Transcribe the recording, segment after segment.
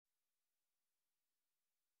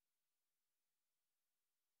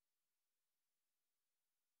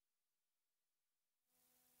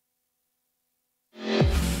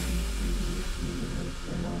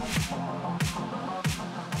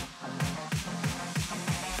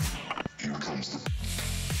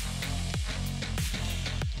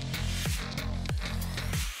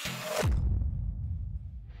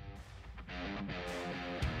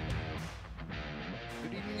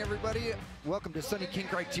everybody. Welcome to Sunny King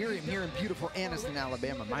Criterium here in beautiful Anniston,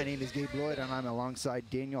 Alabama. My name is Gabe Lloyd, and I'm alongside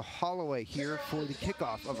Daniel Holloway here for the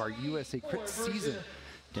kickoff of our USA Crit season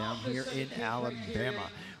down here in Alabama.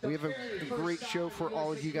 We have a great show for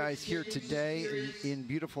all of you guys here today in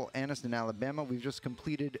beautiful Anniston, Alabama. We've just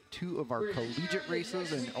completed 2 of our collegiate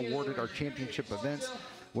races and awarded our championship events.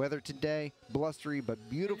 Weather today, blustery but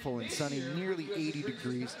beautiful and sunny, nearly 80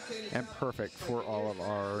 degrees, and perfect for all of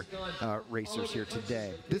our racers here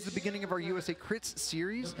today. This is the beginning of our USA Crits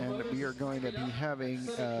series, and we are going to be having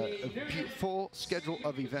a full schedule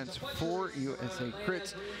of events for USA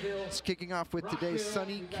Crits. It's kicking off with today's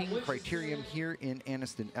Sunny King Criterium here in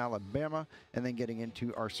Anniston, Alabama, and then getting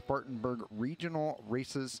into our Spartanburg regional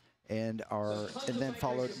races and then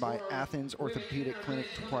followed by Athens Orthopedic Clinic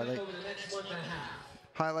Twilight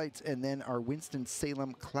highlights, and then our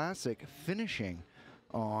Winston-Salem Classic finishing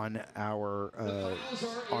on our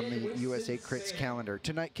on the USA Crits calendar.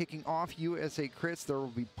 Tonight, kicking off USA Crits, there will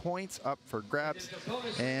be points up for grabs,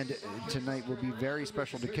 and tonight will be very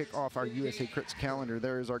special to kick off our USA Crits calendar.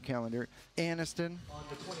 There is our calendar. Anniston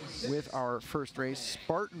with our first race,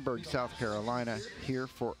 Spartanburg, South Carolina, here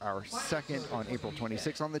for our second on April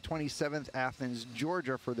 26th. On the 27th, Athens,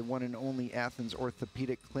 Georgia, for the one and only Athens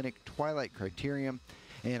Orthopedic Clinic Twilight Criterium.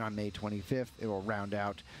 And on May 25th, it will round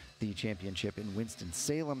out the championship in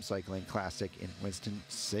Winston-Salem Cycling Classic in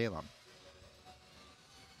Winston-Salem.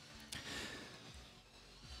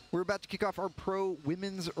 We're about to kick off our pro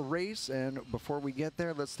women's race, and before we get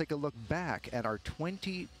there, let's take a look back at our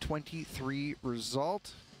 2023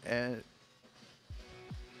 result. As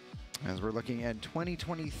we're looking at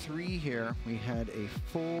 2023 here, we had a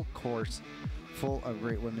full course full of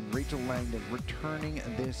great women. Rachel Langdon returning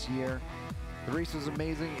this year. The race was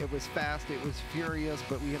amazing. It was fast, it was furious,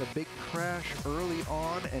 but we had a big crash early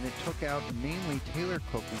on, and it took out mainly Taylor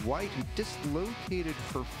Cook White, who dislocated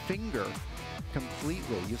her finger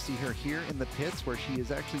completely. You see her here in the pits where she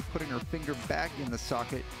is actually putting her finger back in the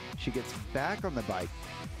socket. She gets back on the bike,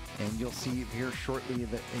 and you'll see here shortly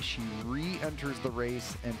that she re-enters the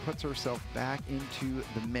race and puts herself back into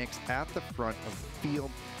the mix at the front of the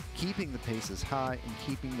field, keeping the paces high and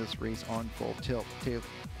keeping this race on full tilt.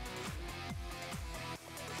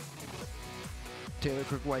 Taylor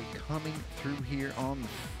Cook White coming through here on the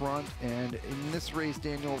front. And in this race,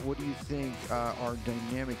 Daniel, what do you think our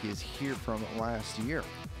dynamic is here from last year?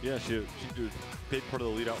 Yeah, she did a big part of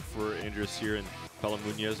the lead out for Andrea Sear and Paula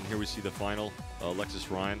Munoz, and here we see the final.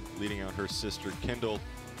 Alexis Ryan leading out her sister Kendall,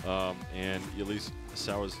 and Elise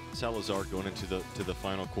Salazar going into the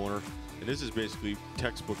final corner. And this is basically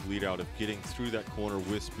textbook lead out of getting through that corner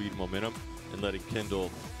with speed and momentum and letting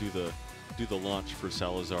Kendall do the launch for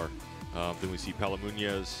Salazar. Then we see Paula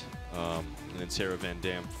Munoz and then Sarah Van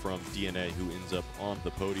Dam from DNA, who ends up on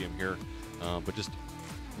the podium here. But just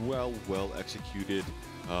well executed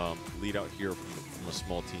lead out here from a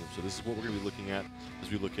small team. So this is what we're going to be looking at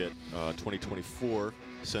as we look at 2024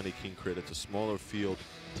 Sunny King Crit. It's a smaller field,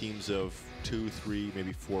 teams of 2, 3,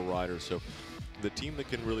 maybe 4 riders. So the team that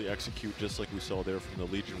can really execute, just like we saw there from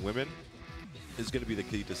the Legion women, is going to be the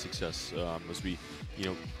key to success as we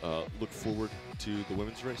look forward to the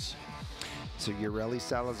women's race. So Ureli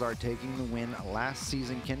Salazar taking the win last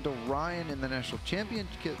season. Kendall Ryan in the national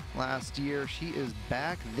championship last year. She is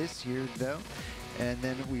back this year, though. And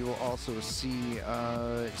then we will also see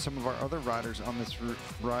some of our other riders on this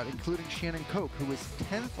ride, including Shannon Koch, who was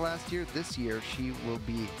 10th last year. This year, she will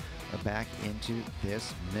be back into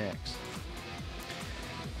this mix.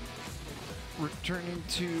 Returning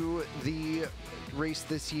to the race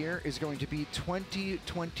this year is going to be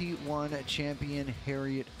 2021 champion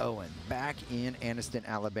Harriet Owen, back in Anniston,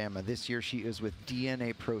 Alabama. This year she is with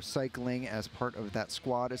DNA Pro Cycling as part of that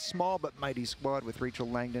squad, a small but mighty squad with Rachel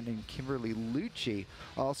Langdon and Kimberly Lucci,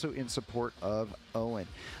 also in support of Owen.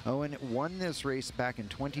 Owen won this race back in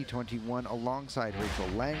 2021 alongside Rachel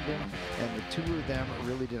Langdon, and the two of them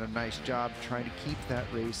really did a nice job trying to keep that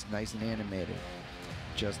race nice and animated.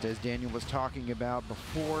 Just as Daniel was talking about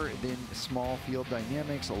before, then small field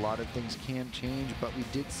dynamics, a lot of things can change, but we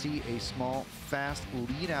did see a small, fast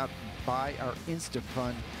lead out by our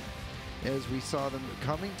Insta-Fund as we saw them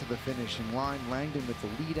coming to the finishing line. Langdon with the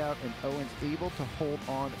lead out, and Owens able to hold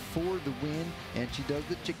on for the win, and she does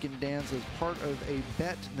the chicken dance as part of a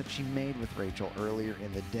bet that she made with Rachel earlier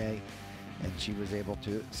in the day, and she was able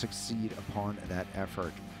to succeed upon that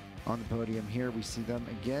effort. On the podium here, we see them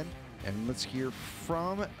again. And let's hear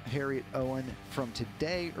from Harriet Owen from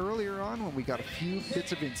today, earlier on when we got a few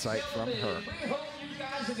bits of insight from her. We hope you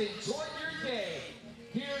guys have enjoyed your day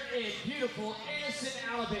here in beautiful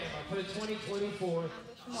Anniston, Alabama for the 2024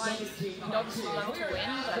 Competition-wise, we'd obviously love to win,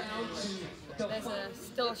 but there's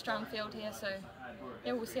still a strong field here, so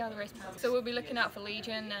yeah, we'll see how the race pans. So we'll be looking out for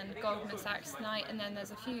Legion and Goldman Sachs tonight, and then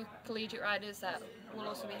there's a few collegiate riders that will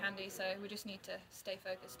also be handy, so we just need to stay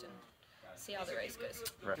focused and see how the race goes.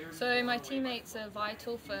 Right. So my teammates are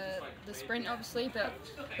vital for the sprint, obviously, but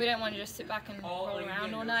we don't want to just sit back and roll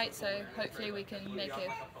around all night, so hopefully we can make it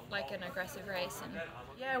like an aggressive race. And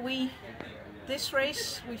yeah, this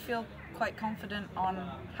race we feel quite confident on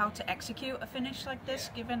how to execute a finish like this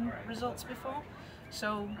given results before,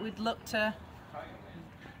 so we'd look to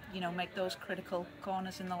make those critical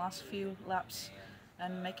corners in the last few laps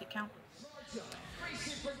and make it count.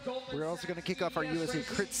 We're also going to kick off our USA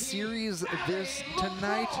Crit Series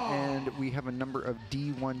tonight, and we have a number of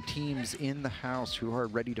D1 teams in the house who are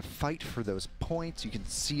ready to fight for those points. You can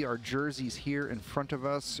see our jerseys here in front of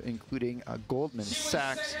us, including Goldman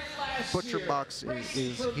Sachs. ButcherBox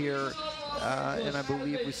is here, and I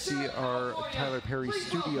believe we see our Tyler Perry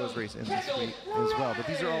Studios race in this week as well. But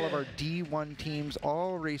these are all of our D1 teams,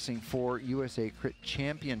 all racing for USA Crit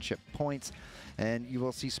Championship points, and you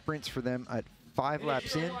will see sprints for them at 5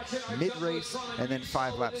 laps in, mid-race, and then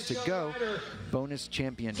 5 laps to go. Bonus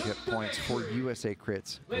championship points for USA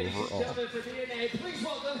Crits overall.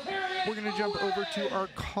 We're going to jump over to our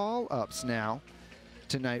call-ups now.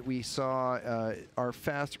 Tonight we saw our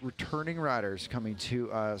fast returning riders coming to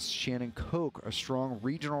us. Shannon Koch, a strong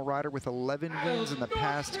regional rider with 11 wins in the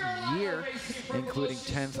past year, including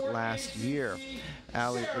 10th last year.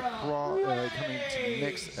 Allie LaCroix coming to the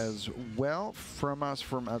mix as well from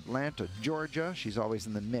Atlanta, Georgia. She's always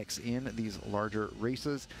in the mix in these larger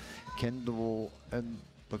races. Kendall, and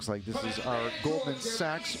looks like this is our Goldman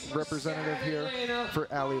Sachs representative here for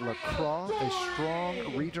Allie LaCroix, a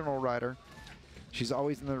strong regional rider. She's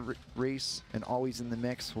always in the race and always in the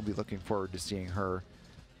mix. We'll be looking forward to seeing her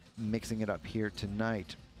mixing it up here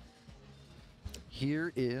tonight.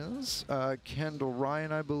 Here is Kendall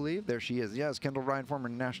Ryan, I believe. There she is. Yes, Kendall Ryan, former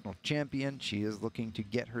national champion. She is looking to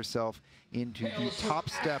get herself into the top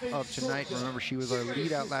step of tonight. Remember, she was our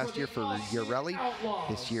lead out last year for Yareli.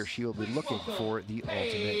 This year, she will be looking for the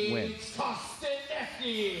ultimate win.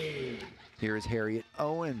 Here is Harriet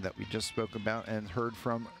Owen that we just spoke about and heard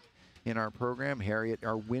from in our program. Harriet,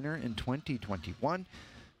 our winner in 2021.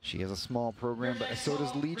 She has a small program, but so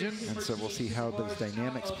does Legion, and so we'll see how those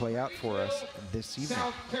dynamics play out for us this evening.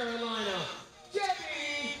 South Carolina,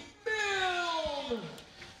 Debbie Milne.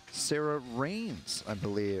 Sarah Rains, I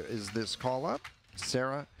believe, is this call-up.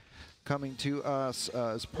 Sarah coming to us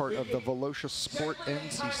as part of the Velocia Sport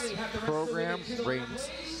NCC program. Rains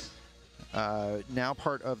now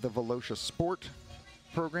part of the Velocia Sport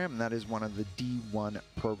program, and that is one of the D1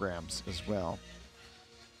 programs as well.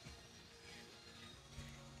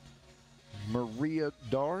 Maria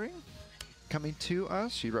Doring coming to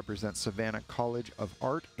us. She represents Savannah College of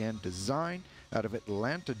Art and Design out of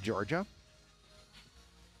Atlanta, Georgia.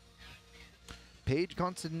 Paige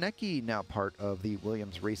Konstanecki, now part of the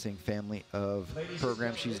Williams Racing family of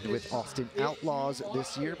programs. She's with Austin Outlaws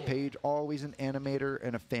this year. Paige, always an animator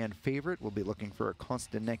and a fan favorite. We'll be looking for a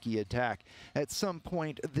Konstanecki attack at some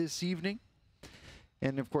point this evening.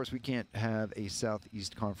 And of course, we can't have a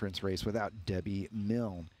Southeast Conference race without Debbie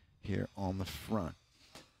Milne here on the front.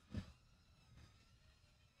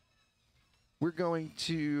 We're going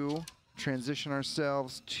to transition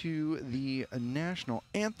ourselves to the national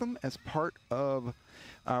anthem as part of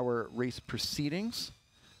our race proceedings.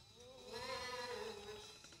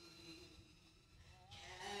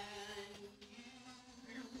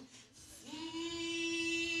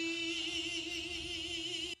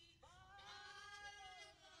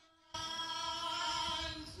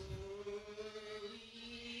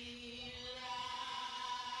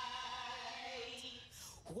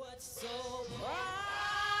 What's so proudly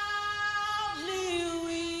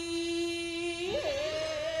we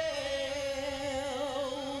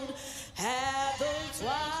hailed had the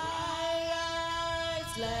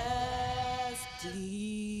twilight's last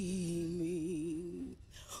gleaming,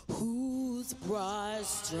 whose bright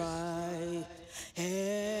stripe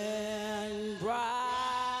and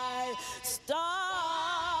bright stars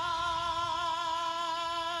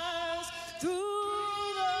through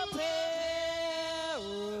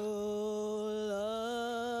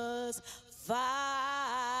fight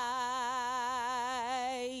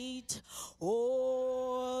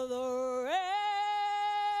o'er the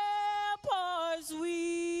ramparts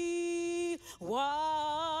we watch,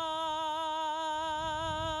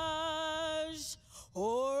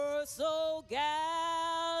 or so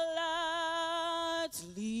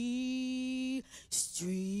gallantly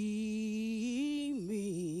streaming,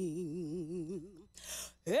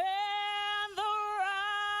 and the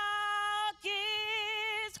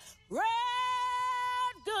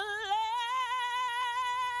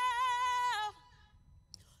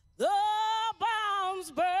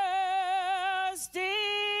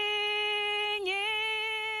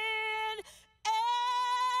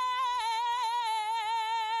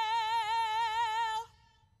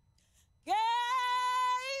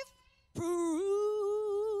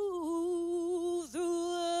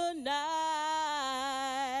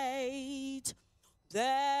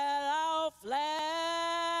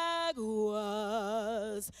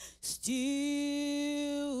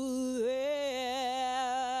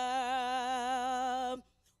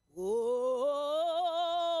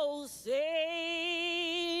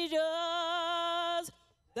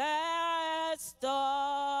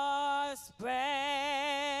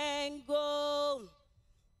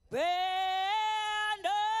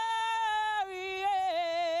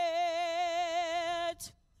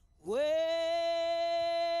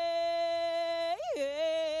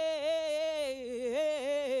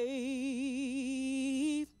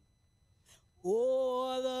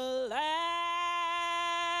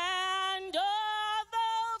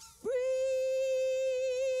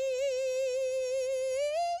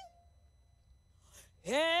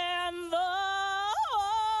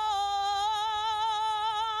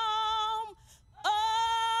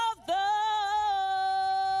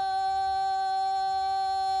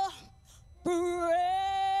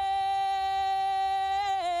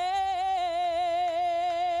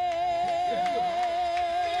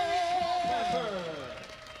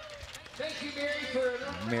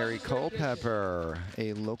Mary Culpepper,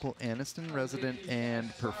 a local Anniston resident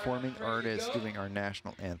and performing artist, doing our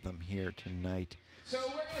national anthem here tonight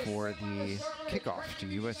for the kickoff to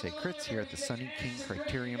USA Crits here at the Sunny King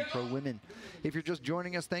Criterium Pro Women. If you're just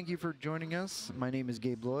joining us, thank you for joining us. My name is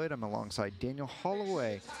Gabe Lloyd. I'm alongside Daniel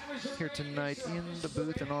Holloway here tonight in the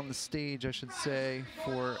booth and on the stage, I should say,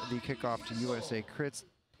 for the kickoff to USA Crits.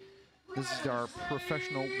 This is our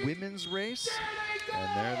professional women's race.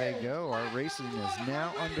 And there they go. Our racing is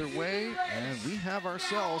now underway, and we have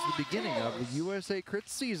ourselves the beginning of the USA Crits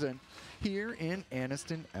season here in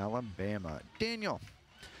Anniston, Alabama. Daniel,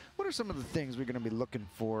 what are some of the things we're going to be looking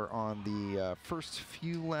for on the first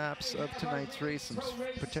few laps of tonight's race? Some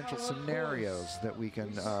potential scenarios that we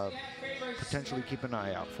can potentially keep an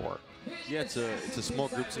eye out for. Yeah, it's a small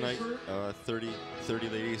group tonight, 30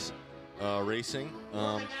 ladies racing,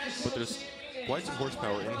 but there's quite some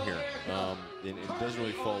horsepower in here, and it doesn't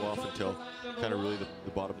really fall off until kind of really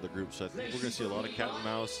the bottom of the group. So I think we're going to see a lot of cat and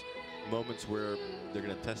mouse moments where they're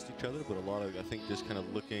going to test each other, but a lot of, I think, just kind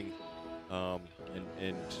of looking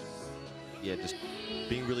and yeah, just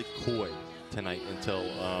being really coy tonight until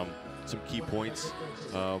some key points.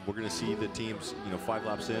 We're going to see the teams, 5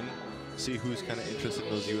 laps in, see who's kind of interested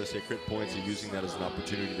in those USA Crit points and using that as an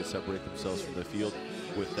opportunity to separate themselves from the field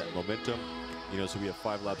with that momentum. So we have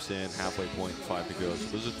 5 laps in, halfway point, 5 to go.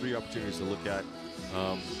 So those are 3 opportunities to look at,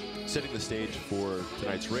 setting the stage for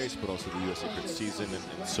tonight's race, but also the USA Crit season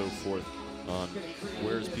and so forth on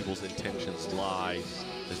where's people's intentions lie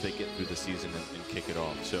as they get through the season and kick it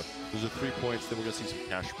off. So those are 3 points. Then we're going to see some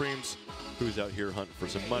cash streams. Who's out here hunting for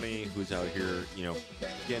some money? Who's out here,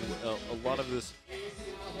 again, a lot of this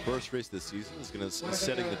first race this season is going to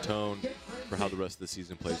setting the tone for how the rest of the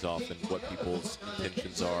season plays off and what people's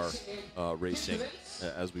intentions are racing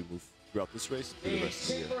as we move throughout this race through the rest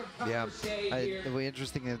of the year. Yeah, the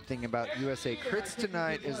interesting thing about USA Crits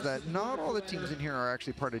tonight is that not all the teams in here are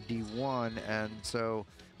actually part of D1, and so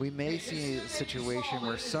we may see a situation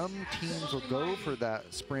where some teams will go for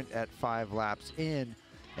that sprint at 5 laps in,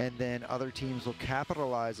 and then other teams will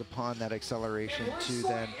capitalize upon that acceleration to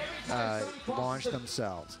then launch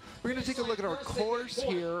themselves. We're going to take a look at our course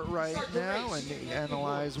here right now and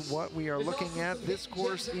analyze what we are looking at. This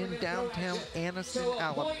course in downtown Anniston,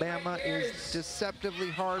 Alabama is deceptively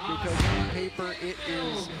hard because on paper it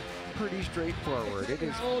is pretty straightforward. It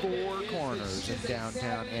is 4 corners in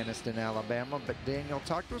downtown Anniston, Alabama. But Daniel,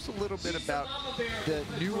 talk to us a little bit about the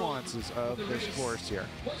nuances of this course here.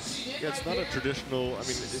 Yeah, it's not a traditional, I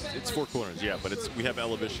mean, it's 4 corners, yeah, but we have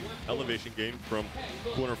elevation gain from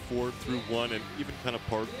corner 4 through 1, and even kind of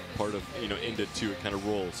part of, into 2, it kind of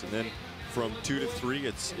rolls. And then from 2 to 3,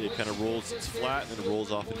 it kind of rolls, it's flat, and then it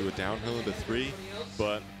rolls off into a downhill into 3.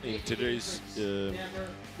 But in today's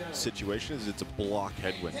situation, it's a block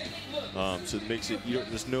headwind. So it makes it,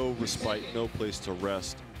 there's no respite, no place to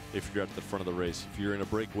rest if you're at the front of the race. If you're in a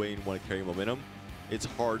breakaway and you want to carry momentum, it's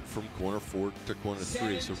hard from corner 4 to corner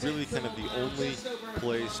 3. So really kind of the only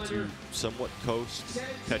place to somewhat coast,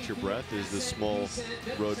 catch your breath, is this small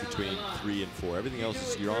road between 3 and 4. Everything else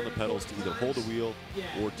is you're on the pedals to either hold the wheel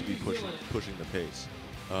or to be pushing the pace.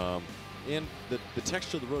 And the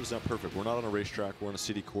texture of the road is not perfect. We're not on a racetrack. We're on a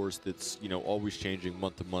city course that's always changing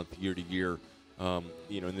month to month, year to year.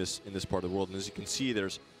 In this part of the world, and as you can see,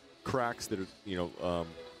 there's cracks that are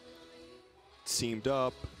seamed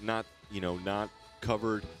up, not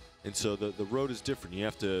covered, and so the road is different. You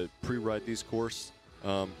have to pre-ride these courses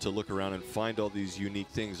to look around and find all these unique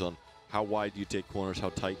things on how wide do you take corners, how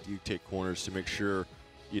tight do you take corners, to make sure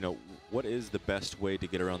what is the best way to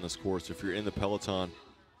get around this course. If you're in the peloton,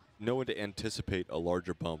 know when to anticipate a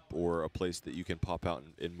larger bump or a place that you can pop out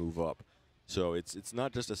and move up. So it's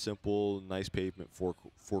not just a simple, nice pavement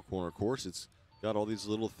four-corner course. It's got all these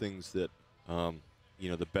little things that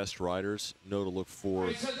the best riders know to look for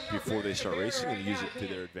before they start racing and use it to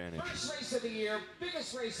their advantage.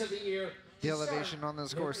 Biggest race of the year. The elevation on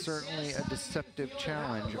this course certainly a deceptive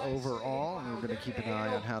challenge overall, and we're going to keep an eye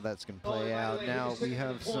on how that's going to play out. Now we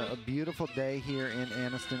have a beautiful day here in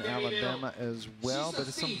Anniston, Alabama as well, but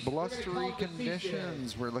it's some blustery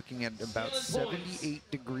conditions. We're looking at about 78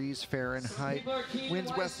 degrees Fahrenheit.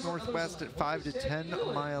 Winds west-northwest at 5 to 10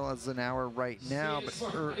 miles an hour right now,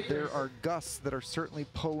 but there are gusts that are certainly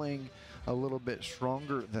pulling a little bit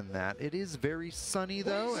stronger than that. It is very sunny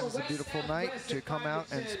though, and it's a beautiful night to come out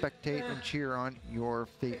and spectate and cheer on your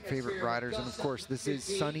favorite riders. And of course, this is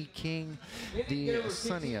Sunny King, the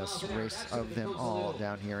sunniest race of them all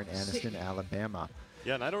down here in Anniston, Alabama.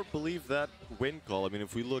 Yeah, and I don't believe that wind call. I mean,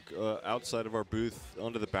 if we look outside of our booth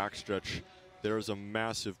onto the backstretch, there is a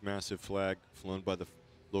massive, massive flag flown by the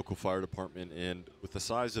local fire department, and with the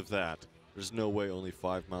size of that, there's no way only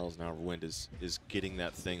 5 miles an hour wind is getting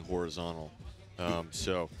that thing horizontal.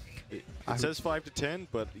 So it says 5 to 10,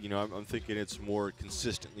 but you know, I'm thinking it's more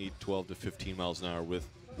consistently 12 to 15 miles an hour with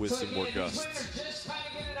some more gusts. Just kind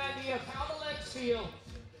of get an idea of how the legs feel.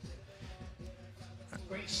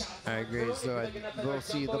 I agree. So we'll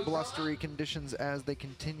see the blustery conditions as they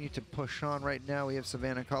continue to push on. Right now, we have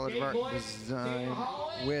Savannah College of Art Design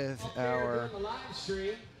with our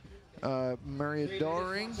Maria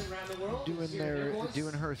Doring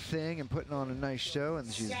doing her thing and putting on a nice show,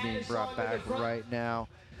 and she's being brought back right now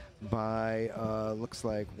by looks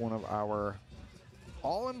like one of our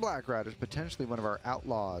all in black riders, potentially one of our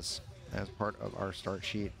outlaws, as part of our start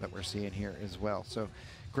sheet that we're seeing here as well. So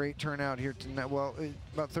great turnout here tonight. Well,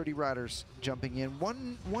 about 30 riders jumping in.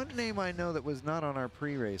 One name I know that was not on our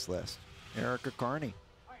pre-race list, Erica Carney.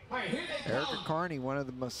 Erica Carney, one of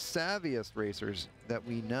the most savviest racers that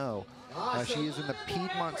we know. She is in the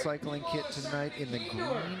Piedmont cycling kit tonight in the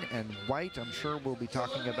green and white. I'm sure we'll be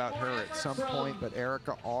talking about her at some point, but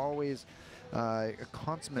Erica always a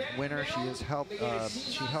consummate winner. She has helped.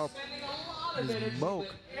 She helped Ms. Moak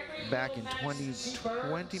back in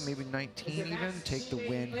 2020, maybe 19 even, take the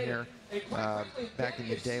win here back in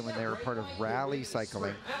the day when they were part of rally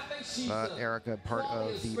cycling. Erica, part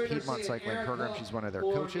of the Piedmont cycling program, she's one of their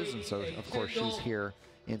coaches, and so of course she's here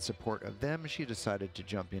in support of them. She decided to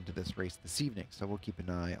jump into this race this evening, so we'll keep an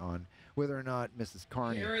eye on whether or not Mrs.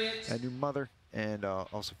 Carney, a new mother and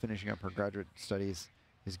also finishing up her graduate studies,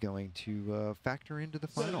 is going to factor into the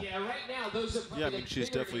final. Yeah, I mean, she's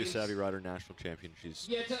definitely a savvy rider, national champion. She's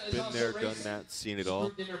been there, done that, seen it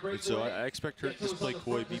all. And so I expect her to just play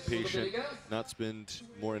coy, be patient, not spend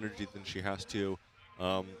more energy than she has to.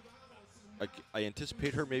 I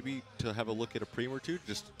anticipate her maybe to have a look at a preem or two,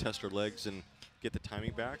 just to test her legs and get the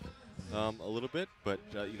timing back a little bit. But,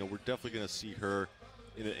 you know, we're definitely going to see her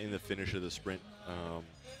in the finish of the sprint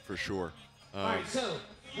for sure.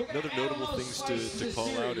 Another notable things to call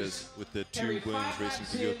out is with the two Williams Racing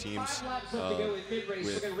Video teams,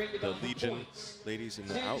 with the Legion ladies and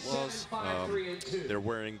the Outlaws, they're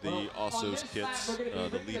wearing the Ossos kits.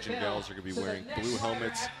 The Legion gals are going to be wearing blue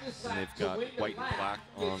helmets, and they've got white and black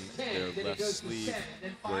on their left sleeve,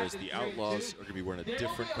 whereas the Outlaws are going to be wearing a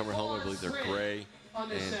different cover helmet. I believe they're gray,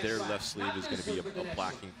 and their left sleeve is going to be a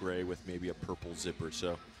black and gray with maybe a purple zipper.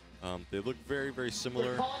 So they look very, very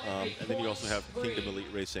similar. And then you also have Kingdom Elite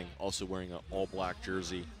Racing also wearing an all-black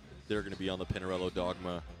jersey. They're going to be on the Pinarello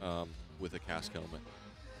Dogma with a cast helmet.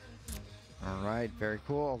 All right, very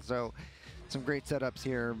cool. So some great setups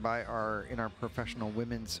here by in our professional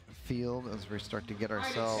women's field as we start to get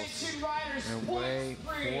ourselves away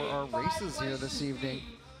for our races here this evening.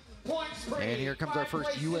 And here comes our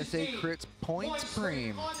first USA Crits points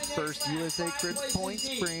preem. First USA Crits points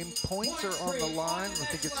preem. Points are on the line. I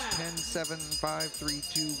think it's 10, 7, 5, 3,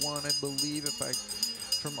 2, 1, I believe,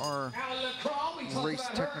 from our race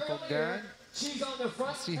technical guide.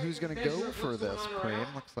 Let's see who's going to go for this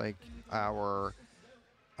preem. Looks like our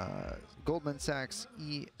Goldman Sachs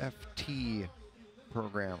EFT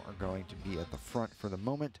program are going to be at the front for the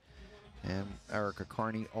moment. And Erica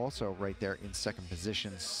Carney also right there in second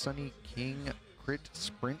position. Sunny King Crit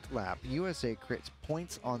Sprint Lap. USA Crits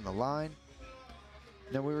points on the line.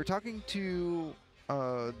 Now, we were talking to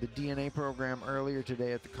the DNA program earlier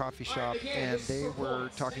today at the coffee shop, and they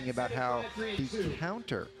were talking about how the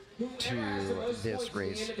counter to this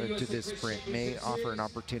race, to this sprint, may offer an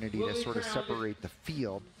opportunity to sort of separate the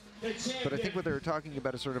field. But I think what they were talking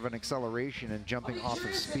about is sort of an acceleration and jumping off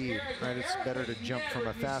of speed, right? It's better to jump from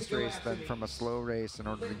a fast race than from a slow race in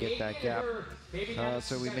order to get that gap.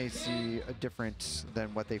 So we may see a difference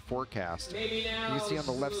than what they forecast. You can see on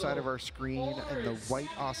the left side of our screen and the white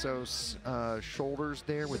Ossos shoulders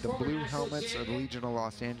there with the blue helmets are the Legion of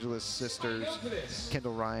Los Angeles sisters,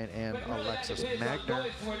 Kendall Ryan and Alexis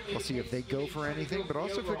Magner. We'll see if they go for anything, but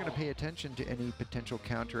also if they're going to pay attention to any potential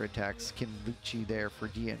counterattacks. Kim Lucci there for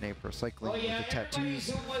DNA Pro Cycling with the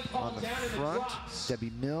tattoos on the front.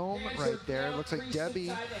 Debbie Milne right there. Looks like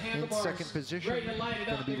Debbie in second position,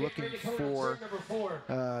 going to be looking for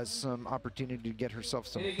some opportunity to get herself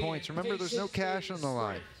some points. Remember, there's no cash on the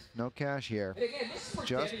line. No cash here.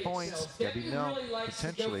 Just points. Debbie Milne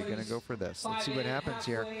potentially going to go for this. Let's see what happens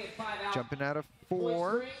here. Jumping out of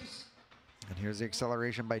 4. And here's the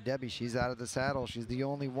acceleration by Debbie. She's out of the saddle. She's the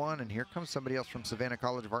only one. And here comes somebody else from Savannah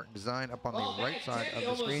College of Art and Design up on the right side of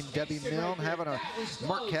the screen. Debbie Milne having a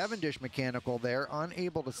Mark Cavendish mechanical there,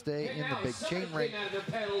 unable to stay in the big chain ring.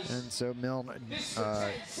 And so Milne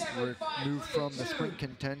moved from the sprint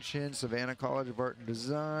contention, Savannah College of Art and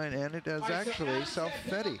Design, and it is actually South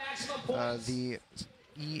Fetty, the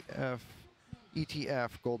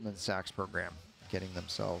ETF Goldman Sachs program, getting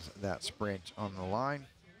themselves that sprint on the line.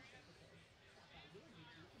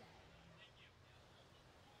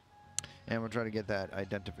 And we'll try to get that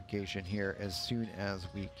identification here as soon as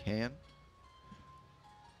we can.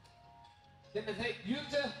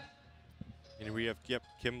 And we have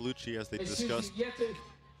Kim Lucci, as they discussed.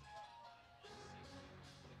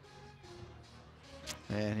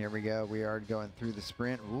 And here we go. We are going through the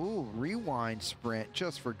sprint. Ooh, rewind sprint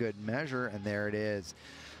just for good measure. And there it is.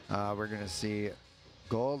 We're going to see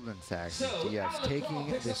Goldman Sachs ETF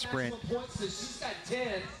taking the sprint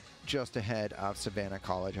just ahead of Savannah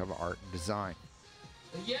College of Art and Design.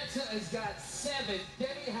 Yetta has got 7.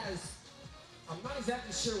 Debbie has, I'm not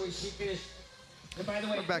exactly sure where she finished. And by the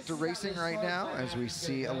way, we're back to racing right now as we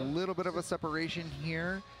see a little bit of a separation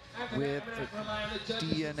here with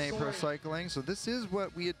DNA Pro Cycling. So this is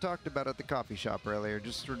what we had talked about at the coffee shop earlier,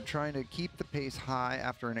 just sort of trying to keep the pace high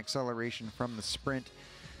after an acceleration from the sprint.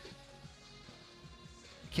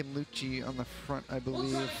 Kim Lucci on the front, I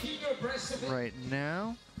believe, right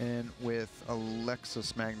now, and with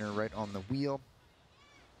Alexis Magner right on the wheel.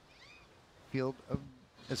 Field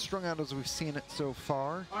as strung out as we've seen it so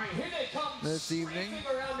far this evening.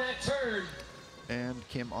 And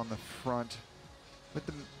Kim on the front with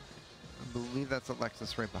the, I believe that's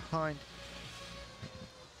Alexis right behind.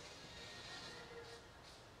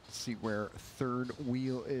 Let's see where third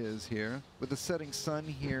wheel is here. With the setting sun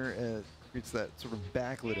here, it's that sort of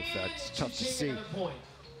backlit effect. It's tough to see.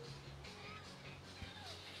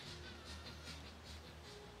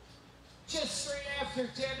 Just straight after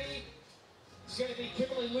Debbie, it's going to be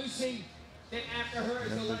Kimberly Lucy. Then after her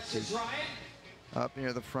is Alexis Ryan. Up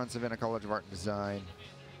near the front, Savannah College of Art and Design.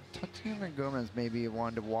 Tatiana Gomez may be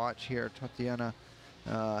one to watch here. Tatiana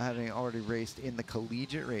having already raced in the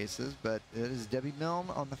collegiate races, but it is Debbie Milne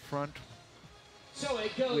on the front so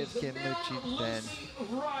it goes with Kim Lucci, then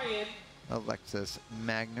Ryan. Alexis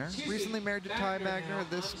Magner. Recently married to Ty Magner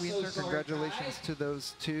this winter. Congratulations to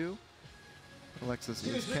those two. Alexis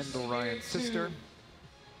is Kendall Ryan's sister.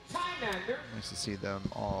 Nice to see them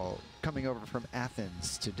all coming over from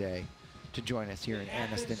Athens today to join us here in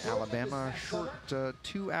Anniston, Alabama. A short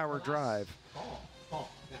 2-hour drive.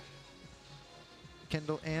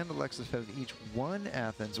 Kendall and Alexis have each won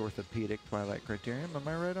Athens Orthopedic Twilight Criterium. Am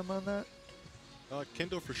I right on that?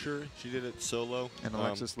 Kendall for sure. She did it solo. And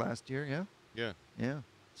Alexis last year, yeah? Yeah. Yeah.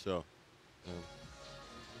 So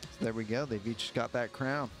there we go. They've each got that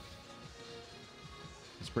crown.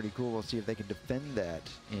 It's pretty cool. We'll see if they can defend that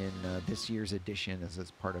in this year's edition as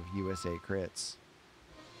it's part of USA Crits.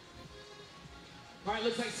 All right,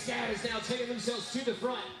 looks like Scat is now taking themselves to the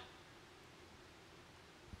front.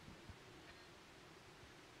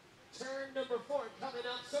 Turn number 4 coming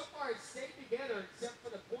up. So far, it's stayed together except for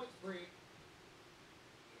the points break.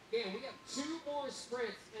 Again, we have 2 more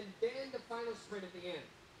sprints and then the final sprint at the end.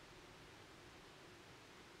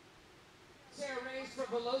 Sarah Reyes from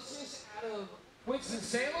Velocis out of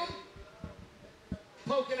Winston-Salem.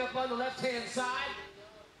 Poking up on the left-hand side.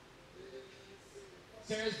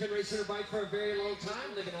 Sarah's been racing her bike for a very long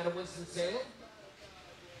time, living out of Winston-Salem.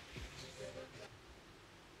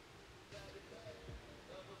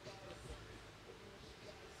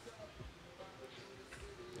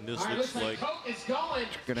 And this looks like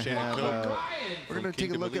we're gonna take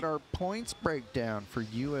a look at our points breakdown for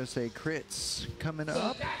USA Crits coming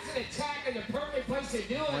up.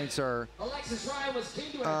 Points are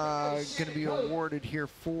going to be awarded here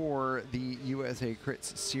for the USA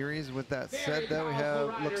Crits series. With that said, though, we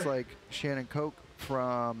have looks like Shannon Koch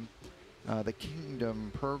from the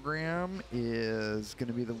Kingdom program is going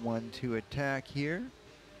to be the one to attack here.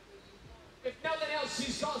 If nothing else,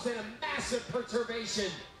 she's causing a massive perturbation.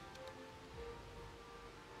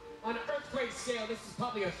 On an earthquake scale, this is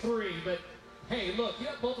probably a 3, but hey, look, you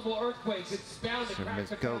have multiple earthquakes. It's bound to crack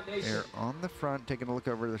the foundation. Here on the front, taking a look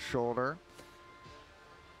over the shoulder.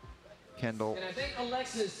 Kendall. And I think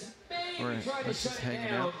Alexis maybe tried to shut it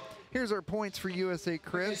down. Here's our points for USA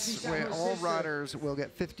Crits, where all riders will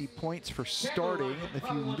get 50 points for starting. If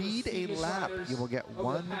you lead a lap, you will get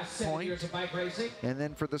 1 point. And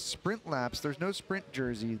then for the sprint laps, there's no sprint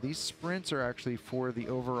jersey. These sprints are actually for the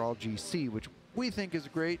overall GC, which we think is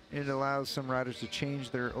great. It allows some riders to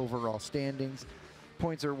change their overall standings.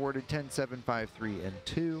 Points are awarded 10, 7, 5, 3, and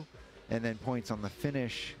 2. And then points on the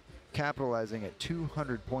finish, capitalizing at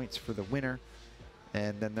 200 points for the winner.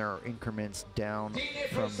 And then there are increments down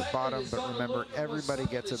from the bottom, but remember, everybody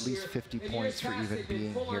gets at least 50 points for even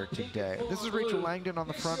being here today. This is Rachel Langdon on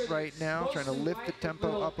the front right now, trying to lift the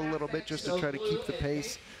tempo up a little bit just to try to keep the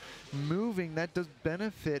pace moving. That does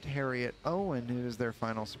benefit Harriet Owen, who is their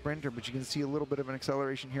final sprinter, but you can see a little bit of an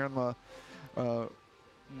acceleration here on the Right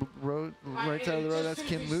side of the road, that's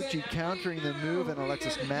Kim Lucci countering the move, and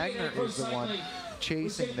Alexis Magner is the one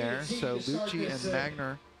chasing there. So Lucci and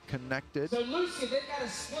Magner connected. So Lucy, they've got a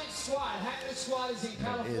split squad. Half the squad is in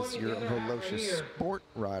California. That is your Velocious Sport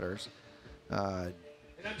riders and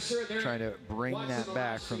I'm sure they're trying to bring that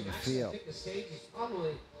back from the field.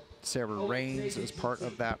 Sarah Rains is part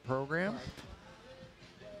of that program.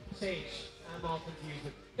 Stage. I'm all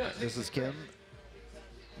confused. No, This is Kim,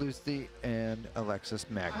 Lucy, and Alexis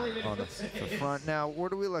Magner on the front. Now,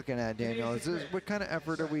 what are we looking at, Daniel? What kind of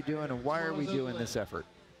effort are we doing, and why are we doing this effort?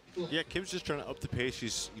 Yeah, Kim's just trying to up the pace.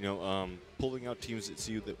 She's, pulling out teams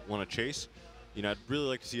that want to chase. I'd really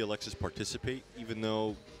like to see Alexis participate, even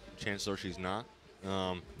though chances are she's not.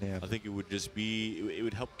 I think it would just it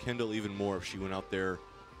would help Kendall even more if she went out there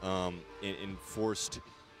and forced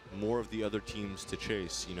more of the other teams to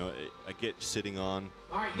chase. I get sitting on,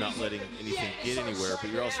 not letting anything get anywhere,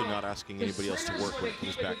 but you're also not asking anybody else to work when it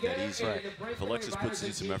comes back that easy. Right. If Alexis puts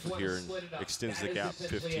in some effort here and extends the gap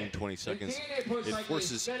 15, 20 seconds, it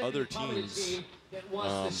forces other teams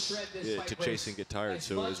to chase and get tired.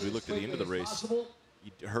 So as we look to the end of the race,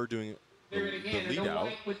 her doing the lead out,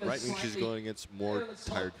 right, means she's going against more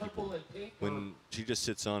tired people. When she just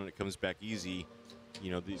sits on and it comes back easy,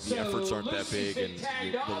 the efforts aren't that big, and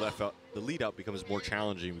the lead out becomes more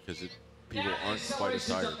challenging because people aren't quite as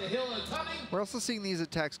tired. We're also seeing these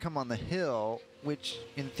attacks come on the hill, which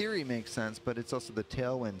in theory makes sense, but it's also the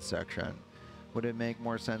tailwind section. Would it make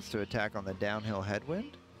more sense to attack on the downhill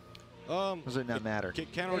headwind? Or does it not matter?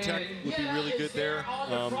 Counterattack would be really good there.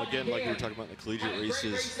 Again, like we were talking about in the collegiate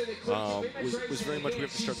races, was very much we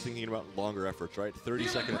have to start thinking about longer efforts, right?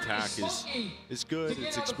 30-second attack is good.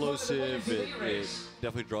 It's explosive. It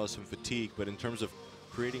definitely draws some fatigue. But in terms of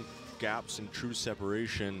creating gaps and true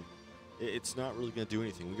separation, it's not really going to do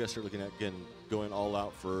anything. We got to start looking at, again, going all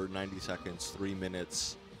out for 90 seconds, 3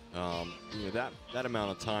 minutes. That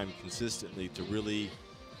amount of time consistently to really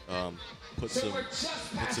put some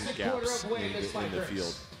gaps in the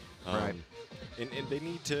field. Right. And they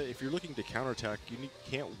need to, if you're looking to counterattack, you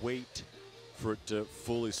can't wait for it to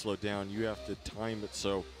fully slow down. You have to time it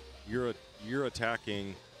so you're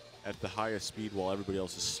attacking at the highest speed while everybody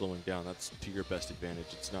else is slowing down. That's to your best advantage.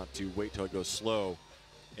 It's not to wait till it goes slow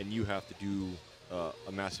and you have to do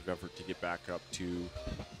a massive effort to get back up to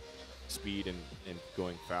speed and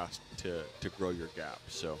going fast to grow your gap.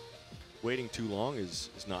 So waiting too long is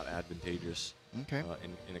not advantageous in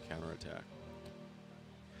a counterattack.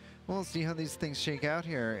 Well, we'll see how these things shake out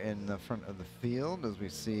here in the front of the field as we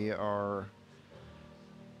see our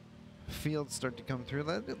field start to come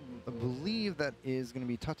through. I believe that is going to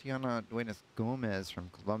be Tatiana Duenas Gomez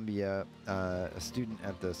from Colombia, a student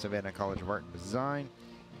at the Savannah College of Art and Design.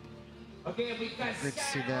 Okay, we've got Great to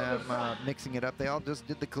see them mixing it up. They all just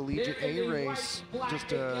did the collegiate A race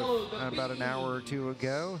just about an hour or two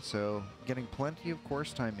ago, so getting plenty of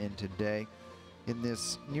course time in today. In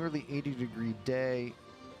this nearly 80-degree day,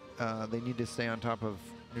 they need to stay on top of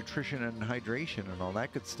nutrition and hydration and all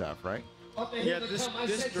that good stuff, right? Yeah, this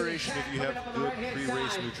duration, if you have good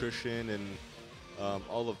pre-race nutrition and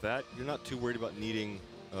all of that, you're not too worried about needing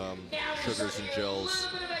sugars and gels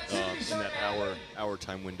in that hour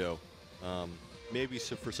time window. Maybe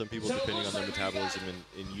for some people, depending on their metabolism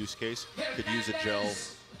in use case, could use a gel,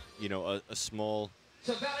 a small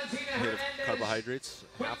hit of carbohydrates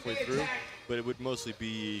halfway through, but it would mostly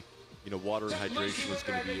be, water and hydration is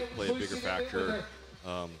going to play a bigger factor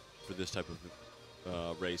for this type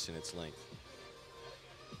of race in its length.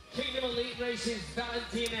 Kingdom Elite Racing,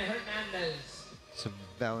 Valentina Hernandez. So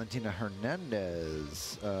Valentina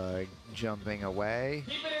Hernandez jumping away.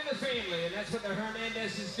 Keep it in the family, and that's what the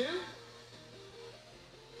Hernandezes do.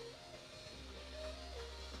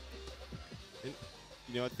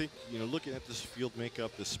 And, I think, looking at this field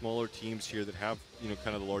makeup, the smaller teams here that have,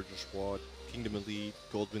 kind of the larger squad, Kingdom Elite,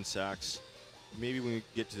 Goldman Sachs, maybe when we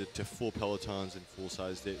get to full pelotons and full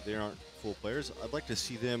size, they aren't full players. I'd like to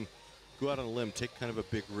see them go out on a limb, take kind of a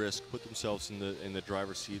big risk, put themselves in the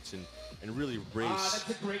driver's seats and really race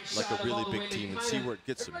like a really big team and see where it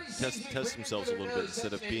gets them. Test themselves a little bit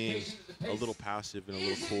instead of being a little passive and a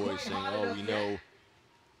little coy, saying, oh,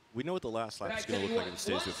 we know what the last lap is going to look like in the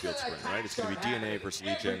Statesville Field Sprint, right? It's going to be DNA versus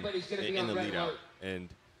Legion in the lead out. And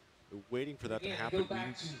waiting for that to happen,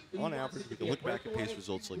 on average, we can look back at pace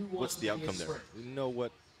results like, what's the outcome there? We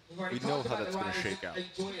know how that's going to shake out.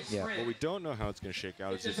 Yeah. What we don't know how it's going to shake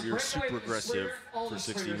out is if you're super aggressive for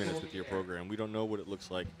 60 minutes with your program. We don't know what it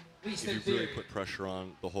looks like if you really put pressure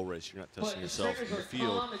on the whole race. You're not testing yourself in the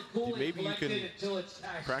field. Maybe you can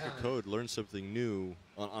crack a code, learn something new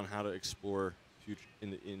on how to explore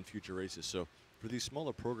in future races. So for these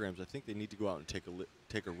smaller programs, I think they need to go out and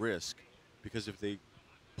take a risk, because if they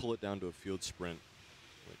pull it down to a field sprint,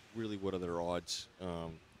 like really, what are their odds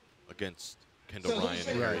against Kendall Ryan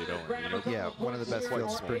and Harriet Owen? You know? Yeah, one of the best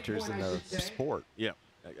field sprinters in the sport. Yeah,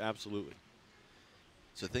 absolutely.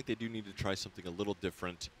 So I think they do need to try something a little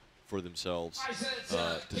different for themselves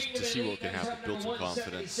to see what can happen, build some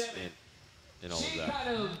confidence and all of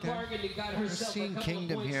that. We're seeing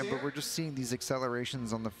Kingdom here, but we're just seeing these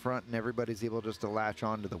accelerations on the front, and everybody's able just to latch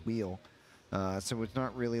onto the wheel. So it's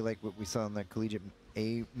not really like what we saw in the collegiate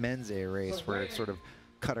men's A race, where it's sort of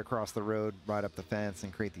cut across the road, right up the fence,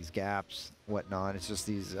 and create these gaps, whatnot. It's just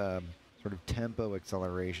these sort of tempo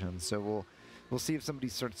accelerations. So we'll see if somebody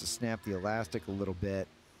starts to snap the elastic a little bit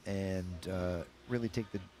and really take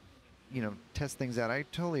the, test things out. I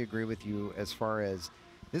totally agree with you as far as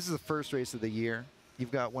this is the first race of the year.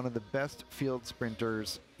 You've got one of the best field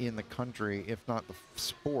sprinters in the country, if not the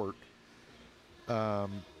sport,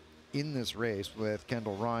 in this race, with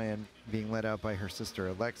Kendall Ryan being led out by her sister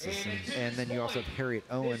Alexis. And then you also have Harriet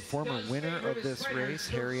Owen, former winner of this race.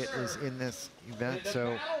 Harriet is in this event,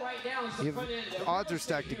 so odds are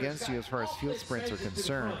stacked against you as far as field sprints are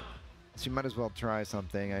concerned. So you might as well try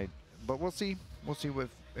something. But we'll see. We'll see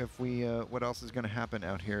what else is going to happen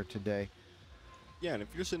out here today. Yeah, and if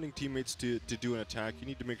you're sending teammates to do an attack, you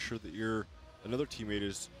need to make sure that another teammate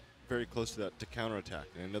is very close to that to counterattack,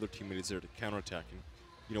 and another teammate is there to counterattack,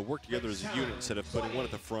 and work together as a unit instead of putting one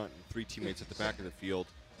at the front and 3 teammates at the back of the field.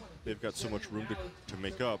 They've got so much room to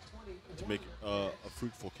make a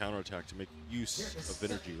fruitful counterattack, to make use of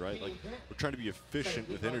energy, right? Like, we're trying to be efficient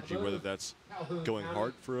with energy, whether that's going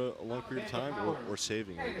hard for a long period of time or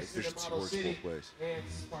saving it. Efficiency works both ways.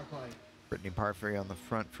 Brittany Parfrey on the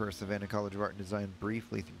front for Savannah College of Art and Design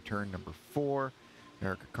briefly through turn number 4.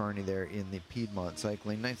 Erica Carney there in the Piedmont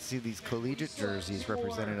Cycling. Nice to see these collegiate jerseys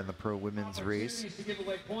represented in the pro women's race.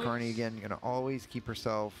 Carney again going to always keep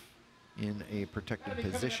herself in a protected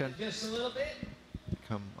position.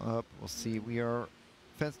 Come up, we'll see. We are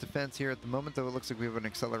fence to fence here at the moment, though. It looks like we have an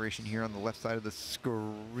acceleration here on the left side of the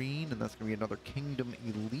screen, and that's going to be another Kingdom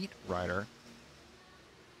Elite rider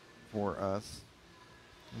for us.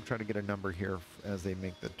 We'll try to get a number here as they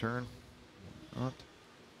make the turn. Not.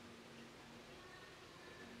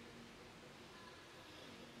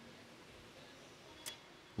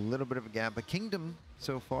 A little bit of a gap, but Kingdom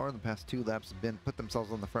so far in the past 2 laps have put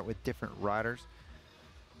themselves on the front with different riders.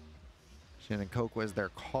 Shannon Koch was their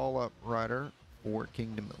call-up rider for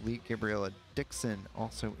Kingdom Elite. Gabriella Dixon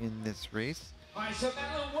also in this race. All right, so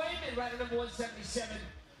Madeline Wayman, rider number 177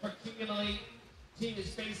 for Kingdom Elite. Team is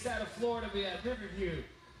based out of Florida. We have Riverview,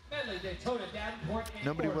 Medley, Daytona, Davenport, and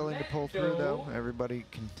nobody willing to pull through, though. Everybody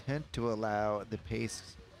content to allow the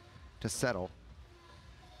pace to settle.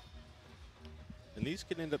 And these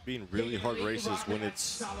can end up being really hard races when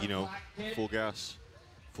it's, full gas,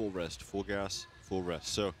 full rest, full gas, full rest.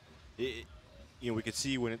 So, we can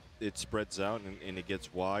see when it spreads out and it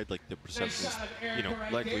gets wide, like the perceptions,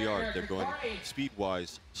 like we are, they're going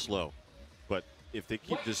speed-wise slow. But if they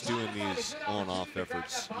keep just doing these on-off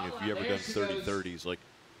efforts, if you ever done 30-30s, like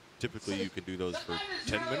typically you can do those for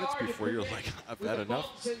 10 minutes before you're like, I've had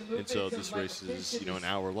enough. And so this race is, an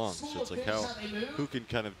hour long. So it's like who can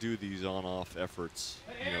kind of do these on-off efforts,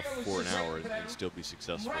 for an hour and still be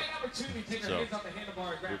successful. So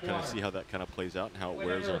we'll kind of see how that kind of plays out and how it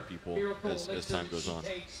wears on people as time goes on.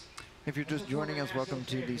 If you're just joining us, welcome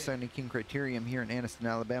to the Sunny King Criterium here in Anniston,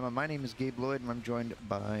 Alabama. My name is Gabe Lloyd, and I'm joined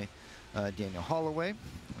by Daniel Holloway.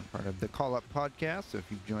 I'm part of the Call Up podcast, so if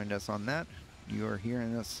you've joined us on that, you are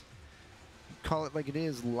hearing us call it like it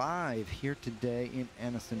is live here today in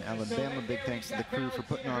Anniston, Alabama. Big thanks to the crew for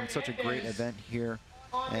putting on such a great event here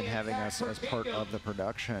and having us as part of the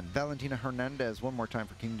production. Valentina Hernandez, one more time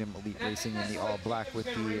for Kingdom Elite Racing in the all black with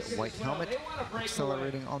the white helmet,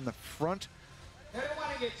 accelerating on the front.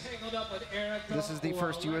 This is the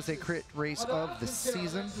first USA Crit race of the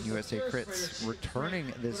season. USA Crits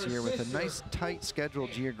returning this year with a nice tight schedule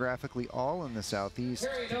geographically, all in the Southeast.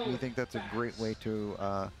 We think that's a great way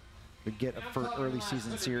to get a early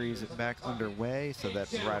season series back underway so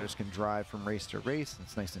that riders can drive from race to race.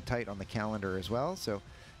 It's nice and tight on the calendar as well. So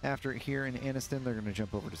after here in Anniston, they're going to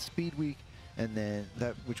jump over to Speed Week, and then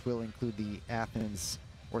which will include the Athens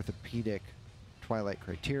Orthopedic Twilight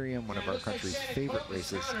Criterium, one of our country's favorite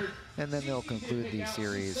races. And then they'll conclude the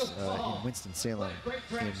series in Winston-Salem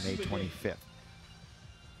in May 25th.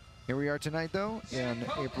 Here we are tonight, though, on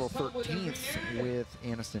April 13th with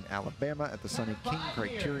Anniston, Alabama at the Sunny King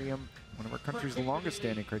Criterium, one of our country's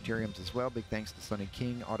longest-standing criteriums as well. Big thanks to Sunny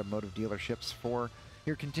King Automotive Dealerships for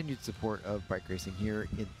your continued support of bike racing here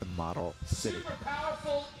in the Model City. Super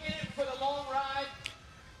powerful, in it for the long ride.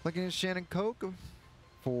 Looking at Shannon Koch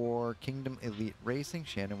for Kingdom Elite Racing.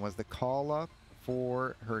 Shannon was the call-up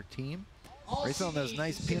for her team. Racing on those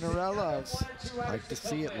nice Pinarellos. Like to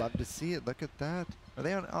see it, love to see it. Look at that. Are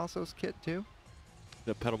they on Also's kit too?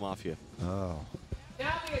 The Pedal Mafia. Oh.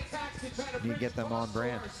 Now the attacks to try to Need to get them on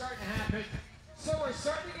brand. are starting to happen. So we're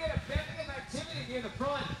starting to get a bit of activity near the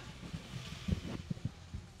front.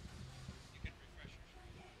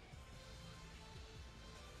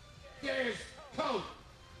 There's Cope,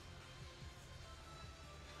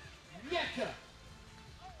 Yetta,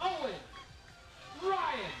 Owen,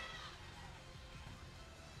 Ryan.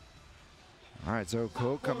 All right, so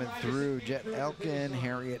Koch coming through. Jet Elkin,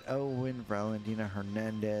 Harriet Owen, Valentina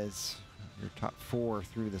Hernandez. Your top 4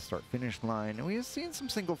 through the start-finish line. And we have seen some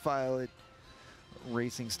single file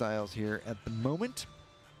racing styles here at the moment.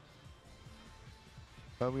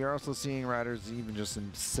 But we are also seeing riders even just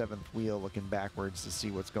in 7th wheel looking backwards to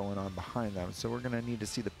see what's going on behind them. So we're going to need to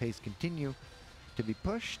see the pace continue to be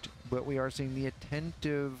pushed. But we are seeing the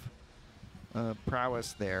attentive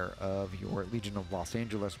prowess there of your Legion of Los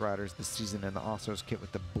Angeles riders this season in the Ossos kit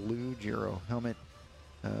with the blue Giro helmet.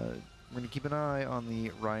 We're going to keep an eye on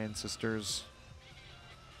the Ryan sisters,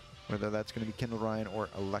 whether that's going to be Kendall Ryan or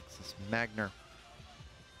Alexis Magner.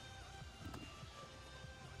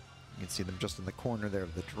 You can see them just in the corner there.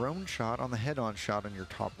 The drone shot on the head-on shot on your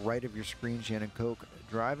top right of your screen. Shannon Koch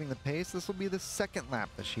driving the pace. This will be the 2nd lap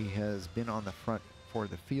that she has been on the front for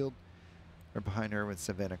the field. Right behind her with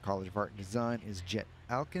Savannah College of Art and Design is Jet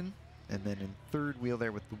Alkin. And then in 3rd wheel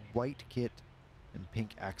there with the white kit and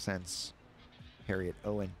pink accents, Harriet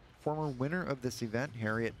Owen. Former winner of this event,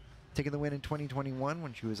 Harriet taking the win in 2021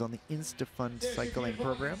 when she was on the InstaFund cycling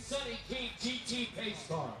program. Sunny King GT pace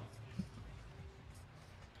car.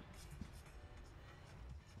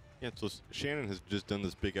 Yeah, so Shannon has just done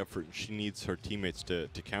this big effort, and she needs her teammates to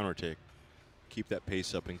countertake, keep that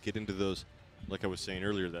pace up, and get into those, like I was saying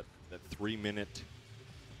earlier, that 3-minute,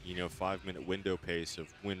 5-minute window pace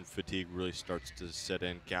of when fatigue really starts to set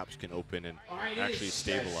in, gaps can open and actually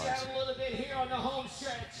stabilize. A little bit here on the home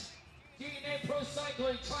stretch. DNA Pro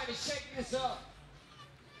Cycling trying to shake this up.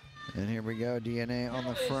 And here we go, DNA on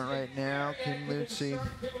the front right now. Kim Lucy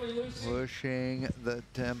pushing the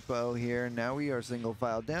tempo here. Now we are single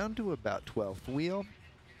file down to about 12th wheel.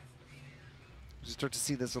 You start to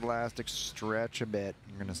see this elastic stretch a bit.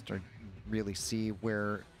 You're going to start really see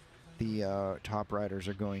where the top riders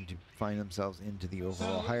are going to find themselves into the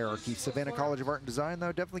overall hierarchy. Savannah College of Art and Design,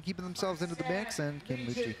 though, definitely keeping themselves into the mix, and Kim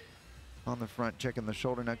Lucci on the front checking the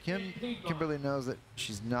shoulder. Now, Kimberly knows that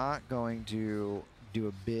she's not going to do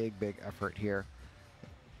a big effort here.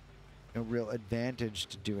 No real advantage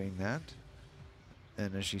to doing that.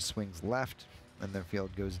 And as she swings left, and the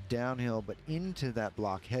field goes downhill, but into that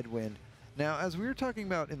block headwind. Now, as we were talking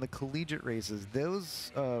about in the collegiate races,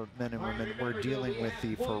 those men and women were dealing with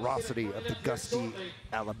the ferocity of the gusty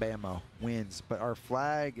Alabama winds. But our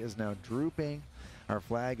flag is now drooping. Our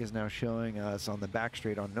flag is now showing us on the back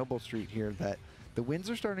straight on Noble Street here that the winds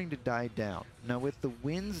are starting to die down. Now, with the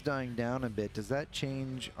winds dying down a bit, does that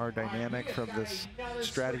change our dynamic from this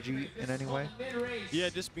strategy in any way? Yeah,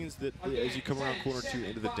 it just means that as you come around corner 2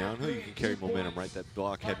 into the downhill, you can carry momentum, right? That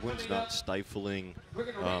block headwind's not stifling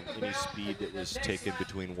any speed that was taken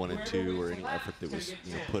between 1 and 2 or any effort that was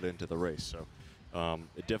put into the race. So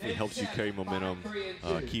it definitely helps you carry momentum,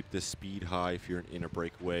 keep the speed high if you're in a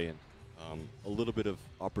breakaway, and a little bit of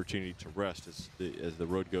opportunity to rest as the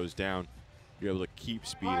road goes down. You're able to keep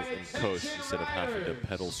speed and coast instead of having to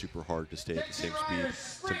pedal super hard to stay at the same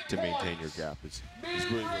speed to maintain your gap. Is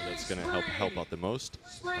really where that's going to help out the most.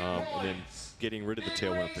 And then getting rid of the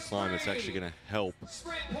tailwind up the climb, it's actually going to help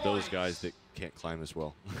those guys that can't climb as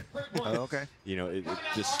well. Oh, okay. It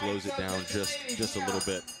just slows it down just a little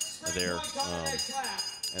bit there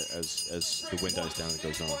as the wind dies down and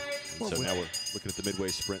goes on. And so now we're looking at the midway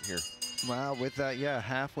sprint here. Wow, with that, yeah,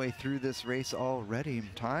 halfway through this race already.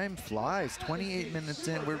 Time flies. 28 minutes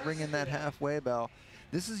in, we're ringing that halfway bell.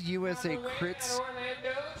 This is USA Crits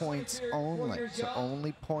points only, so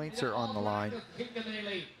only points are on the line.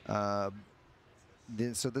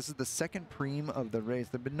 So this is the second preem of the race.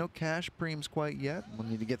 There have been no cash preems quite yet. We'll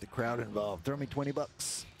need to get the crowd involved. Throw me 20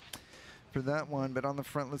 bucks for that one. But on the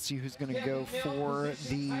front, let's see who's going to go for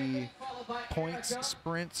the points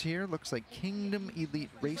sprints here. Looks like Kingdom Elite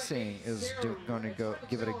Racing is going to go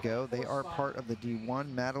give it a go. They are part of the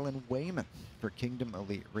D1. Madeline Wayman for Kingdom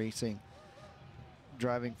Elite Racing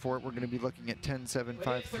driving for it. We're going to be looking at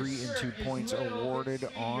 10.753 and 2 points awarded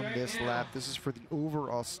on this lap. This is for the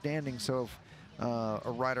overall standing. So if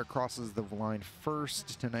a rider crosses the line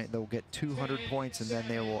first tonight, they'll get 200 points, and then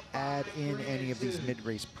they will add in any of these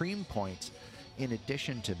mid-race preem points in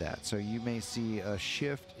addition to that. So you may see a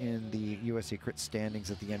shift in the USA Crit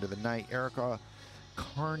standings at the end of the night. Erica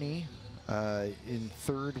Carney in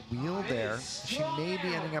third wheel there. She may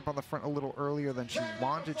be ending up on the front a little earlier than she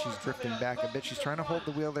wanted. She's drifting back a bit. She's trying to hold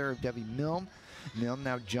the wheel there of Debbie Milne. Milne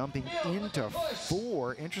now jumping into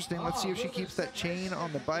 4. Interesting. Let's see if she keeps that chain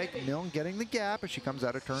on the bike. Milne getting the gap as she comes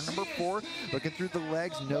out of turn number 4. Looking through the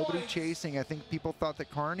legs. Nobody chasing. I think people thought that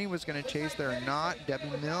Carney was going to chase there. Not. Debbie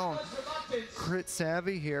Milne. Crit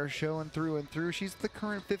savvy here, showing through and through. She's the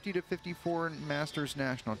current 50 to 54 Masters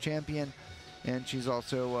National Champion. And she's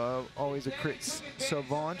also always a crit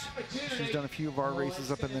savant. She's done a few of our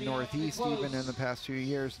races up in the Northeast even in the past few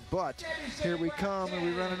years. But here we come, and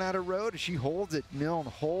we're running out of road. She holds it. Milne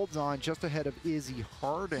holds on just ahead of Izzy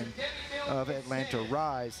Harden of Atlanta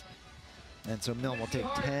Rise. And so Milne will take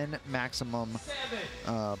 10 maximum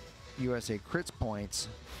USA Crits points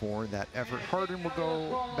for that effort. Harden will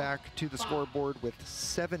go back to the scoreboard with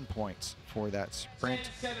 7 points for that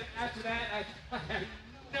sprint. After that, I have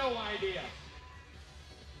no idea.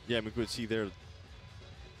 Yeah, we could see there,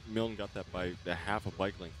 Milne got that by a half a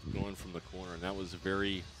bike length going from the corner, and that was a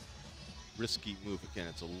very risky move. Again,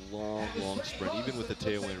 it's a long, long sprint, even with the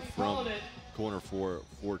tailwind from corner 4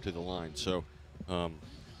 to the line. So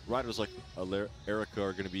riders like Erica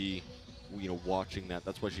are going to be, watching that.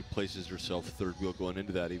 That's why she places herself third wheel going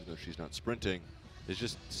into that, even though she's not sprinting. Is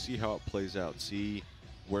just see how it plays out, see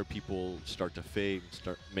where people start to fade,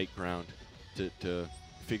 make ground to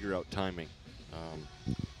figure out timing.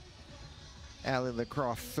 Allie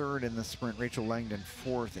LaCroix third in the sprint, Rachel Langdon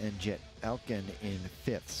fourth, and Jet Elkin in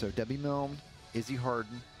 5th. So Debbie Milne, Izzy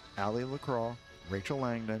Harden, Allie LaCroix, Rachel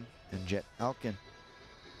Langdon, and Jet Elkin.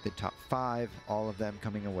 The top 5, all of them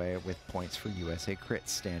coming away with points for USA Crit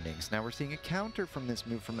standings. Now we're seeing a counter from this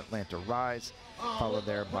move from Atlanta Rise, followed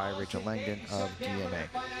there by Rachel Langdon of DNA.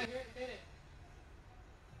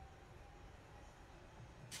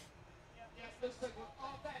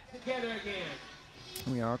 Together again.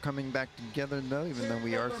 We are coming back together though, even though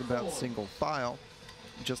we are about single file.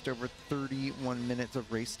 Just over 31 minutes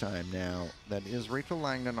of race time now. That is Rachel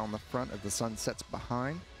Langdon on the front of the sun sets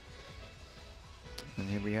behind. And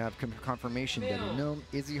here we have confirmation that Milne,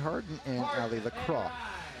 Izzy Harden, and Allie LaCroix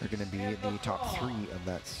are going to be the top 3 of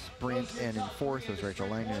that sprint. And in 4th is Rachel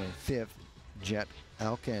Langdon, and 5th, Jet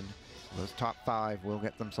Elkin. Those top 5 will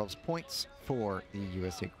get themselves points for the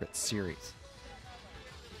USA Crit Series.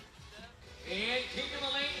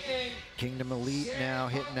 And Kingdom Elite now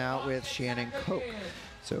hitting out with Shannon Koch.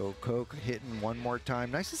 So Koch hitting one more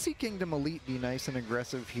time. Nice to see Kingdom Elite be nice and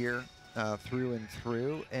aggressive here through and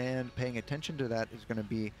through. And paying attention to that is going to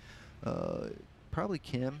be probably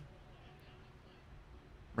Kim.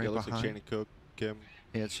 Right looks behind. like Shannon Koch, Kim.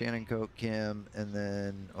 Yeah, it's Shannon Koch, Kim. And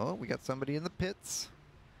then, oh, we got somebody in the pits.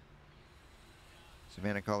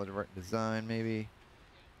 Savannah College of Art and Design, maybe.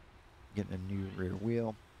 Getting a new rear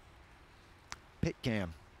wheel. Pit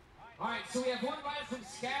cam. All right, so we have one rider from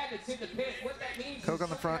SCAD that's in the pit. What that means Koch is on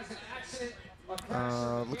the front. has an accident or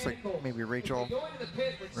crash Looks like vehicle. maybe Rachel If they go into the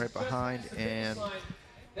pit, which right is just behind, past the finish and line,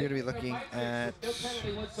 you're going to be then they're looking right there, at so no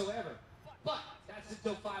penalty whatsoever. But that's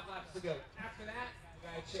until 5 laps to go. After that, we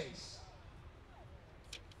got to chase.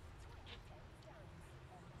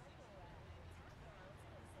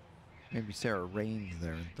 maybe Sarah Raines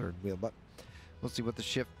there in third wheel, but we'll see what the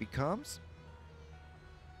shift becomes.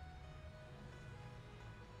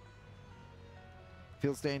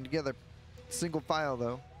 Field staying together. Single file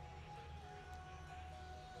though.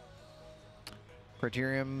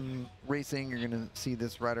 Criterium Racing, you're going to see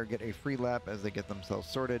this rider get a free lap as they get themselves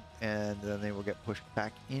sorted, and then they will get pushed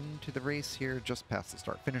back into the race here just past the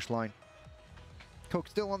start-finish line. Koch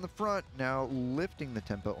still on the front, now lifting the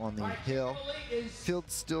tempo on the hill. Field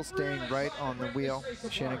still staying right on the wheel.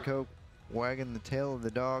 Shannon Koch wagging the tail of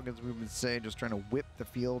the dog, as we would say, just trying to whip the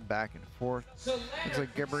field back and forth. Looks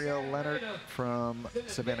like Gabrielle Leonard from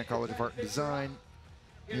Savannah College of Art and Design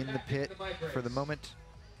in the pit for the moment.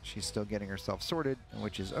 She's still getting herself sorted,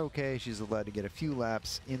 which is okay. She's allowed to get a few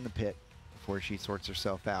laps in the pit before she sorts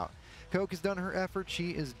herself out. Koch has done her effort. She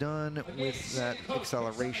is done with that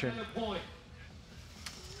acceleration.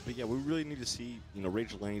 But yeah, we really need to see,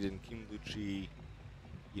 Rachel Langdon, Kim Lucci,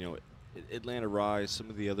 Atlanta Rise, some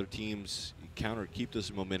of the other teams keep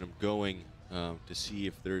this momentum going to see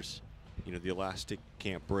if there's, the elastic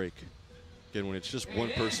can't break. Again, when it's just one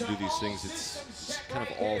person do these things, it's kind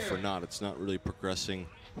of all for naught. It's not really progressing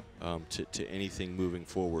to anything moving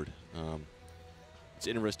forward. It's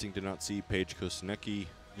interesting to not see Paige Kosinecki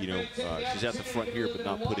she's at the front here, but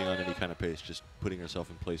not putting on any kind of pace, just putting herself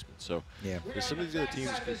in placement. So Yeah. some of these other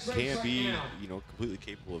teams can be, completely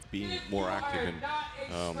capable of being more active.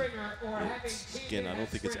 And again, I don't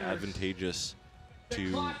think it's advantageous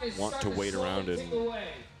to want to wait around and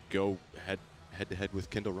go head to head with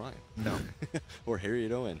Kendall Ryan. No. Or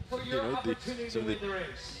Harriet Owen. Some of the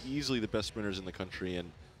easily the best sprinters in the country,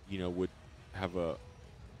 and would have a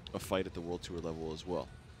fight at the World Tour level as well.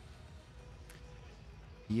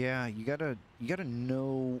 Yeah, you gotta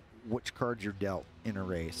know which cards you're dealt in a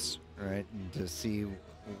race, right? And to see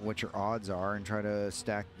what your odds are and try to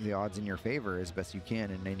stack the odds in your favor as best you can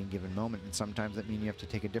in any given moment. And sometimes that means you have to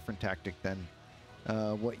take a different tactic than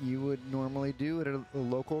what you would normally do at a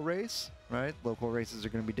local race, right? Local races are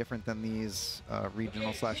going to be different than these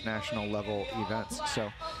regional/national level events. So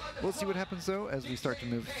we'll see what happens though as we start to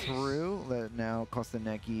move through. Now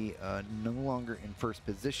Kostanecki no longer in first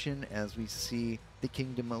position as we see the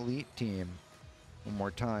Kingdom Elite team one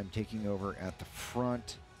more time taking over at the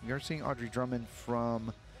front. You're seeing Audrey Drummond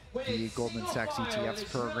from the Goldman Sachs ETFs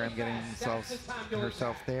program getting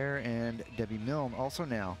herself there, and Debbie Milne also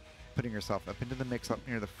now putting herself up into the mix up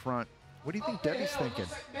near the front. What do you think Debbie's thinking?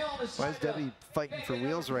 Why is Debbie fighting for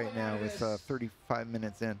wheels right now with 35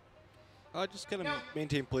 minutes in? Just kind of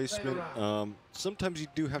maintain placement. Sometimes you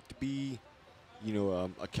do have to be,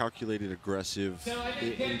 a calculated aggressive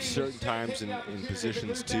in certain times and in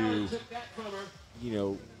positions to,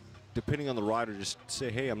 depending on the rider, just say,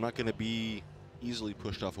 hey, I'm not going to be easily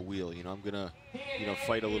pushed off a wheel. I'm going to,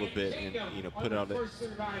 fight a little bit and, put out a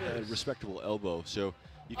respectable elbow. So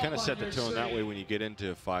you kind of set the tone that way when you get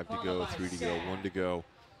into 5 to go, 3 to go, 1 to go.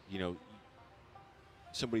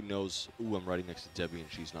 Somebody knows, ooh, I'm riding next to Debbie, and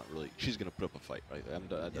she's going to put up a fight, right?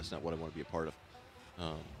 That's not what I want to be a part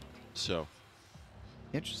of. So.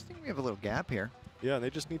 Interesting, we have a little gap here. Yeah, they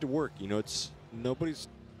just need to work. It's nobody's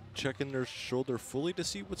checking their shoulder fully to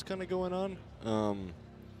see what's kind of going on.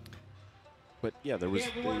 But yeah,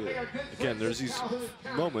 again, there's these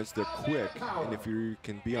moments, they're quick, and if you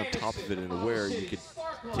can be on top of it and aware, you could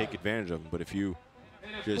take advantage of them. But if you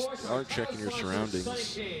just aren't checking your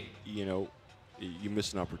surroundings, you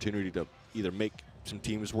miss an opportunity to either make some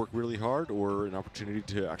teams work really hard or an opportunity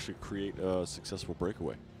to actually create a successful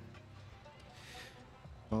breakaway.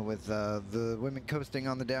 Well, with the women coasting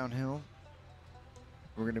on the downhill,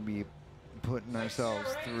 we're going to be putting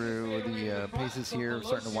ourselves through the paces here,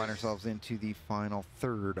 starting to wind ourselves into the final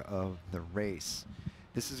third of the race.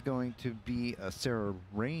 This is going to be Sarah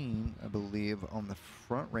Rain, I believe, on the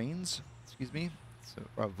front reins, excuse me, so,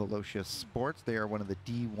 of Velocia Sports. They are one of the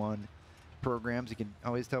D1 programs. You can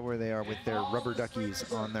always tell where they are with their rubber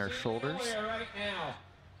duckies on their shoulders.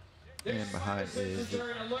 And behind is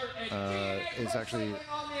actually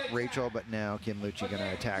Rachel, but now Kim Lucci going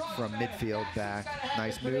to attack from midfield back.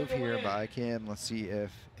 Nice move here by Kim. Let's see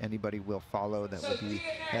if anybody will follow. That will be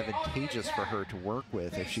advantageous for her to work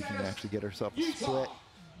with if she can actually get herself a split.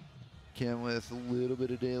 Kim with a little bit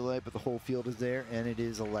of daylight, but the whole field is there, and it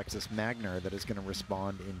is Alexis Magner that is going to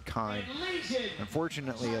respond in kind.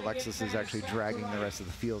 Unfortunately, Alexis is actually dragging the rest of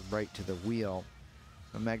the field right to the wheel.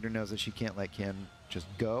 Magner knows that she can't let Kim just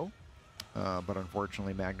go. But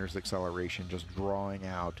unfortunately, Magner's acceleration just drawing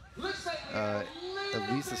out at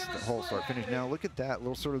least this whole start finish. Now look at that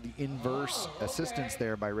little sort of the inverse assistance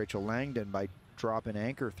there by Rachel Langdon by dropping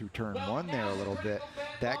anchor through turn 1 there a little bit.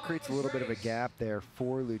 That creates a little bit of a gap there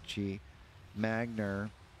for Lucci. Magner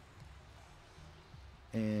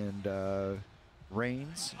and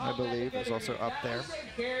Reigns, I believe, is also up there.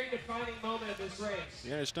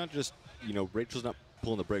 Yeah, it's not just, Rachel's not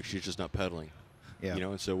pulling the brakes, she's just not pedaling. Yeah.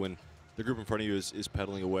 And so when the group in front of you is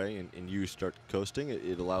pedaling away and you start coasting,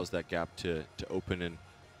 it allows that gap to open in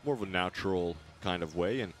more of a natural kind of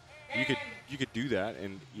way. And you could do that,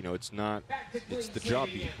 and it's the job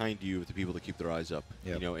behind you of the people to keep their eyes up.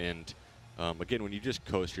 Yep. And again, when you just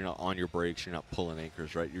coast, you're not on your brakes, you're not pulling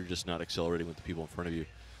anchors, right? You're just not accelerating with the people in front of you.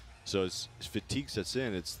 So as fatigue sets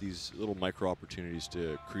in, it's these little micro opportunities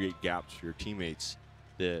to create gaps for your teammates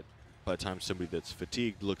that by the time somebody that's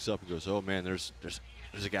fatigued looks up and goes, oh man, there's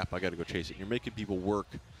a gap, I got to go chase it. And you're making people work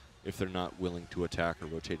if they're not willing to attack or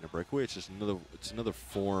rotate in a breakaway. It's just another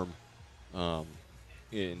form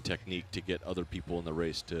in technique to get other people in the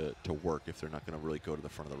race to work if they're not going to really go to the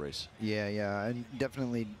front of the race. Yeah, I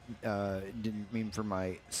definitely didn't mean for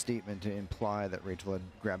my statement to imply that Rachel had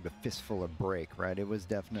grabbed a fistful of brake, right? It was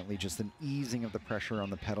definitely just an easing of the pressure on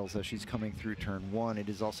the pedals as she's coming through turn 1. It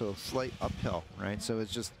is also a slight uphill, right? So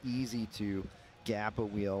it's just easy to gap a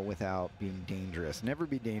wheel without being dangerous. Never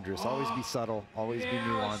be dangerous, always be subtle, always be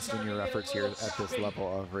nuanced in your efforts here at this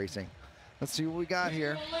level of racing. Let's see what we got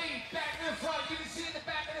here.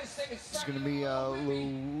 It's going to be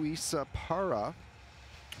Luisa Parra.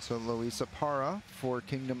 So Luisa Parra for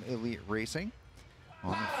Kingdom Elite Racing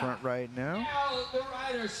on the front right now.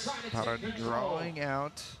 Parra drawing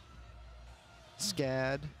out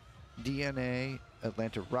SCAD, DNA,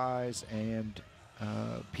 Atlanta Rise, and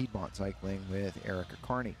Piedmont Cycling with Erica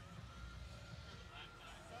Carney.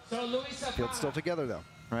 Field's still together though,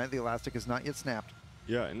 right? The elastic is not yet snapped.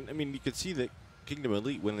 Yeah, and I mean, you can see that Kingdom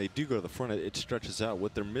Elite, when they do go to the front, it stretches out.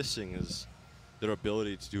 What they're missing is their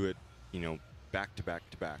ability to do it, you know, back to back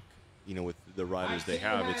to back. You know, with the riders they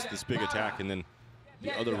have, it's this big attack, and then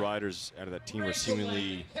the other riders out of that team are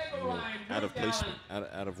seemingly, you know, out of placement,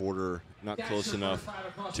 out of order, not close enough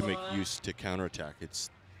to make use to counterattack. It's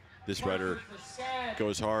this rider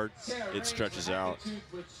goes hard, it stretches out,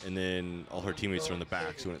 and then all her teammates are in the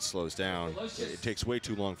back. So when it slows down, it takes way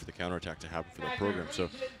too long for the counterattack to happen for that program. So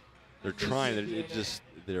they're trying.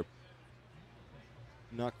 They're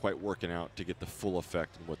not quite working out to get the full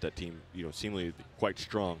effect of what that team, you know, seemingly quite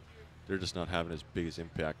strong. They're just not having as big as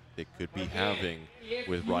impact they could be having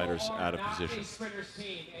with riders out of position.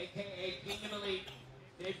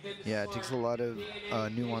 Yeah, it takes a lot of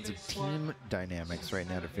nuance of team dynamics right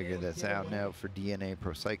now to figure this out. Now for DNA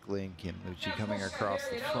Pro Cycling, Kim Lucci coming across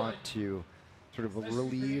the front to sort of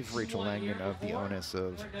relieve Rachel Langdon of the onus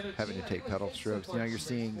of having to take pedal strokes. Now you're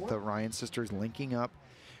seeing the Ryan sisters linking up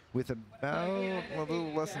with about a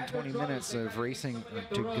little less than 20 minutes of racing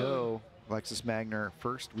to go. Alexis Magner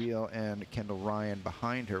first wheel and Kendall Ryan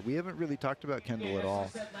behind her. We haven't really talked about Kendall at all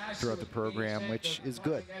throughout the program, which is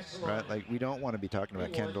good, right? Like, we don't want to be talking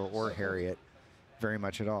about Kendall or Harriet very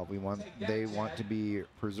much at all. They want to be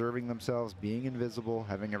preserving themselves, being invisible,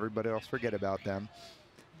 having everybody else forget about them.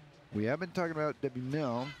 We have been talking about Debbie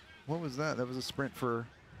Mill. What was that? That was a sprint for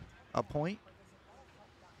a point?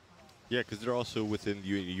 Yeah, because they're also within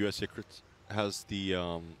USA Crits has the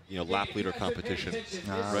you know, lap leader competition,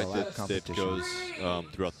 right? That goes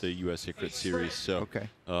throughout the USA Crit series. So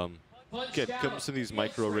get some of these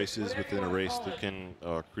micro races within a race that can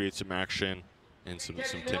create some action and some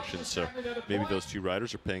tension. So maybe those two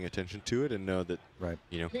riders are paying attention to it and know that,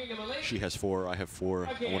 you know, she has 4, I have 4.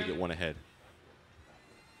 I want to get one ahead.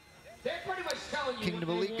 Kingdom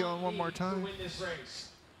Elite going one more time.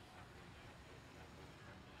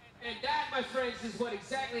 And that, my friends, is what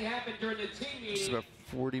exactly happened during the team meeting. Just about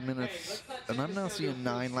 40 minutes, and I'm now seeing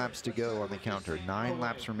 9 laps to go on the counter. 9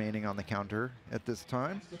 laps remaining on the counter at this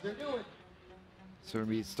time. So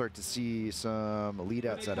we start to see some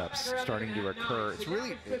lead-out setups starting to occur. It's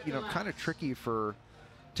really, you know, kind of tricky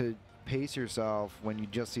to pace yourself when you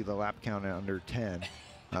just see the lap count at under 10.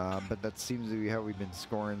 But that seems to be how we've been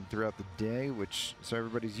scoring throughout the day, so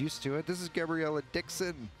everybody's used to it. This is Gabriella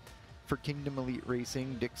Dixon for Kingdom Elite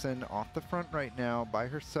Racing. Dixon off the front right now by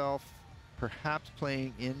herself, perhaps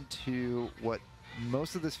playing into what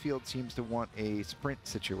most of this field seems to want, a sprint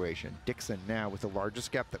situation. Dixon now with the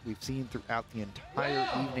largest gap that we've seen throughout the entire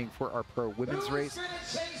evening for our pro women's race.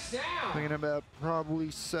 Thinking about probably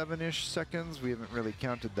 7-ish seconds. We haven't really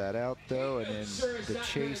counted that out though. And then the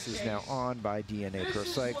chase is now on by DNA Pro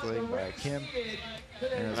Cycling by Kim.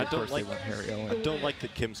 And of course they want Harry Owen. I don't like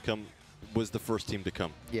that Kim's was the first team to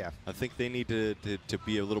come. Yeah. I think they need to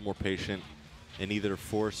be a little more patient and either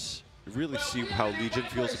really see how Legion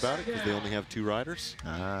feels about it, because they only have 2 riders.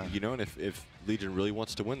 You know, and if Legion really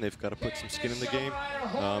wants to win, they've got to put some skin in the game.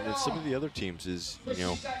 And some of the other teams is, you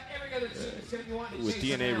know, with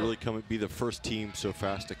DNA really be the first team so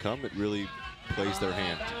fast to come, it really plays their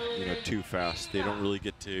hand, you know, too fast. They don't really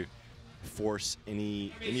get to force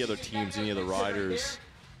any other teams, any other riders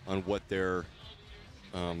on what their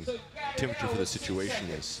temperature for the situation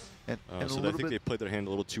is. So I think they played their hand a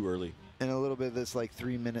little too early. And a little bit of this like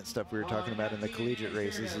 3-minute stuff we were talking about in the collegiate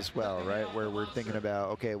races as well, right? Where we're thinking about,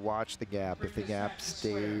 okay, watch the gap. If the gap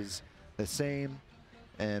stays the same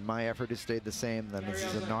and my effort has stayed the same, then this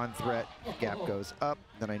is a non-threat. If the gap goes up,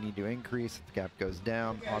 then I need to increase. If the gap goes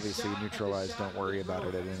down, obviously neutralize, don't worry about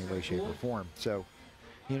it in any way, shape, or form. So,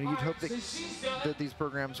 you know, you'd hope that these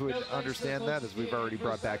programs would understand that, as we've already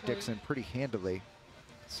brought back Dixon pretty handily.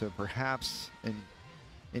 So perhaps an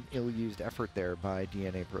ill-used effort there by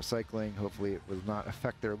DNA Pro Cycling. Hopefully it will not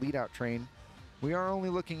affect their lead-out train. We are only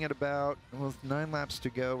looking at about, well, 9 laps to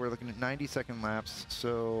go. We're looking at 90-second laps,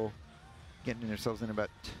 so getting ourselves in about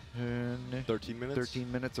 13 minutes? 13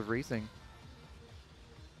 minutes of racing.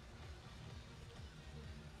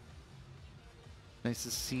 Nice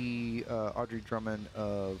to see Audrey Drummond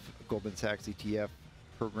of Goldman Sachs ETF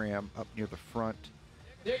program up near the front.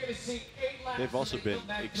 They've also been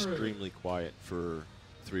extremely quiet for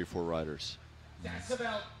 3 or 4 riders. That's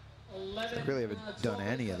about They really haven't done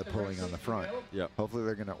any of the pulling on the front. Yeah. Hopefully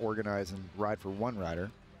they're going to organize and ride for one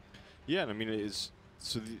rider. Yeah, and I mean, as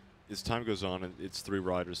time goes on, and it's 3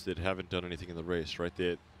 riders that haven't done anything in the race, right?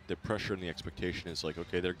 The pressure and the expectation is like,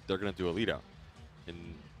 okay, they're going to do a lead out, and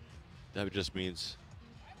that just means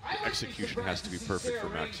the execution has to be perfect for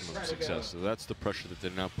maximum success. So that's the pressure that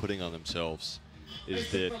they're now putting on themselves,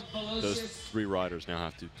 is that those 3 riders now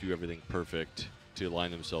have to do everything perfect to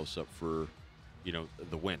line themselves up for, you know,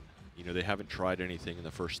 the win. You know, they haven't tried anything in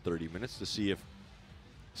the first 30 minutes to see if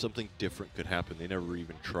something different could happen. They never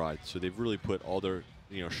even tried. So they've really put all their,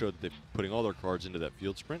 you know, showed that they're putting all their cards into that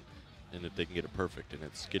field sprint, and that they can get it perfect. And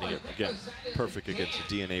it's getting it, again, perfect against a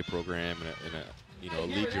DNA program and a you know, a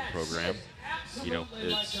Legion program. You know,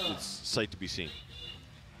 it's sight to be seen.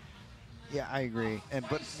 Yeah, I agree.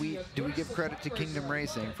 But do we give credit to Kingdom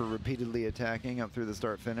Racing for repeatedly attacking up through the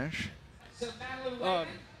start-finish?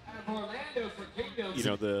 You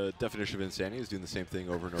know, the definition of insanity is doing the same thing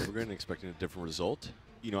over and over again and expecting a different result.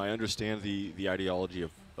 You know, I understand the ideology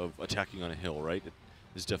of attacking on a hill, right? It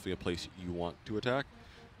is definitely a place you want to attack.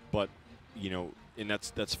 But, you know, and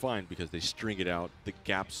that's fine because they string it out. The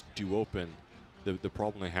gaps do open. The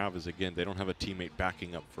problem they have is, again, they don't have a teammate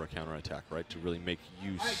backing up for a counterattack, right, to really make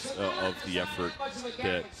use of the effort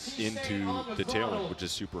that into the tail end, which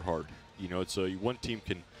is super hard. You know, so one team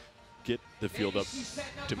can get the field up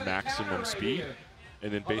to maximum speed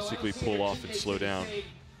and then basically pull off and slow down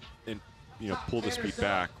and, you know, pull the speed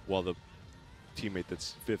back while the teammate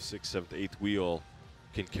that's 5th, 6th, 7th, 8th wheel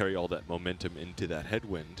can carry all that momentum into that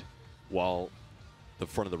headwind while the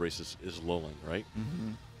front of the race is lulling, right?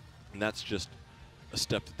 Mm-hmm. And that's just a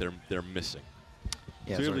step that they're missing.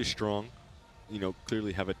 Yeah, clearly strong, you know,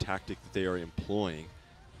 clearly have a tactic that they are employing.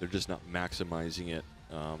 They're just not maximizing it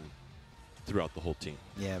throughout the whole team.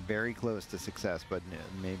 Yeah, very close to success, but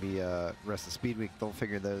maybe rest of Speed Week, they'll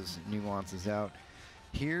figure those nuances out.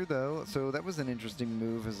 Here, though, so that was an interesting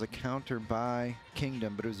move as a counter by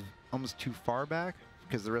Kingdom, but it was almost too far back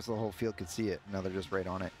because the rest of the whole field could see it. Now they're just right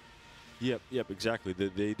on it. Yep, exactly.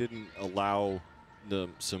 They didn't allow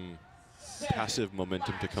some passive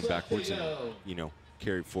momentum to come backwards and, you know,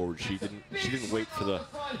 carry forward. She didn't wait for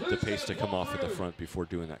the pace to come off at the front before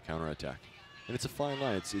doing that counterattack. And it's a fine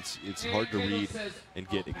line. It's hard to read and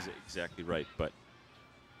get exactly right, but.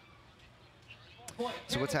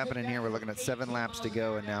 So what's happening here? We're looking at 7 laps to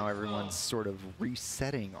go, and now everyone's sort of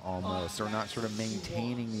resetting almost, or not sort of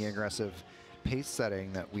maintaining the aggressive pace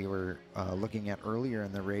setting that we were looking at earlier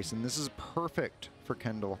in the race. And this is perfect for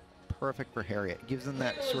Kendall, perfect for Harriet. It gives them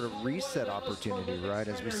that sort of reset opportunity, right?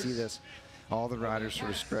 As we see this, all the riders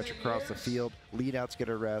sort of stretch across the field, lead-outs get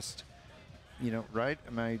a rest, you know, right?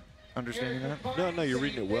 Am I understanding that? No, you're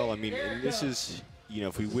reading it well. I mean, and this is, you know,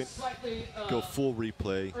 if we go full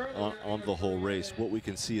replay on the whole race, what we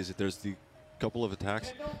can see is that there's the couple of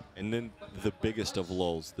attacks, and then the biggest of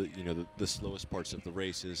lulls, the slowest parts of the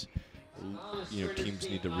race is, you know, teams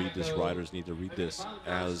need to read this, riders need to read this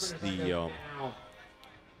as the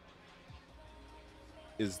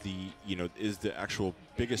is the actual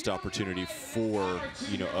biggest opportunity for,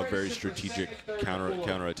 you know, a very strategic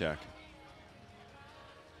counterattack.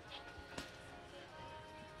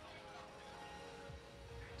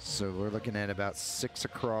 So we're looking at about 6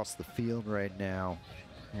 across the field right now.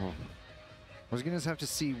 We're going to have to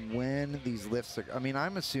see when these lifts are. I mean,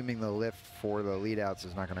 I'm assuming the lift for the lead-outs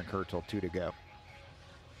is not going to occur till 2 to go.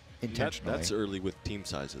 Intentionally. That's early with team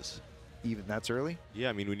sizes. Even that's early? Yeah,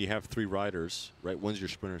 I mean, when you have 3 riders, right? One's your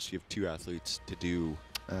sprinter, so you have 2 athletes to do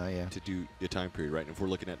the time period, right? And if we're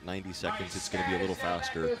looking at 90 seconds, it's going to be a little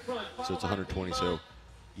faster. So it's 120. So,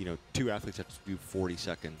 you know, 2 athletes have to do 40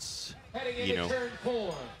 seconds. You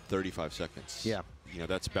know, 35 seconds. Yeah. You know,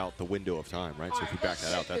 that's about the window of time, right? So if you back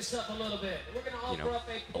that out, that's, you know,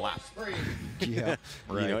 a lap. Yeah,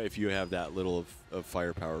 right. You know, if you have that little of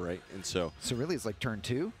firepower, right? And so really it's like turn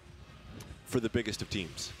 2? For the biggest of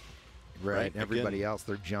teams. Right. Everybody else,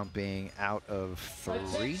 they're jumping out of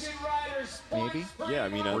 3, maybe? Yeah, I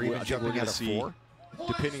mean, or even jumping out of 4?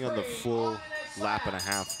 Depending on the full lap and a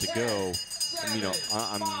half to go, you know,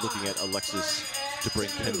 I'm looking at Alexis to bring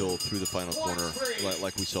Kendall through the final corner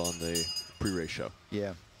like we saw in the pre-race show.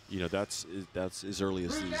 Yeah. You know, that's as early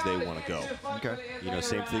as they want to go. Okay. You know,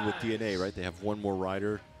 same thing with DNA, right? They have one more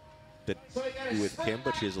rider that with Kim,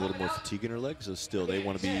 but she has a little more fatigue in her legs, so still they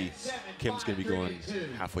want to be, Kim's going to be going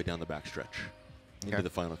halfway down the backstretch into the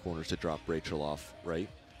final corners to drop Rachel off, right?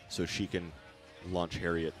 So she can launch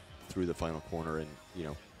Harriet through the final corner and, you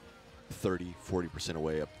know, 30-40%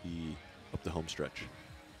 away up the home stretch.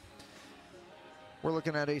 We're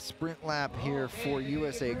looking at a sprint lap here for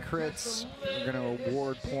USA Crits. We're going to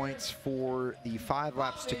award points for the 5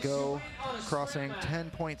 laps to go. Crossing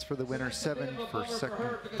 10 points for the winner, 7 for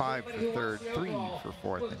second, 5 for third, 3 for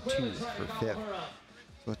fourth, and 2 for fifth.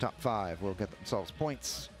 So the top 5 will get themselves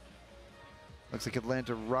points. Looks like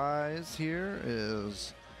Atlanta Rise here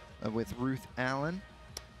is with Ruth Allen,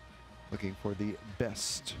 looking for the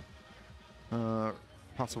best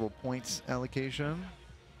possible points allocation.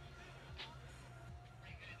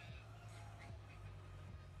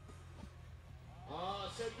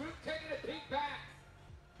 So Ruth taking a peek back.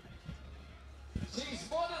 She's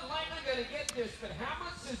more than likely going to get this, but how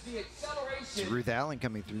much is the acceleration? So Ruth Allen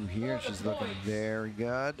coming through here. She's looking very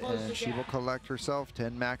good, and she will collect herself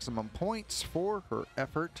 10 maximum points for her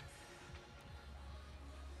effort.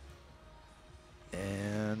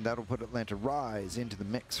 And that'll put Atlanta Rise into the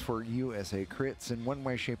mix for USA Crits in one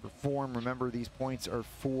way, shape, or form. Remember, these points are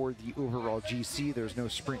for the overall GC. There's no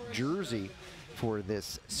sprint jersey for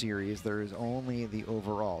this series. There is only the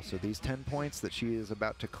overall. So these 10 points that she is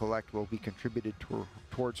about to collect will be contributed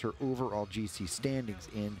towards her overall GC standings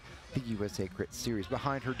in the USA Crits series.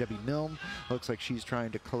 Behind her, Debbie Milne. Looks like she's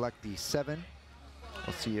trying to collect the 7.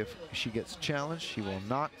 We'll see if she gets challenged. She will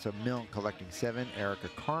not. So Milne collecting 7. Erica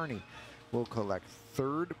Carney will collect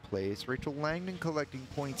 3rd place. Rachel Langdon collecting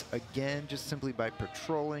points again, just simply by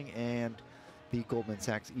patrolling, and the Goldman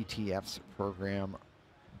Sachs ETFs program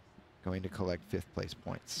going to collect 5th place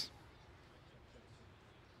points.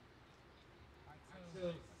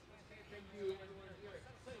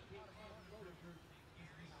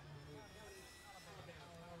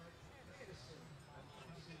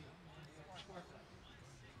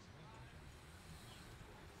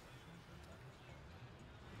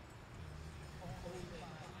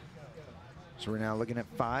 So we're now looking at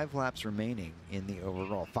 5 laps remaining in the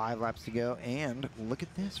overall. 5 laps to go, and look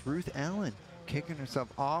at this, Ruth Allen kicking herself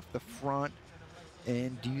off the front.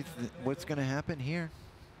 And do you what's going to happen here?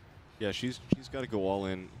 Yeah, she's got to go all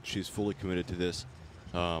in. She's fully committed to this,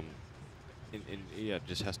 and yeah,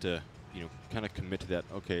 just has to, you know, kind of commit to that.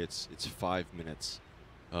 Okay, it's 5 minutes,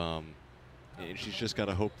 and she's just got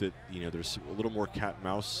to hope that, you know, there's a little more cat and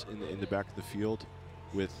mouse in the back of the field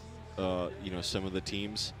with you know, some of the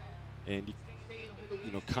teams, and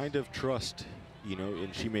you know, kind of trust, you know,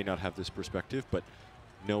 and she may not have this perspective, but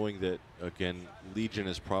knowing that, again, Legion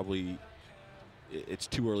is probably, it's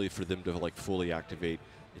too early for them to like fully activate.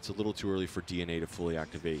 It's a little too early for DNA to fully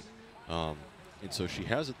activate, and so she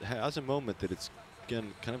has a moment that it's,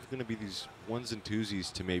 again, kind of going to be these ones and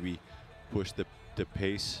twosies to maybe push the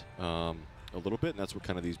pace a little bit, and that's what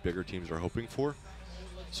kind of these bigger teams are hoping for.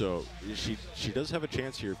 So she does have a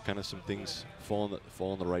chance here if kind of some things fall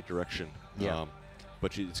in the right direction. Yeah.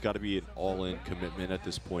 But it's got to be an all-in commitment at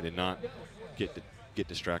this point, and not get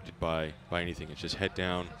distracted by anything. It's just head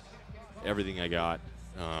down, everything I got,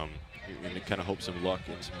 and kind of hope some luck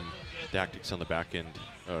and some tactics on the back end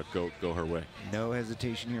go her way. No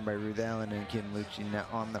hesitation here by Ruth Allen and Kim Lucci now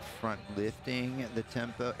on the front, lifting the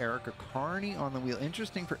tempo. Erica Carney on the wheel.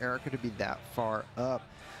 Interesting for Erica to be that far up.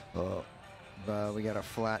 We got a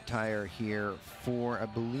flat tire here for, I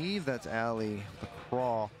believe that's Allie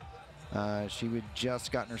LaCroix. She would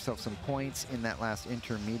just gotten herself some points in that last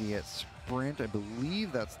intermediate sprint. I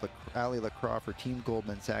believe that's Allie LaCroix for Team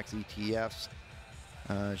Goldman Sachs ETFs.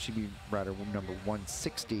 She'd be rider number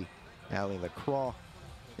 160, Allie LaCroix.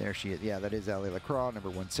 There she is. Yeah, that is Allie LaCroix, number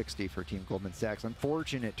 160 for Team Goldman Sachs.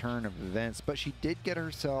 Unfortunate turn of events, but she did get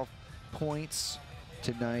herself points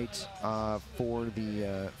tonight for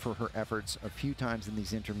her efforts a few times in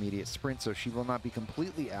these intermediate sprints, so she will not be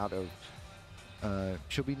completely out of.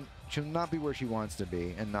 She'll not be where she wants to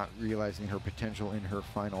be, and not realizing her potential in her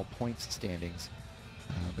final points standings.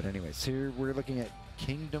 But anyways, here we're looking at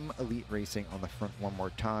Kingdom Elite Racing on the front one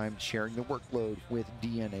more time, sharing the workload with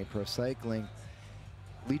DNA Pro Cycling.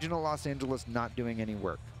 Legion of Los Angeles not doing any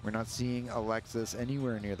work. We're not seeing Alexis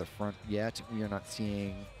anywhere near the front yet. We are not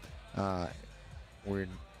seeing. We're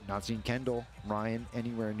not seeing Kendall, Ryan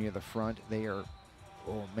anywhere near the front. They are,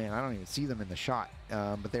 oh man, I don't even see them in the shot,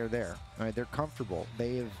 but they're there. All right, they're comfortable.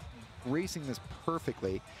 They have racing this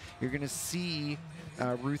perfectly. You're going to see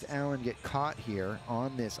Ruth Allen get caught here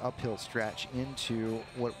on this uphill stretch into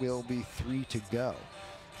what will be 3 to go.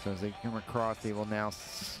 So as they come across, they will now,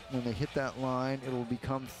 when they hit that line, it will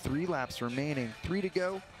become 3 laps remaining, 3 to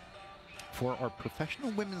go for our professional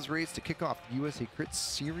women's race to kick off the USA Crits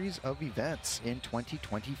series of events in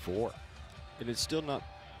 2024. And it's still not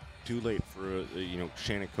too late for you know,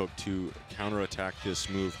 Shannon Cook to counterattack this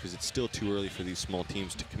move, because it's still too early for these small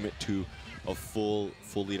teams to commit to a full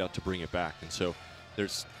lead out to bring it back. And so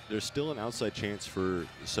there's still an outside chance for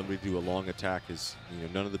somebody to do a long attack, as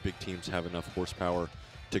none of the big teams have enough horsepower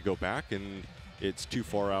to go back, and it's too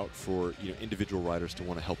far out for individual riders to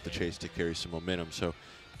want to help the chase to carry some momentum. So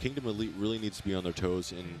Kingdom Elite really needs to be on their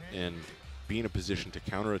toes and be in a position to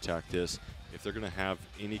counterattack this if they're going to have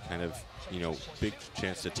any kind of big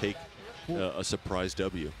chance to take a surprise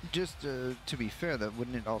W. Just to be fair, that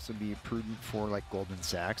wouldn't it also be prudent for like Goldman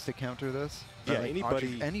Sachs to counter this? Yeah, like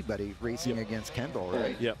anybody racing against Kendall,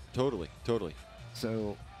 right? Yep, totally.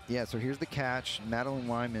 So yeah, so here's the catch. Madeline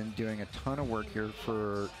Wyman doing a ton of work here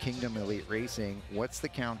for Kingdom Elite Racing. What's the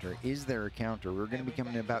counter? Is there a counter? We're going to be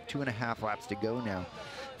coming to about 2.5 laps to go now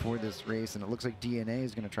for this race, and it looks like DNA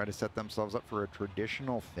is going to try to set themselves up for a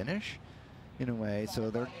traditional finish in a way. So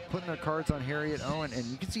they're putting their cards on Harriet Owen, and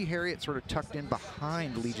you can see Harriet sort of tucked in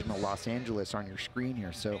behind Legion of Los Angeles on your screen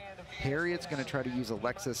here. So Harriet's going to try to use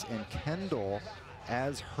Alexis and Kendall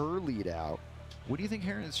as her lead out. What do you think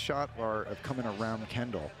Harriet's shot are of coming around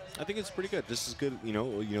Kendall? I think it's pretty good. This is good.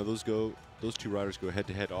 Those two riders go head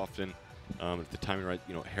to head often. If the timing right,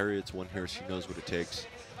 Harriet's one here. She knows what it takes.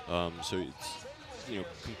 So it's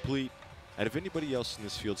complete. Out of anybody else in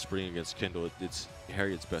this field sprinting against Kendall, it's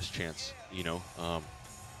Harriet's best chance.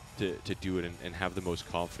 To do it and have the most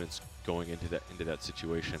confidence going into that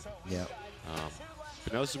situation. Yeah.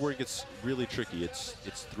 But now this is where it gets really tricky. It's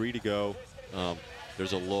 3 to go.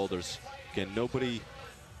 There's a lull. There's again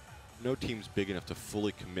no team's big enough to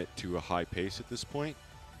fully commit to a high pace at this point,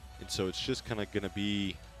 and so it's just kind of going to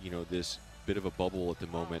be this bit of a bubble at the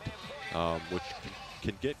moment, which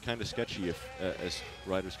can get kind of sketchy if as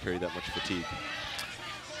riders carry that much fatigue.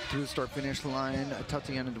 Through the start-finish line,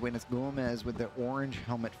 Tatiana Duenas Gomez with the orange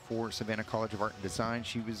helmet for Savannah College of Art and Design.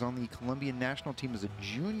 She was on the Colombian national team as a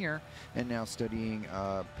junior and now studying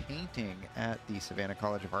painting at the Savannah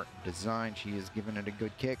College of Art and Design. She has given it a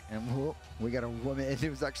good kick, and whoop, we got a woman. It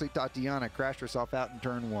was actually Tatiana, crashed herself out in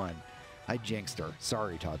turn 1. I jinxed her.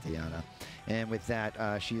 Sorry, Tatiana. And with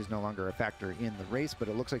that, she is no longer a factor in the race, but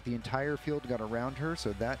it looks like the entire field got around her,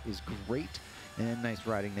 so that is great. And nice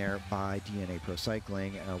riding there by DNA Pro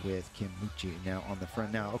Cycling with Kim Mucci now on the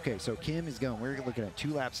front. Now, okay, so Kim is going. We're looking at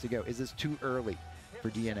 2 laps to go. Is this too early for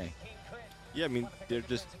DNA? Yeah, I mean, they're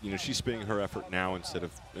just, she's spending her effort now instead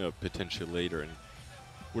of potentially later. And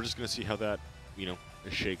we're just going to see how that,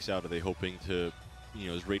 shakes out. Are they hoping to,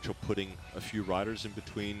 is Rachel putting a few riders in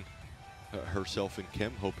between herself and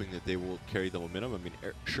Kim, hoping that they will carry the momentum? I mean,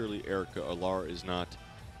 surely Erica Alar is not,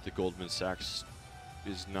 the Goldman Sachs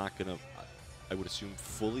is not going to, I would assume,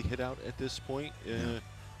 fully hit out at this point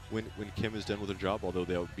when Kim is done with her job, although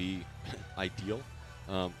that would be ideal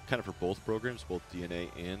kind of for both programs, both DNA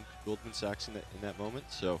and Goldman Sachs in that moment.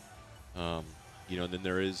 So, then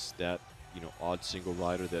there is that, odd single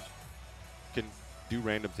rider that can do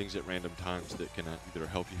random things at random times that can either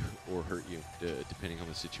help you or hurt you, depending on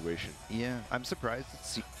the situation. Yeah, I'm surprised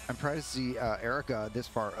to see Erica this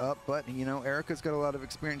far up, but Erica's got a lot of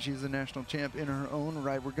experience. She's a national champ in her own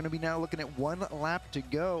right. We're going to be now looking at 1 lap to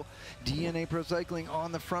go. DNA Pro Cycling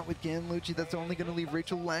on the front with Kim Lucci. That's only going to leave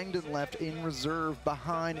Rachel Langdon left in reserve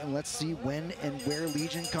behind, and let's see when and where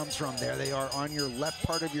Legion comes from. There they are on your left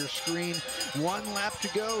part of your screen. 1 lap to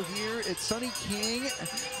go here at Sunny King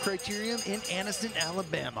Criterium in Anniston,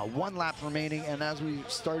 Alabama. 1 lap remaining, and as we're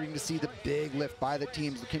starting to see the big lift by the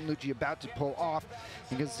teams, Kim Lucci about to pull off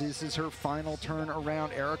because this is her final turn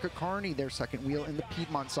around. Erica Carney, their second wheel in the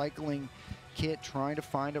Piedmont Cycling kit, trying to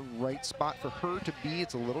find a right spot for her to be.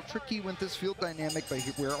 It's a little tricky with this field dynamic, but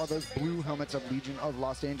where are those blue helmets of Legion of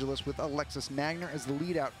Los Angeles with Alexis Magner as the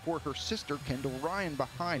lead out for her sister Kendall Ryan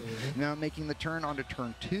behind. Now making the turn onto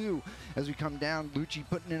turn 2 as we come down. Lucci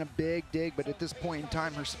putting in a big dig, but at this point in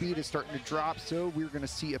time her speed is starting to drop, so we're going to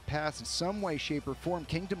see a pass in some way, shape, or form.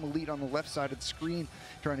 Kingdom Elite on the left side of the screen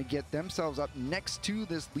trying to get themselves up next to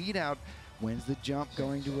this lead out. When's the jump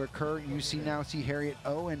going to occur? You see Harriet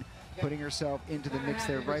Owen putting herself into the mix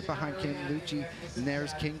there right behind Kim Lucci. And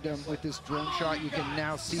there's Kingdom with this drone shot. You can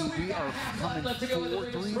now see we are coming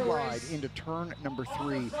 3 wide into turn number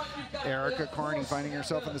 3. Erica Carney finding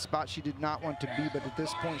herself in the spot she did not want to be, but at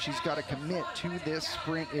this point she's got to commit to this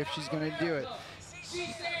sprint if she's going to do it.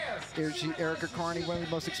 There's Erica Carney, one of the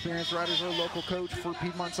most experienced riders, her local coach for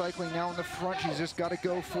Piedmont Cycling. Now in the front, she's just got to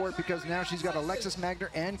go for it because now she's got Alexis Magner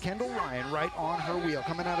and Kendall Ryan right on her wheel.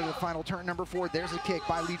 Coming out of the final turn, number 4, there's a kick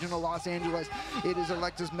by Legion of Los Angeles. It is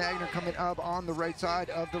Alexis Magner coming up on the right side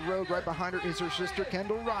of the road. Right behind her is her sister,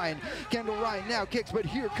 Kendall Ryan. Kendall Ryan now kicks, but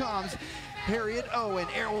here comes Harriet Owen.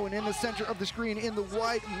 Owen in the center of the screen in the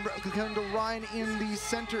white. Kendall Ryan in the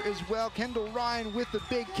center as well. Kendall Ryan with the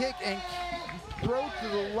big kick and throw to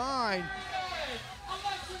the line.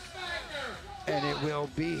 And it will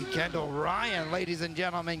be Kendall Ryan, ladies and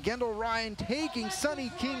gentlemen. Kendall Ryan taking Sunny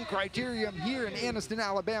King Criterium here in Anniston,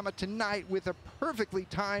 Alabama tonight with a perfectly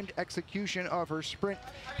timed execution of her sprint.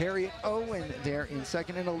 Harriet Owen there in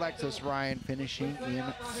second, and Alexis Ryan finishing in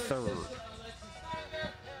third.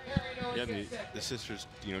 Yeah, and the sisters,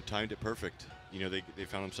 timed it perfect. They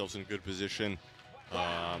found themselves in a good position.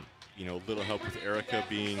 A little help with Erica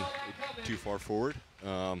being too far forward.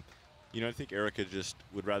 I think Erica just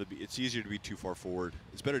would rather be, it's easier to be too far forward.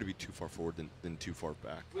 It's better to be too far forward than too far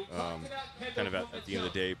back. Kind of at the end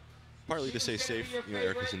of the day, partly to stay safe.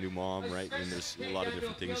 Erica's a new mom, right? And there's a lot of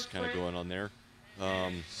different things kind of going on there.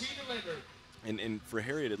 And for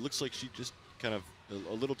Harriet, it looks like she just kind of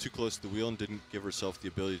a little too close to the wheel and didn't give herself the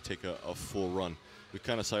ability to take a full run. We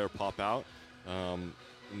kind of saw her pop out, and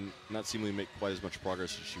not seemingly make quite as much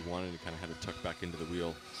progress as she wanted, and kind of had to tuck back into the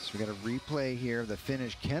wheel. So we got a replay here of the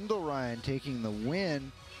finish. Kendall Ryan taking the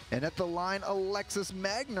win. And at the line, Alexis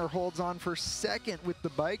Magner holds on for second with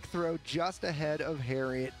the bike throw just ahead of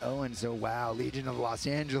Harriet Owen. So wow, Legion of Los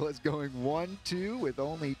Angeles going 1-2 with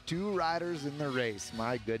only 2 riders in the race.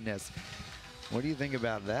 My goodness. What do you think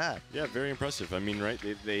about that? Yeah, very impressive. I mean, right,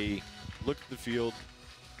 they looked at the field,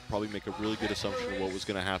 probably make a really good assumption of what was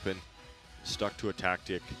going to happen, stuck to a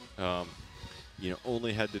tactic,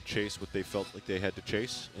 only had to chase what they felt like they had to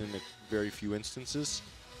chase in a very few instances,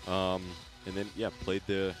 and then, yeah, played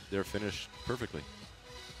their finish perfectly.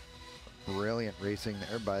 Brilliant racing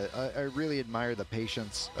there, but I really admire the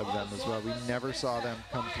patience of them as well. We never saw them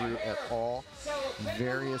come through at all.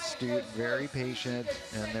 Very astute, very patient,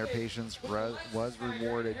 and their patience was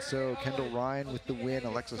rewarded. So Kendall Ryan with the win,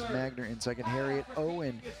 Alexis Magner in second, Harriet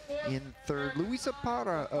Owen in third, Luisa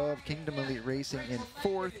Parra of Kingdom Elite Racing in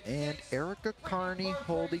fourth, and Erica Carney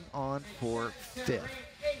holding on for fifth.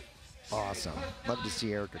 Awesome. Love to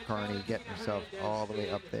see Erica Carney getting herself all the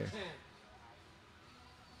way up there.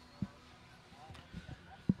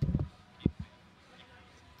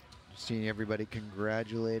 Seeing everybody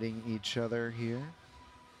congratulating each other here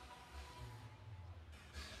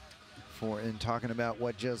and talking about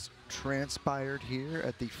what just transpired here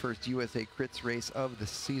at the first USA Crits race of the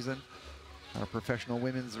season, our professional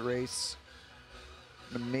women's race.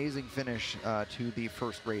 An amazing finish to the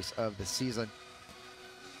first race of the season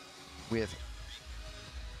with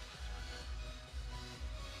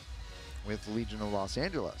Legion of Los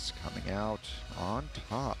Angeles coming out on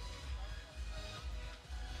top.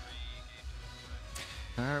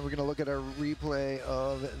 All right, we're going to look at a replay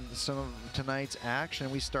of some of tonight's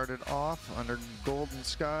action. We started off under Golden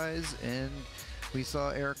Skies, and we saw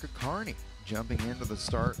Erica Carney jumping into the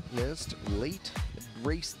start list. Late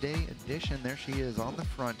race day edition. There she is on the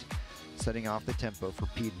front, setting off the tempo for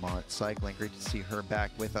Piedmont Cycling. Great to see her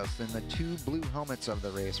back with us. And the 2 blue helmets of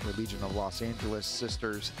the race were Legion of Los Angeles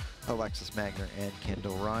sisters, Alexis Magner and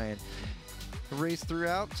Kendall Ryan. The race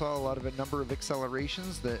throughout saw a number of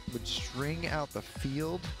accelerations that would string out the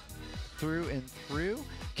field through and through.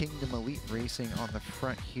 Kingdom Elite Racing on the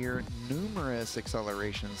front here. Numerous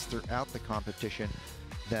accelerations throughout the competition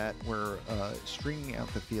that were stringing out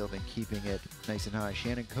the field and keeping it nice and high.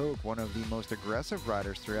 Shannon Koch, one of the most aggressive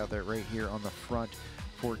riders throughout that, right here on the front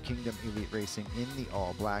for Kingdom Elite Racing in the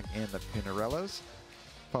all black and the Pinarellos.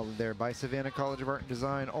 Followed there by Savannah College of Art and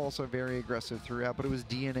Design, also very aggressive throughout, but it was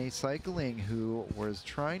DNA Cycling who was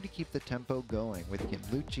trying to keep the tempo going with Kim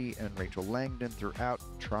Lucci and Rachel Langdon throughout,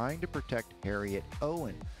 trying to protect Harriet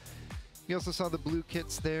Owen. You also saw the blue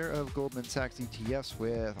kits there of Goldman Sachs ETS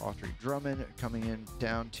with Audrey Drummond coming in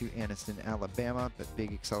down to Anniston, Alabama, but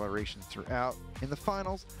big acceleration throughout. In the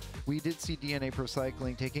finals, we did see DNA Pro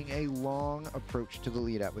Cycling taking a long approach to the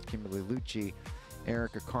lead out with Kimberly Lucci.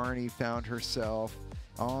 Erica Carney found herself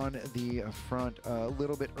on the front a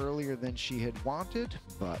little bit earlier than she had wanted,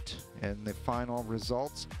 but in the final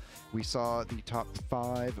results, we saw the top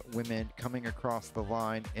 5 women coming across the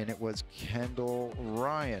line, and it was Kendall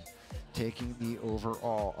Ryan taking the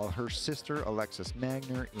overall. Her sister, Alexis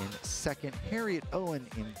Magner, in second, Harriet Owen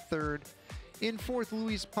in third. In fourth,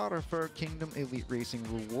 Luisa Parra for Kingdom Elite Racing,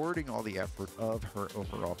 rewarding all the effort of her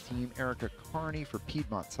overall team. Erica Carney for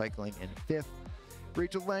Piedmont Cycling in fifth.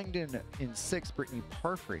 Rachel Langdon in sixth, Brittany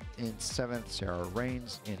Parfrey in seventh, Sarah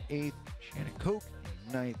Rains in eighth, Shannon Koch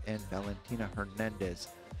in ninth, and Valentina Hernandez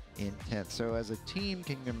in 10th. So as a team,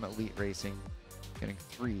 Kingdom Elite Racing getting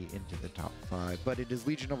 3 into the top 5. But it is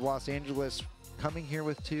Legion of Los Angeles coming here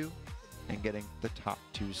with 2 and getting the top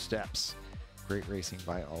 2 steps. Great racing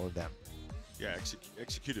by all of them. Yeah,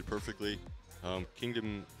 executed perfectly.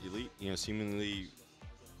 Kingdom Elite, seemingly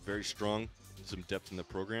very strong, some depth in the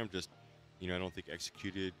program, just I don't think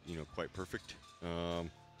executed, quite perfect. And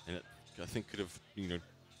I think could have,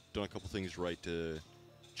 done a couple things right to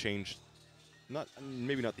change,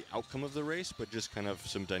 maybe not the outcome of the race, but just kind of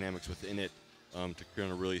some dynamics within it to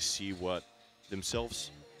kind of really see what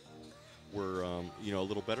themselves were, you know, a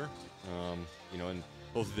little better, you know, and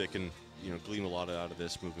hopefully they can, you know, glean a lot out of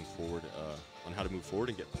this moving forward on how to move forward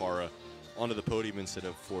and get Para onto the podium instead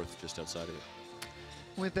of fourth just outside of it.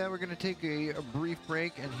 With that, we're going to take a brief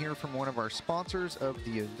break and hear from one of our sponsors of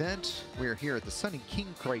the event. We're here at the Sunny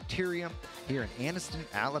King Criterium here in Anniston,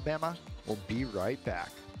 Alabama. We'll be right back.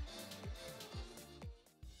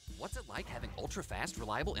 What's it like having ultra-fast,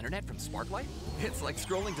 reliable internet from Sparklight? It's like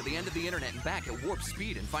scrolling to the end of the internet and back at warp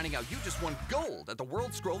speed and finding out you just won gold at the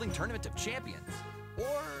World Scrolling Tournament of Champions.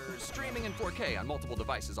 Or streaming in 4K on multiple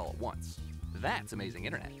devices all at once. That's amazing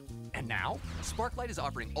internet. And now, Sparklight is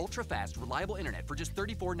offering ultra-fast, reliable internet for just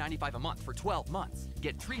 $34.95 a month for 12 months.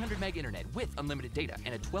 Get 300 meg internet with unlimited data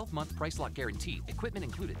and a 12-month price lock guarantee, equipment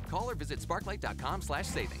included. Call or visit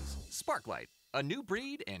sparklight.com/savings. Sparklight, a new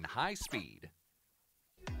breed in high speed.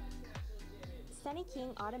 Sunny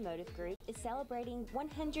King Automotive Group is celebrating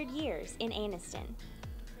 100 years in Anniston.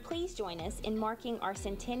 Please join us in marking our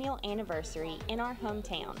centennial anniversary in our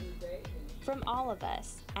hometown. From all of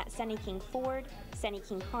us at Sunny King Ford, Sunny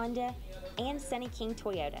King Honda, and Sunny King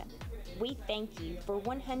Toyota, we thank you for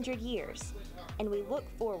 100 years, and we look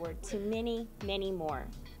forward to many, many more.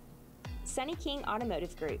 Sunny King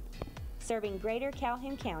Automotive Group, serving Greater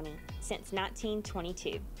Calhoun County since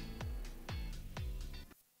 1922.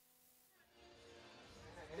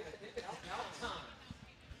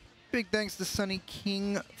 Big thanks to Sunny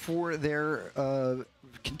King for their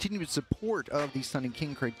continued support of the Sunny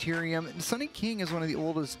King Criterium. And Sunny King is one of the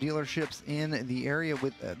oldest dealerships in the area,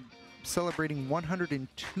 with celebrating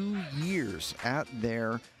 102 years at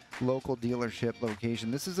their local dealership location.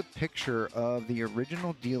 This is a picture of the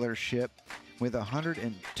original dealership with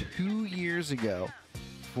 102 years ago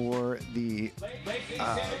for the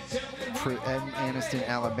for Anniston,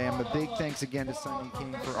 Alabama. Big thanks again to Sunny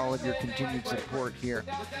King for all of your continued support here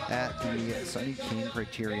at the Sunny King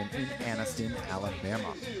Criterium in Anniston,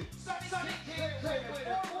 Alabama.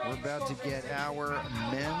 We're about to get our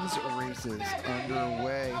men's races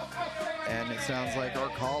underway, and it sounds like our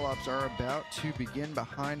call-ups are about to begin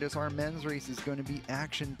behind us. Our men's race is going to be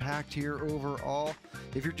action-packed here overall.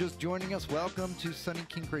 If you're just joining us, welcome to Sunny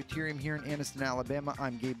King Criterium here in Anniston, Alabama.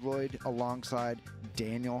 I'm Gabe Lloyd alongside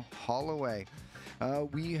Daniel Holloway.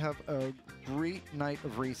 We have a great night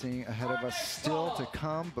of racing ahead of us still to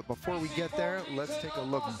come, but before we get there, let's take a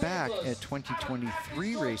look back at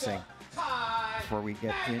 2023 racing before we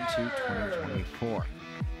get into 2024.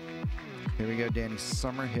 Here we go, Danny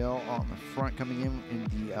Summerhill on the front, coming in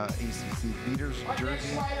the ACC Leaders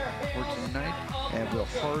jersey for tonight. And Will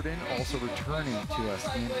Hardin also returning to us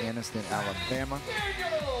in Anniston, Alabama.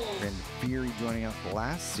 Brandon Beery joining us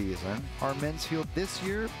last season. Our men's field this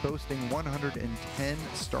year boasting 110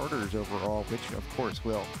 starters overall, which of course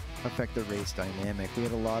will affect the race dynamic. We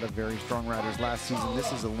had a lot of very strong riders last season.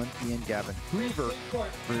 This is Olympian Gavin Hoover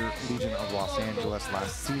for Legion of Los Angeles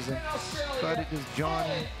last season. But it is John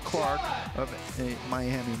Clark of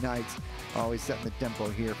Miami Knights always setting the tempo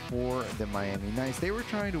here for the Miami Knights. They were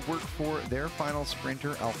trying to work for their final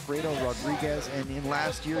sprinter, Alfredo Rodriguez, and in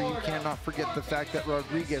last year, you cannot forget the fact that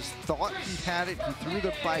Rodriguez thought he had it. He threw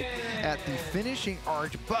the bike at the finishing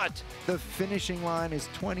arch, but the finishing line is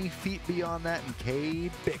 20 feet beyond that, and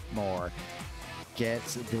Cade Bickmore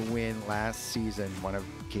gets the win last season, one of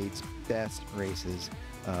Cade's best races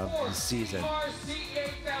of the season.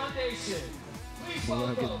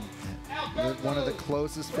 Look at one of the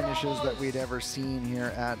closest finishes that we'd ever seen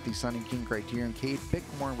here at the Sunny King Criterium. Cade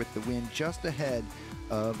Bickmore with the win, just ahead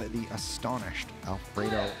of the astonished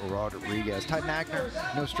Alfredo Rodriguez. Ty Magner,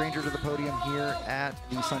 no stranger to the podium here at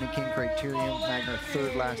the Sunny King Criterium. Magner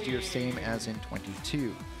third last year, same as in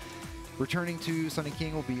 22. Returning to Sunny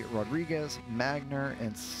King will be Rodriguez, Magner,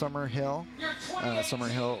 and Summerhill.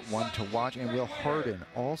 Summerhill one to watch, and Will Hardin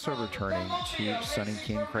also returning to Sunny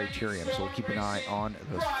King Criterium. So we'll keep an eye on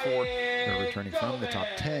those four. They're returning from the top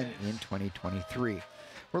 10 in 2023.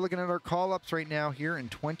 We're looking at our call-ups right now here in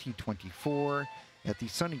 2024 at the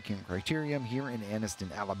Sunny King Criterium here in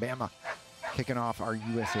Anniston, Alabama. Kicking off our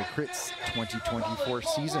USA Crits 2024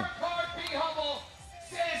 season.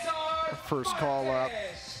 Our first call-up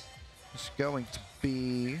is going to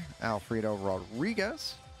be Alfredo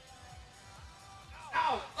Rodriguez.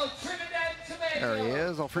 There he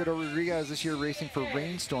is, Alfredo Rodriguez, this year racing for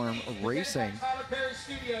Rainstorm Racing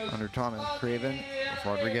under Thomas Craven.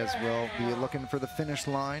 Rodriguez will be looking for the finish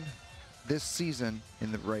line this season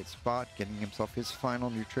in the right spot, getting himself his final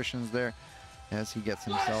nutritions there as he gets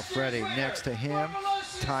himself ready. Next to him,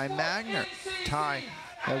 Ty Magner. Ty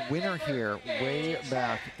a winner here way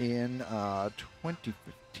back in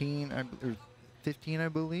 2015, or 15, I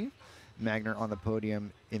believe. Magner on the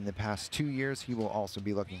podium in the past 2 years. He will also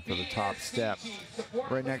be looking for the top step.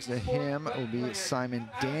 Right next to him will be Simon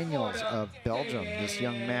Daniels of Belgium. This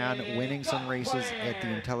young man winning some races at the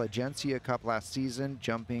Intelligentsia Cup last season,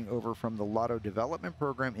 jumping over from the Lotto Development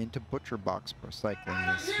Program into Butcher Box Pro Cycling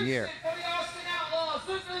this year.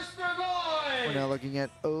 We're now looking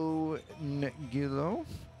at O'Negilo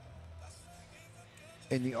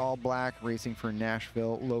in the all-black, racing for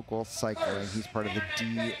Nashville Local Cycling. He's part of the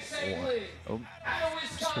D1. Oh,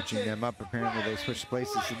 switching them up. Apparently they switched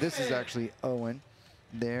places. So this is actually Owen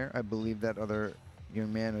there. I believe that other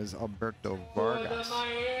young man is Alberto Vargas.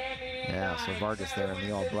 Yeah, so Vargas there in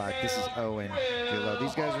the all-black. This is Owen.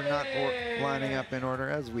 These guys are not lining up in order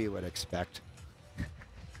as we would expect.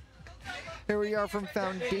 Here we are from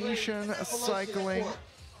Foundation Cycling.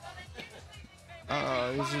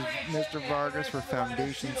 This is Mr. Vargas for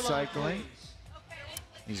Foundation Cycling.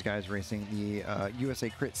 These guys racing the USA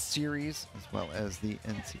Crit Series as well as the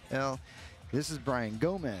NCL. This is Brian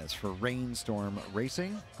Gomez for Rainstorm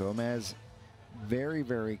Racing. Gomez, very,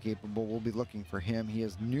 very capable. We'll be looking for him. He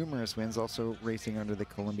has numerous wins, also racing under the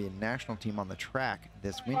Colombian national team on the track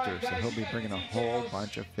this winter, so he'll be bringing a whole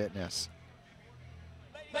bunch of fitness.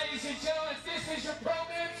 Ladies and gentlemen, this is your program.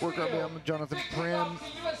 Work up Jonathan Prim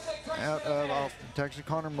out of Austin, Texas.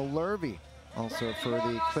 Connor Malherbe, also for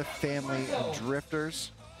the Cliff Family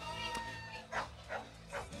Drifters.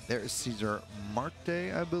 There's Cesar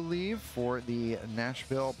Marte, I believe, for the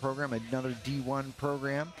Nashville program, another D1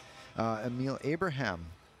 program. Emil Abraham,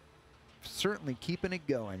 certainly keeping it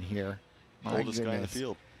going here. Oldest guy in the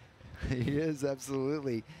field. He is,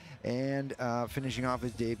 absolutely. And finishing off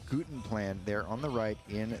is Dave Gutenplan there on the right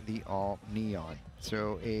in the all neon.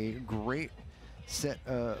 So a great set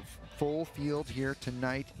of full field here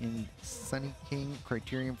tonight in Sunny King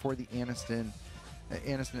Criterium for the Anniston,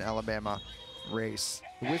 Alabama race.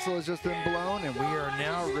 The whistle has just been blown and we are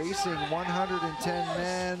now racing 110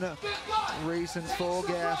 men, racing full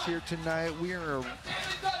gas here tonight. We are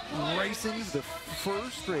racing the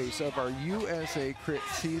first race of our USA Crit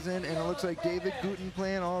season, and it looks like David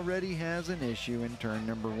Gutenplan already has an issue in turn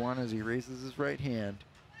number 1 as he raises his right hand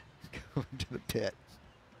going to the pit.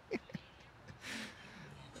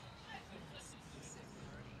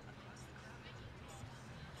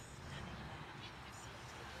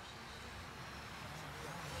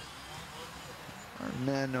 Our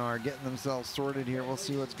men are getting themselves sorted here. We'll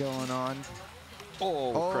see what's going on.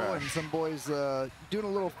 Oh, crash. And some boys doing a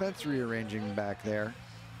little fence rearranging back there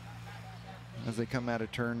as they come out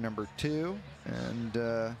of turn number 2. And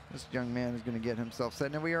this young man is going to get himself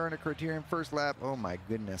set. Now we are in a Criterium first lap. Oh my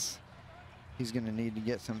goodness. He's going to need to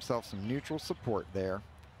get himself some neutral support there.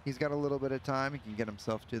 He's got a little bit of time. He can get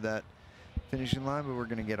himself to that finishing line, but we're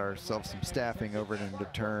going to get ourselves some staffing over into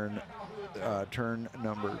turn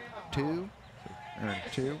number 2. Turn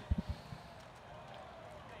 2.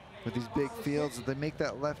 With these big fields, if they make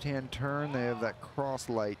that left-hand turn, they have that cross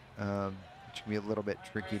light, which can be a little bit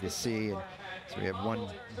tricky to see. And so we have one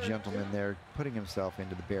gentleman there putting himself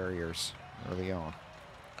into the barriers early on.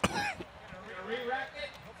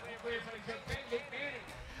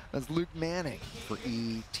 That's Luke Manning for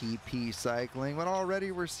ETP Cycling. But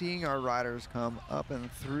already we're seeing our riders come up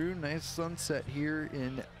and through. Nice sunset here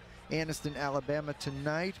in Anniston, Alabama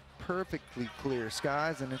tonight. Perfectly clear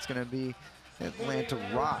skies, and it's going to be Atlanta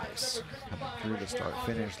Rise coming through the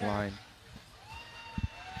start-finish line.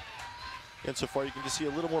 And so far, you can just see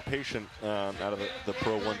a little more patient out of the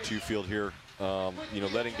Pro 1-2 field here. You know,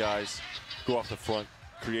 letting guys go off the front,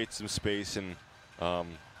 create some space, and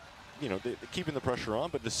you know, keeping the pressure on,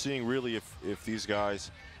 but just seeing really if these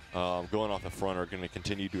guys going off the front are going to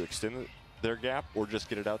continue to extend their gap or just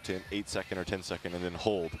get it out to an 8-second or 10-second and then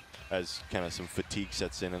hold as kind of some fatigue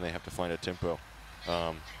sets in and they have to find a tempo.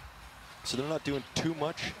 So they're not doing too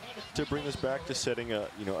much to bring this back to setting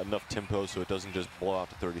you know, enough tempo so it doesn't just blow out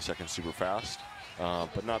to 30 seconds super fast,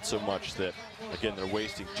 but not so much that, again, they're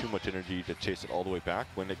wasting too much energy to chase it all the way back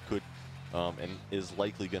when it could and is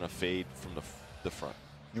likely going to fade from the front.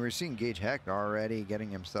 We're seeing Gage Heck already getting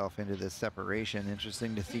himself into this separation.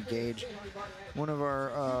 Interesting to see Gage, one of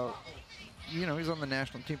our, you know, he's on the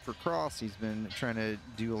national team for Cross. He's been trying to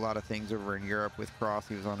do a lot of things over in Europe with Cross.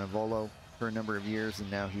 He was on Evolo for a number of years, and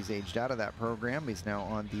now he's aged out of that program. He's now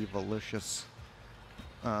on the Volusius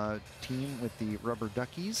team with the Rubber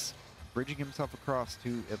Duckies, bridging himself across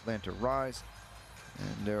to Atlanta Rise.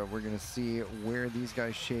 And we're going to see where these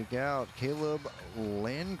guys shake out. Caleb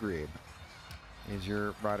Landgrave is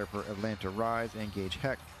your rider for Atlanta Rise, and Gage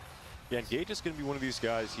Heck. Yeah, and Gage is going to be one of these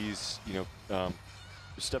guys. He's, you know,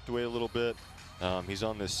 stepped away a little bit. He's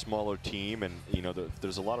on this smaller team, and you know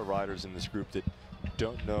there's a lot of riders in this group that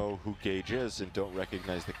don't know who Gage is and don't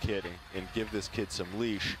recognize the kid, and give this kid some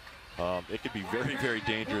leash. It could be very, very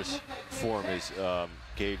dangerous for him, as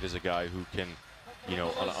Gage is a guy who can, you know,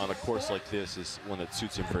 on a course like this, is one that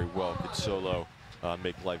suits him very well. Could solo,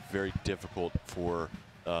 make life very difficult for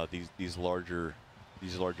these larger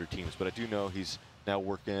teams. But I do know he's now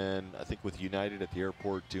working, I think, with United at the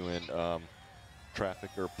airport doing traffic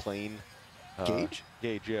or plane. Gage?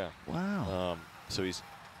 Gage, yeah. Wow. So he's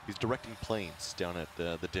directing planes down at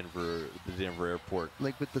the Denver airport.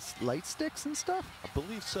 Like with the light sticks and stuff? I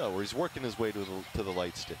believe so. Or he's working his way to the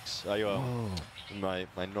light sticks. In my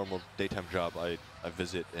normal daytime job, I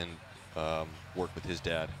visit and work with his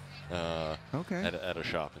dad. Okay. At a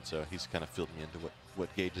shop, and so he's kind of filled me into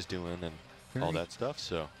what Gage is doing and all that stuff.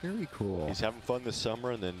 So very cool. He's having fun this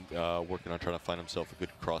summer, and then working on trying to find himself a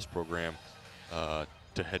good cross program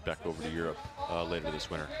to head back over to Europe later this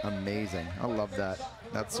winter. Amazing. I love that.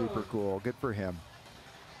 That's super cool. Good for him.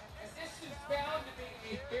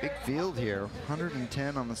 Big field here.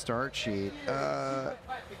 110 on the start sheet.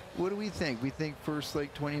 What do we think? We think first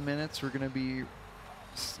like 20 minutes we're going to be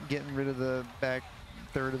getting rid of the back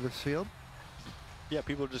third of this field? Yeah,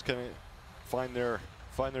 people are just going to find their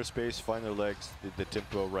space, find their legs, the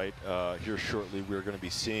tempo right. Here shortly we're going to be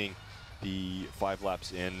seeing the 5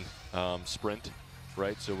 laps in sprint.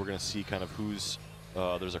 Right, so we're going to see kind of who's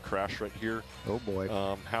there's a crash right here. Oh boy!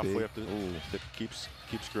 Halfway Big. up that keeps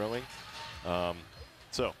growing.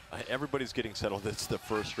 So everybody's getting settled. It's the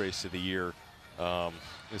first race of the year.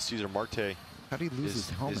 Cesar Marte. How do he lose his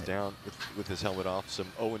helmet? Is down with his helmet off. Some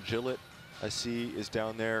Owen Gillett I see is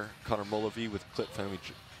down there. Connor Mulvey with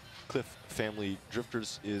Cliff Family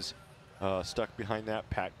Drifters is stuck behind that.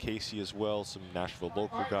 Pat Casey as well. Some Nashville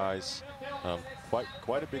local guys.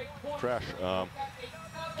 Quite a big crash.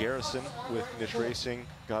 Garrison with Niche Racing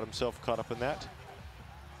got himself caught up in that.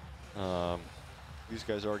 These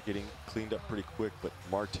guys are getting cleaned up pretty quick, but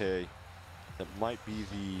Marte, that might be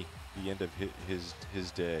the end of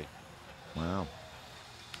his day. Wow.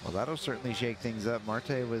 Well, that'll certainly shake things up.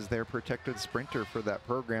 Marte was their protected sprinter for that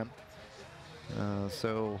program.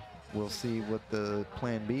 So we'll see what the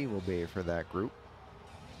plan B will be for that group.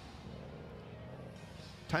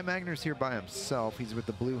 Ty Magner's here by himself. He's with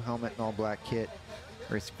the blue helmet and all black kit,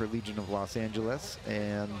 racing for Legion of Los Angeles.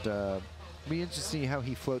 And be interested to see how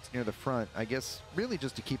he floats near the front. I guess really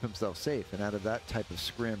just to keep himself safe and out of that type of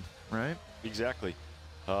scrim, right? Exactly.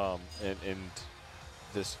 And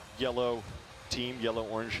this yellow team,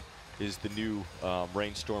 yellow-orange, is the new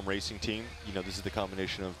Rainstorm Racing team. You know, this is the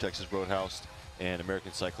combination of Texas Roadhouse and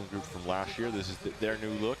American Cycling Group from last year. This is their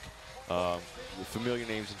new look. Familiar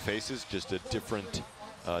names and faces, just a different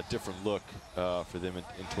look for them in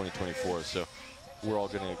 2024. So we're all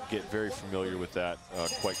going to get very familiar with that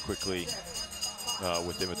quite quickly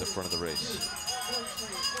with them at the front of the race.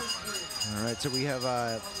 All right, so we have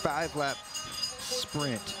a 5-lap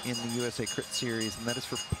sprint in the USA Crit Series, and that is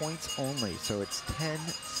for points only. So it's 10,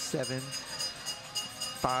 7,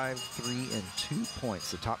 5, 3, and 2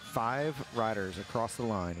 points. The top 5 riders across the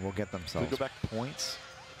line will get themselves points.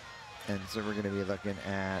 And so we're going to be looking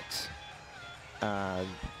at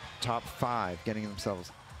top 5 getting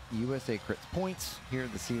themselves USA Crits points here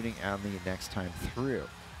this evening and the next time through.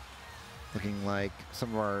 Looking like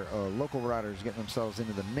some of our local riders getting themselves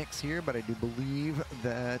into the mix here, but I do believe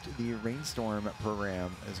that the Rainstorm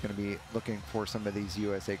program is going to be looking for some of these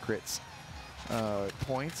USA Crits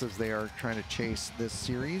points as they are trying to chase this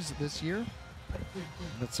series this year.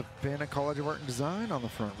 That's a Savannah College of Art and Design on the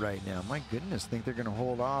front right now. My goodness, think they're going to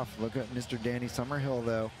hold off. Look at Mr. Danny Summerhill,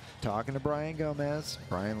 though, talking to Brian Gomez.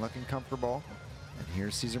 Brian looking comfortable. And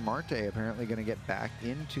here's Cesar Marte apparently going to get back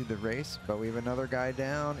into the race, but we have another guy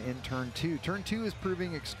down in turn 2. Turn 2 is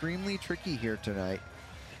proving extremely tricky here tonight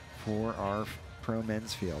for our pro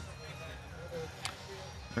men's field.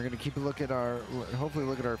 We're going to keep a look at our, hopefully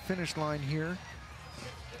look at our finish line here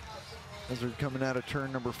as we're coming out of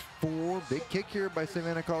turn number 4. Big kick here by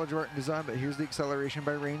Savannah College of Art and Design, but here's the acceleration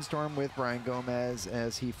by Rainstorm with Brian Gomez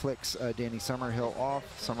as he flicks Danny Summerhill off.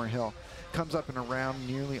 Summerhill comes up and around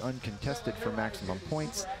nearly uncontested for maximum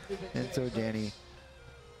points, and so Danny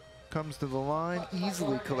comes to the line,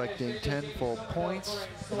 easily collecting 10 full points.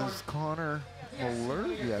 As Connor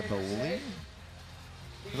Malherbe, I believe.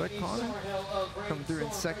 Is that Connor? Coming through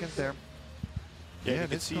in second there. Yeah, you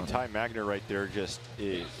can see Ty Magner right there, just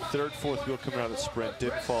a third, fourth wheel coming out of the sprint,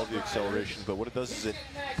 didn't follow the acceleration, but what it does is it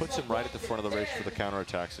puts him right at the front of the race for the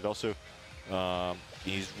counterattacks. It also,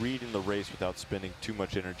 he's reading the race without spending too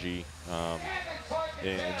much energy,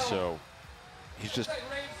 and so he's just,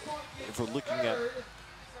 if we're looking at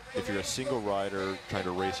if you're a single rider trying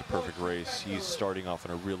to race a perfect race, he's starting off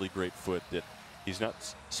on a really great foot that he's not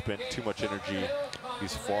spent too much energy.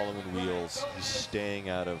 He's following wheels. He's staying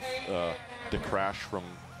out of the crash from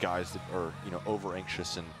guys that are, you know, over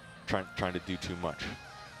anxious and trying to do too much.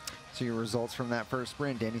 So your results from that first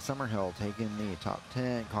sprint: Danny Summerhill taking the top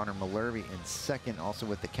 10, Connor Malherbe in second, also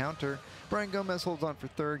with the counter. Brian Gomez holds on for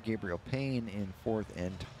third, Gabriel Payne in fourth,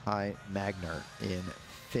 and Ty Magner in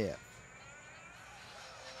fifth.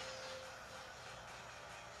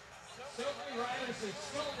 So many riders are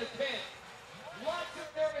still in the pit. Lots of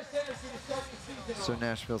nervous energy to start the season. So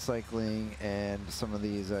Nashville Cycling and some of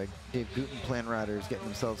these Dave Gutenplan riders getting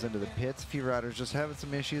themselves into the pits. A few riders just having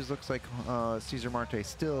some issues. Looks like Cesar Marte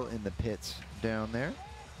still in the pits down there.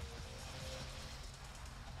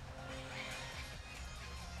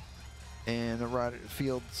 And the rider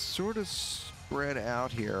field sort of spread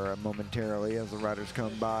out here momentarily as the riders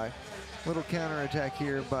come by. Little counterattack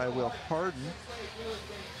here by Will Harden.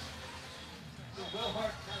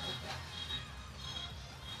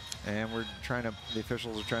 And the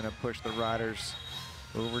officials are trying to push the riders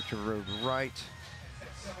over to road right.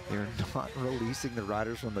 They're not releasing the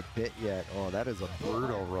riders from the pit yet. Oh, that is a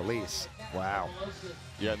brutal release. Wow.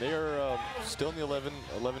 Yeah, they are still in the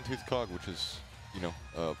 11 tooth cog, which is, you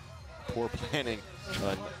know, poor planning.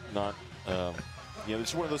 Not, you know,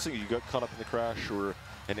 it's one of those things. You got caught up in the crash or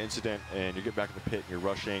an incident, and you get back in the pit, and you're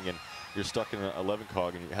rushing, and you're stuck in an 11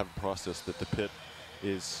 cog, and you haven't processed that the pit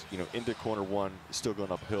is, you know, into corner one, still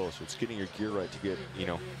going uphill. So it's getting your gear right to get, you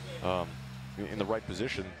know, in the right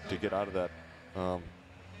position to get out of that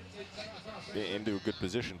into a good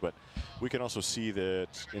position. But we can also see that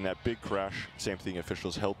in that big crash, same thing,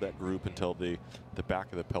 officials held that group until the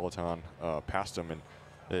back of the peloton passed them. And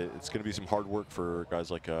it's going to be some hard work for guys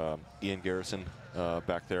like Ian Garrison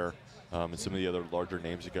back there and some of the other larger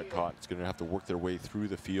names that got caught. It's going to have to work their way through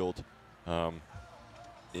the field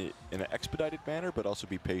in an expedited manner, but also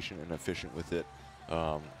be patient and efficient with it,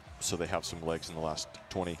 so they have some legs in the last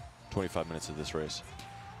 20-25 minutes of this race.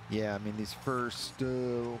 Yeah, I mean, these first,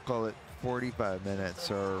 we'll call it 45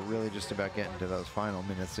 minutes are really just about getting to those final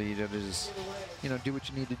minutes. So you got to just, you know, do what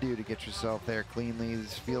you need to do to get yourself there cleanly.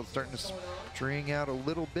 This field's starting to string out a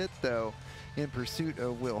little bit, though, in pursuit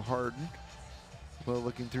of Will Harden. Well,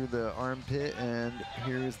 looking through the armpit, and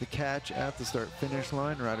here is the catch at the start-finish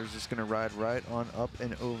line. Riders just going to ride right on up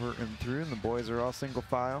and over and through, and the boys are all single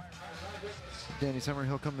file. Danny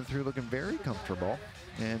Summerhill coming through looking very comfortable,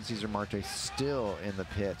 and Cesar Marte still in the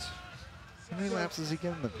pit. How many laps does he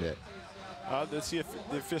get in the pit? That's the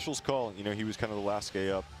official's call. You know, he was kind of the last guy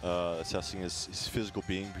up, assessing his physical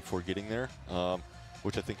being before getting there,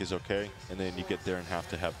 which I think is okay. And then you get there and have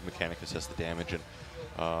to have the mechanic assess the damage.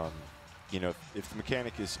 And you know, if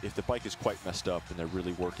the bike is quite messed up and they're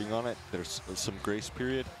really working on it, there's some grace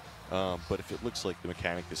period. But if it looks like the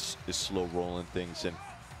mechanic is slow rolling things, and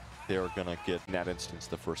they are gonna get, in that instance,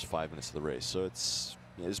 the first 5 minutes of the race. So it's,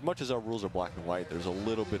 as much as our rules are black and white, there's a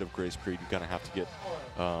little bit of grace period. You're gonna have to get,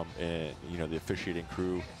 and you know, the officiating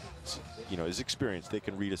crew, you know, is experienced. They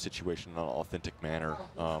can read a situation in an authentic manner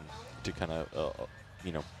to kind of,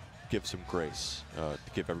 you know, give some grace, to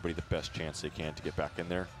give everybody the best chance they can to get back in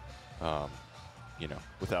there. You know,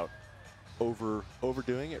 without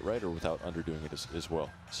overdoing it, right, or without underdoing it as well.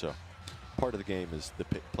 So part of the game is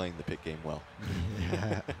playing the pit game well.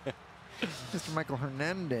 Yeah. Mr. Michael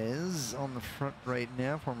Hernandez on the front right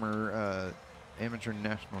now, former amateur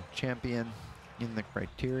national champion in the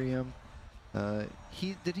Criterium.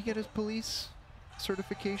 Did he get his police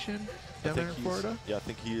certification down there in Florida? Yeah, I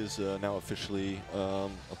think he is now officially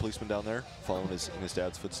a policeman down there, following in his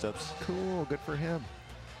dad's footsteps. Cool, good for him.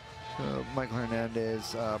 Michael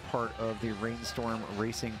Hernandez, part of the Rainstorm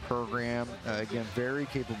Racing program. Again, very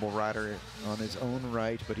capable rider on his own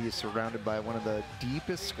right, but he is surrounded by one of the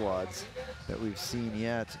deepest squads that we've seen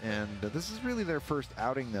yet. And this is really their first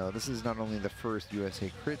outing, though. This is not only the first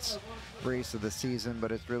USA Crits race of the season,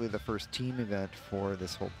 but it's really the first team event for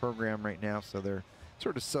this whole program right now. So they're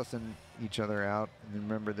sort of sussing each other out. And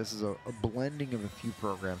remember, this is a blending of a few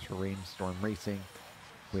programs for Rainstorm Racing,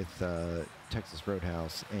 with Texas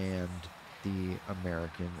Roadhouse and the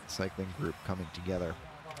American Cycling Group coming together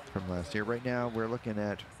from last year. Right now, we're looking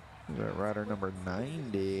at rider number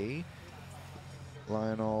 90,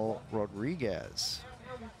 Lionel Rodriguez.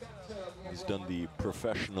 He's done the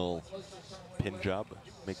professional pin job,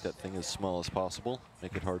 make that thing as small as possible,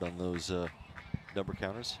 make it hard on those number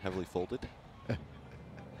counters, heavily folded.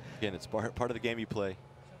 Again, it's part of the game you play.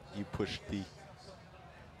 You push the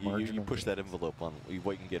you push that envelope on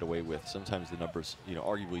what you can get away with. Sometimes the numbers, you know,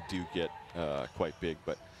 arguably do get quite big.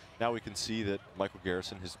 But now we can see that Michael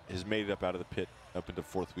Garrison has made it up out of the pit, up into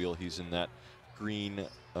fourth wheel. He's in that green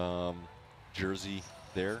jersey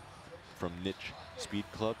there from Niche Speed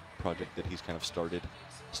Club project that he's kind of started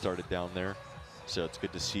down there. So it's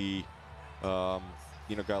good to see, you know,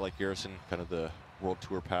 a guy like Garrison, kind of the World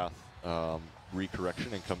Tour path,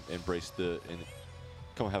 recorrection, and come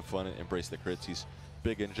have fun and embrace the crits. He's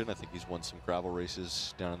big engine. I think he's won some gravel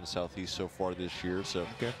races down in the Southeast so far this year. So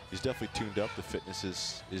he's definitely tuned up. The fitness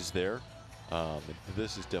is there. And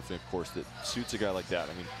this is definitely a course that suits a guy like that.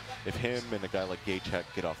 I mean, if him and a guy like Gage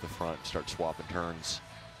Heck get off the front and start swapping turns,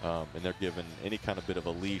 and they're given any kind of bit of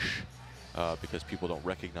a leash because people don't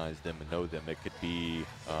recognize them and know them, it could be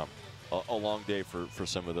a long day for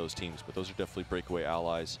some of those teams. But those are definitely breakaway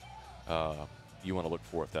allies you want to look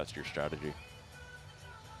for if that's your strategy.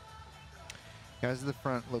 Guys at the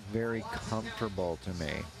front look very comfortable to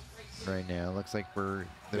me right now. Looks like they're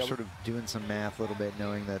sort of doing some math a little bit,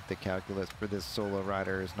 knowing that the calculus for this solo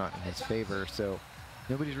rider is not in his favor, so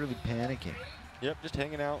nobody's really panicking. Yep, just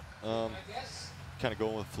hanging out, kind of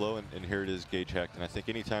going with flow, and here it is, Gage Heck. And I think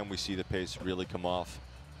anytime we see the pace really come off,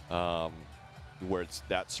 where it's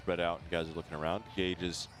that spread out and guys are looking around, Gage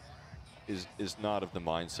is not of the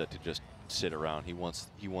mindset to just sit around. He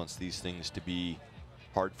wants these things to be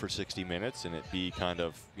hard for 60 minutes, and it be kind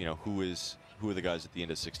of, you know, who are the guys at the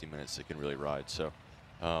end of 60 minutes that can really ride. So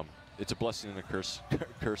it's a blessing and a curse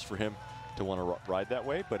for him to want to ride that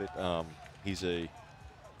way, but he's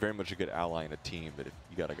very much a good ally in a team. But if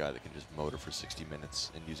you got a guy that can just motor for 60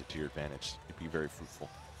 minutes and use it to your advantage, it'd be very fruitful.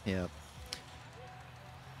 Yeah.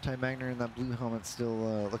 Ty Magner in that blue helmet still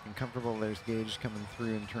looking comfortable. There's Gage coming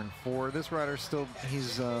through in turn 4. This rider still,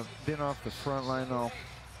 he's been off the front line all.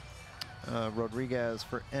 Rodriguez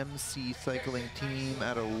for MC Cycling Team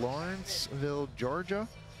out of Lawrenceville, Georgia.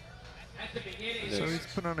 So he's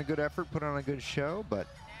put on a good effort, put on a good show, but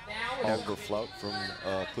Oliver Flout from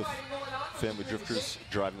Cliff Family Drifters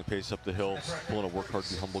driving the pace up the hill, pulling a work hard,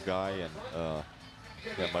 be humble guy, and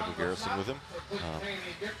got Michael Garrison with him.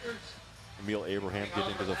 Emil Abraham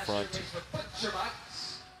getting into the front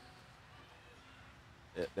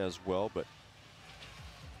as well, but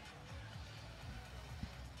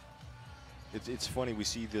it's funny, we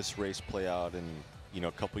see this race play out in, you know,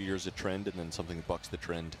 a couple years of trend, and then something bucks the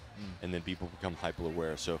trend, and then people become hyper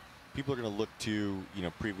aware. So people are going to look to, you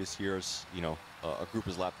know, previous years, you know, a group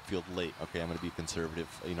has lapped the field late. Okay, I'm going to be conservative.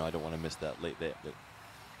 You know, I don't want to miss that late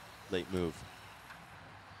move.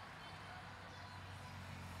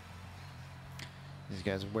 These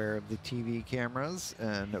guys aware of the TV cameras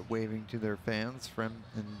and waving to their fans, friends,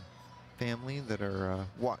 and family that are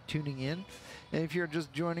tuning in. And if you're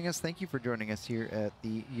just joining us, thank you for joining us here at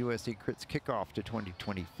the USA Crits Kickoff to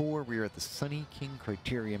 2024. We are at the Sunny King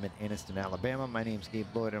Criterium in Anniston, Alabama. My name's Gabe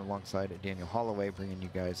Lloyd, and alongside Daniel Holloway, bringing you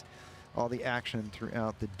guys all the action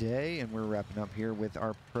throughout the day. And we're wrapping up here with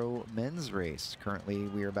our pro men's race. Currently,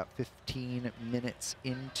 we are about 15 minutes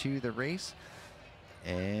into the race.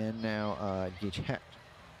 And now Gage Heck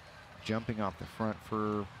jumping off the front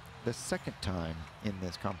for the second time in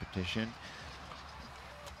this competition.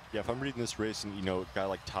 Yeah, if I'm reading this race, and you know, a guy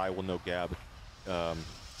like Ty will know Gab,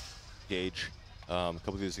 Gage, a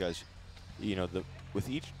couple of these guys, you know, with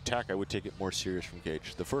each attack I would take it more serious from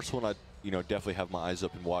Gage. The first one I'd, you know, definitely have my eyes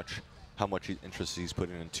up and watch how much interest he's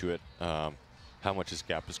putting into it, how much his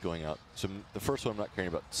gap is going out. So the first one I'm not caring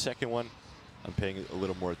about. The second one, I'm paying a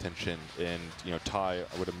little more attention, and you know, Ty,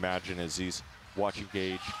 I would imagine, as he's watching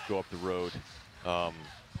Gage go up the road,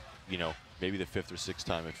 you know, maybe the 5th or 6th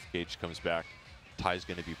time if Gage comes back, Ty's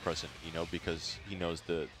going to be present, you know, because he knows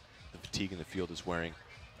the fatigue in the field is wearing.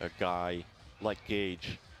 A guy like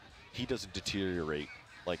Gage, he doesn't deteriorate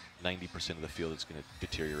like 90% of the field is going to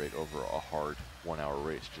deteriorate over a hard 1-hour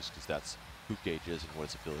race, just because that's who Gage is and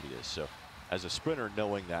what his ability is. So as a sprinter,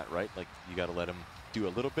 knowing that, right, like you got to let him do a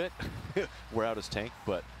little bit, wear out his tank,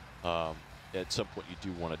 but at some point you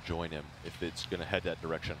do want to join him if it's going to head that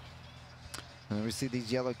direction. And we see these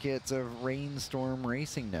yellow kits of Rainstorm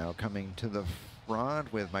Racing now coming to the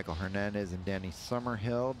front with Michael Hernandez and Danny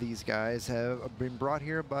Summerhill. These guys have been brought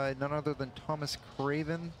here by none other than Thomas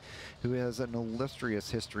Craven, who has an illustrious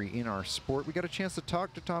history in our sport. We got a chance to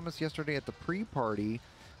talk to Thomas yesterday at the pre-party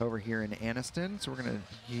over here in Anniston, so we're going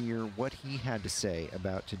to hear what he had to say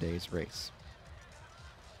about today's race.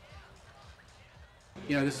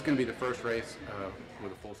 You know, this is going to be the first race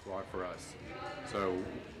with a full squad for us. So,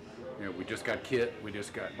 you know, we just got kit, we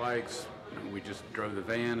just got bikes, we just drove the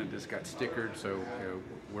van and just got stickered. So, you know,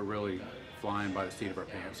 we're really flying by the seat of our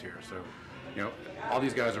pants here. So, you know, all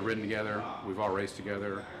these guys are ridden together. We've all raced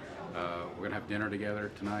together. We're going to have dinner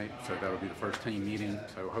together tonight, so that'll be the first team meeting.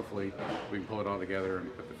 So hopefully we can pull it all together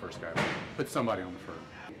and put somebody on the front.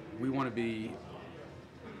 We want to be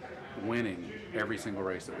winning every single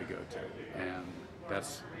race that we go to, and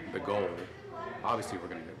that's the goal. Obviously, we're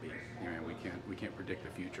going to get beat. You know, we can't predict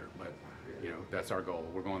the future, but you know, that's our goal.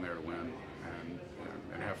 We're going there to win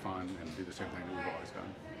and have fun and do the same thing that we've always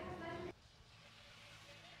done.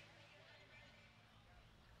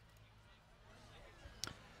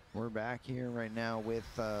 We're back here right now with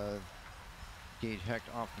Gage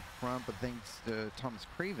Hecht off the front, but thanks to Thomas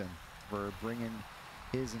Craven for bringing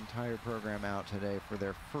his entire program out today for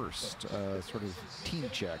their first sort of team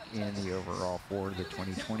check in the overall for the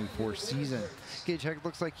 2024 season. Gage Hecht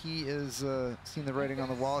looks like he is seeing the writing on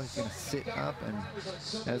the wall. He's going to sit up, and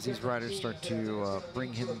as these riders start to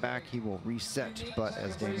bring him back, he will reset. But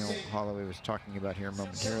as Daniel Holloway was talking about here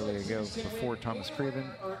momentarily ago, before Thomas Craven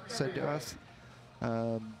said to us,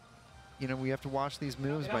 you know, we have to watch these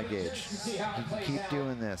moves by Gage. He can keep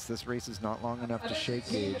doing this. This race is not long enough to shake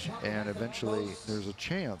Gage, and eventually there's a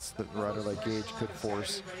chance that a rider like Gage could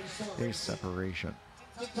force a separation.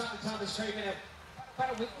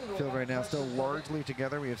 Field right now still largely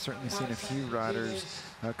together. We have certainly seen a few riders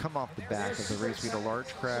come off the back of the race. We had a large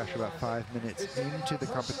crash about 5 minutes into the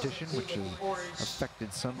competition, which has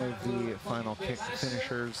affected some of the final kick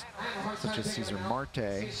finishers, such as Cesar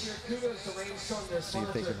Marte. See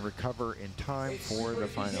if they can recover in time for the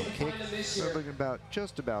final kick. We're looking about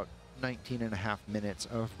just about 19.5 minutes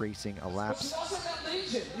of racing elapsed.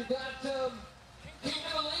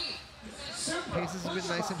 Paces have been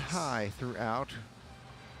nice and high throughout.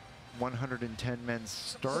 110 men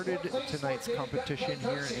started tonight's competition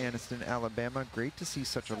here in Anniston, Alabama. Great to see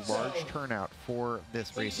such a large turnout for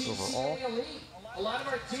this race overall.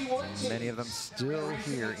 Many of them still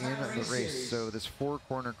here in the race. So this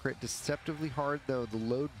four-corner crit, deceptively hard though. The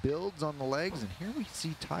load builds on the legs, and here we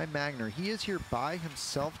see Ty Magner. He is here by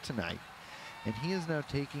himself tonight, and he is now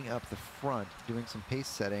taking up the front, doing some pace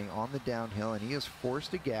setting on the downhill, and he has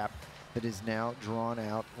forced a gap that is now drawn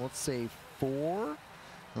out, let's say 4.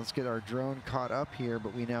 Let's get our drone caught up here,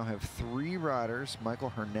 but we now have 3 riders. Michael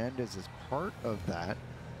Hernandez is part of that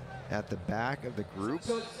at the back of the group.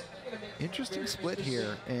 Interesting split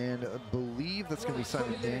here, and I believe that's going to be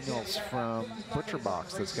Simon Daniels from Butcher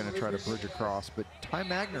Box that's going to try to bridge across, but Ty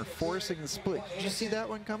Magner forcing the split. Did you see that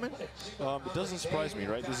one coming? It doesn't surprise me,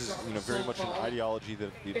 right? This is, you know, very much an ideology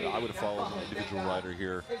that I would have followed as an individual rider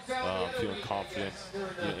here, feeling confident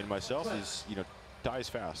in myself. Is, you know, Ty's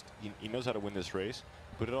fast. He knows how to win this race,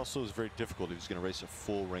 but it also is very difficult if he's going to race a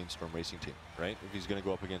full Rainstorm racing team, right? If he's going to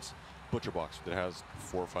go up against Butcher Box that has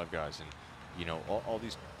 4 or 5 guys, and you know, all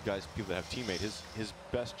these guys, people that have teammate, his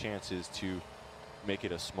best chance is to make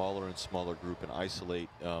it a smaller and smaller group and isolate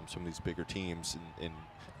some of these bigger teams and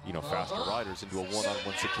you know, faster riders into a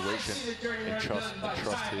one-on-one situation and trust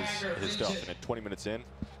his stuff. And at 20 minutes in,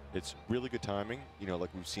 it's really good timing, you know, like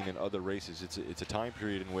we've seen in other races. It's a time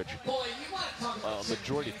period in which a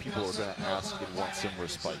majority of people are going to ask and want some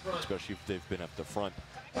respite, especially if they've been at the front.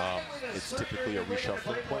 It's typically a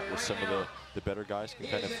reshuffling point where some of the better guys can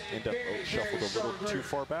kind of end up shuffled a little too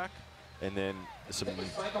far back, and then some of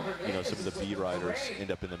the B riders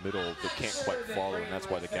end up in the middle that can't quite follow, and that's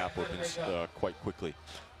why the gap opens quite quickly.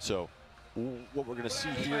 So what we're going to see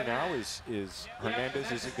here now is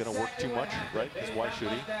Hernandez isn't going to work too much, right? Because why should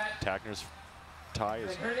he? Ty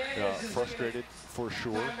is frustrated for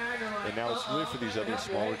sure, and now it's really for these other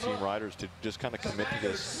smaller team riders to just kind of commit to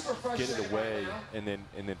this, get it away, and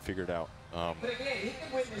then figure it out.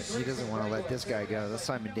 He doesn't want to let this guy go. That's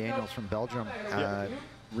Simon Daniels from Belgium.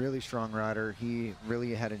 Really strong rider. He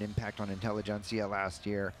really had an impact on Intelligentsia last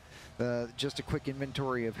year. Just a quick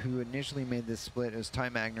inventory of who initially made this split. It was Ty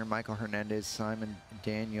Magner, Michael Hernandez, Simon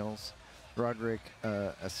Daniels, Roderick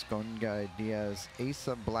Asconga Diaz,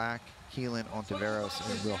 Asa Black, Keelan Ontiveros,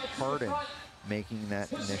 and Will Hardin making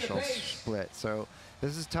that initial split. So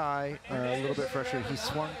this is Ty, a little bit frustrated. He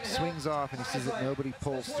swings off, and he sees that nobody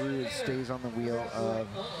pulls through and stays on the wheel of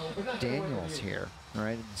Daniels here. All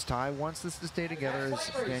right, Ty wants this to stay together,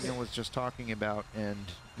 as Daniel was just talking about, and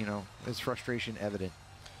you know, his frustration evident.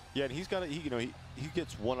 Yeah, and he's got he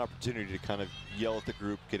gets one opportunity to kind of yell at the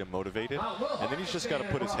group, get him motivated, and then he's just got to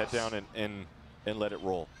put his head down and let it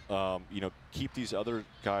roll. You know, keep these other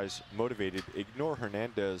guys motivated. Ignore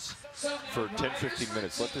Hernandez for 10-15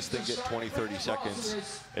 minutes. Let this thing get 20-30 seconds,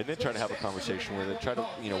 and then try to have a conversation with it. Try to,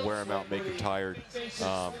 you know, wear him out, make him tired.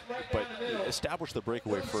 But establish the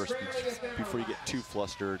breakaway first before you get too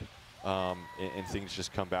flustered, and things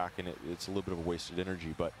just come back, and it's a little bit of a wasted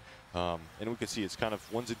energy. But and we can see it's kind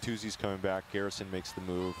of ones and twosies coming back. Garrison makes the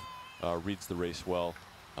move, reads the race well.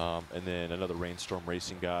 And then another Rainstorm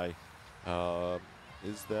Racing guy. And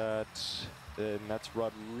that's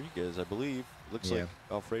Rodriguez, I believe. Looks like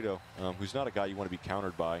Alfredo, who's not a guy you want to be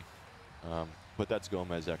countered by. But that's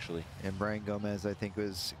Gomez, actually. And Brian Gomez, I think,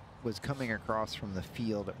 was coming across from the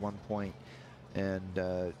field at one point, and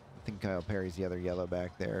I think Kyle Perry's the other yellow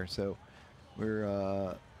back there. So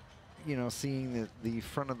we're, you know, seeing the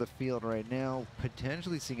front of the field right now,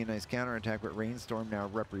 potentially seeing a nice counterattack, but Rainstorm now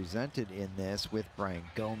represented in this with Brian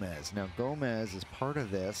Gomez. Now, Gomez is part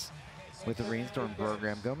of this with the Rainstorm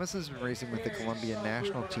program. Gomez has been racing with the Colombian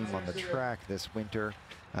national team on the track this winter,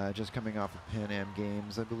 just coming off of Pan Am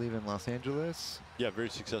Games, I believe, in Los Angeles. Yeah, very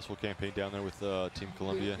successful campaign down there with Team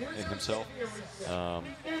Colombia and himself.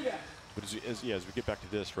 But as we get back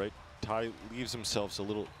to this, right, Ty leaves himself a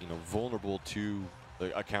little, you know, vulnerable to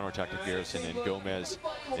a counterattack of Garrison and Gomez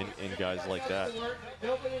and guys like that.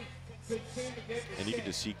 And you can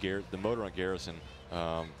just see the motor on Garrison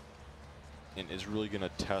and is really going to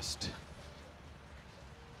test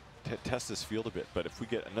this field a bit. But if we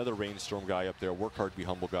get another Rainstorm guy up there, Work Hard, Be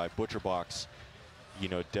Humble guy, Butcher Box, you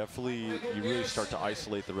know, definitely you really start to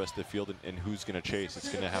isolate the rest of the field and who's going to chase. It's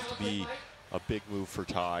going to have to be a big move for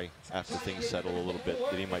Ty after things settle a little bit,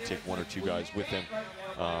 that he might take one or two guys with him.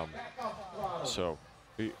 So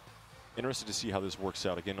interested to see how this works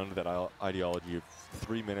out. Again, under that ideology of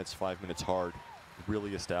 3 minutes, 5 minutes hard,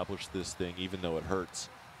 really establish this thing even though it hurts,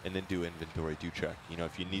 and then do inventory, do check. You know,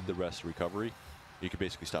 if you need the rest recovery, you can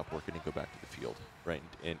basically stop working and go back to the field, right?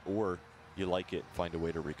 Or you like it, find a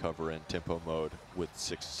way to recover in tempo mode with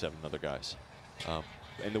 6 to 7 other guys.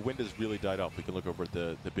 And the wind has really died off. We can look over at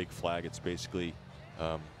the big flag. It's basically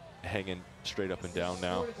hanging straight up and down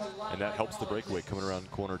now, and that helps the breakaway coming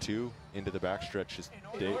around corner 2 into the backstretch.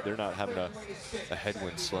 They're not having a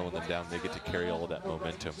headwind slowing them down. They get to carry all of that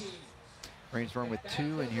momentum. Rainstorm with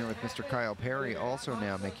 2 in here with Mr. Kyle Perry also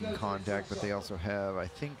now making contact, but they also have, I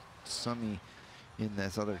think, Sunny in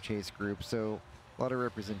this other chase group. So a lot of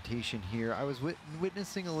representation here. I was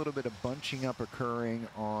witnessing a little bit of bunching up occurring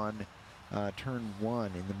on turn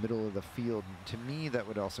 1 in the middle of the field. And to me, that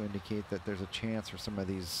would also indicate that there's a chance for some of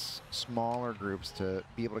these smaller groups to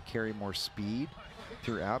be able to carry more speed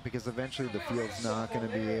throughout, because eventually the field's not going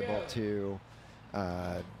to be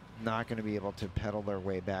able to pedal their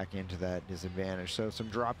way back into that disadvantage. So some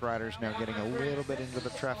drop riders now getting a little bit into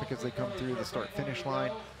the traffic as they come through the start-finish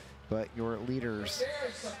line, but your leaders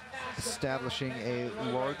establishing a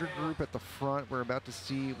larger group at the front. We're about to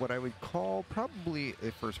see what I would call probably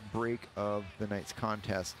a first break of the night's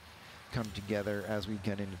contest come together as we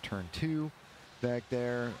get into turn 2 back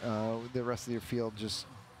there. The rest of your field just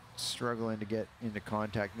struggling to get into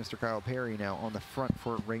contact. Mr. Kyle Perry now on the front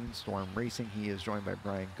for Rainstorm Racing. He is joined by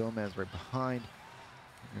Brian Gomez right behind.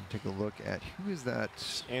 We're going to take a look at who is that.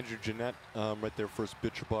 Andrew Jeanette right there, first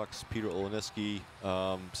Butcher Box. Peter Oleniski,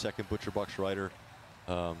 second Butcher Box rider.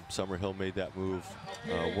 Summerhill made that move.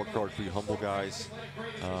 Work Hard, Be Humble guys.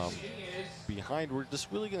 Behind, we're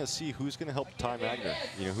just really going to see who's going to help Ty Magner.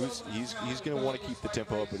 You know, he's going to want to keep the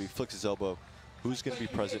tempo up, but he flicks his elbow. Who's going to be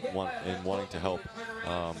present and wanting to help?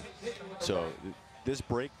 So this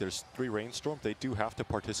break, there's 3 Rainstorm. They do have to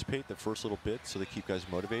participate the first little bit, so they keep guys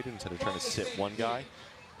motivated instead of trying to sit one guy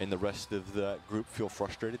and the rest of the group feel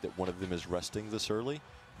frustrated that one of them is resting this early.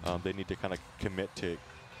 They need to kind of commit to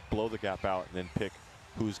blow the gap out and then pick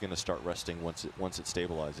who's going to start resting once it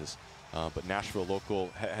stabilizes. But Nashville local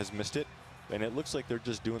has missed it, and it looks like they're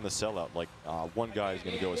just doing the sellout. Like one guy is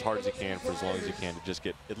going to go as hard as he can for as long as he can to just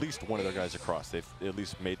get at least one of their guys across. They've at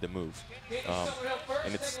least made the move,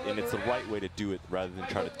 and it's the right way to do it rather than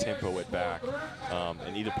try to tempo it back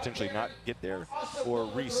and either potentially not get there or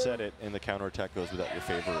reset it, and the counterattack goes without your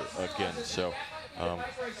favor again. So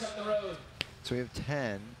we have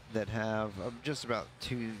 10 that have just about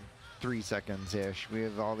 2-3 seconds-ish. We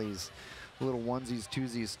have all these little onesies,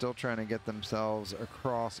 twosies still trying to get themselves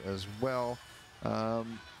across as well.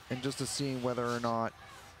 And just to see whether or not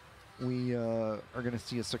we are going to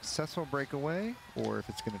see a successful breakaway or if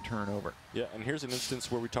it's going to turn over. Yeah, and here's an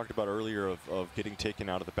instance where we talked about earlier of getting taken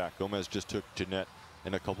out of the back. Gomez just took Jeanette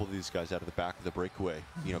and a couple of these guys out of the back of the breakaway,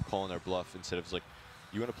 you know, calling their bluff instead of like,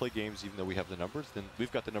 you want to play games even though we have the numbers, then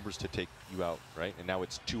we've got the numbers to take you out, right? And now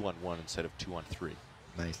it's 2-on-1 instead of 2-on-3.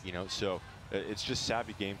 Nice. You know, so it's just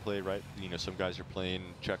savvy gameplay, right? You know, some guys are playing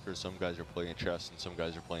checkers, some guys are playing chess, and some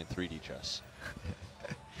guys are playing 3D chess.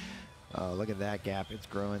 Oh, look at that gap. It's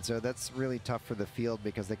growing. So that's really tough for the field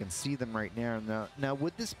because they can see them right now. Now,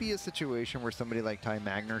 would this be a situation where somebody like Ty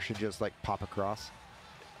Magner should just like pop across?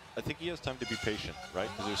 think he has time to be patient, right?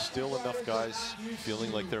 Because there's still enough guys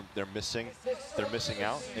feeling like they're missing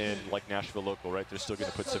out, and like Nashville local, right? They're still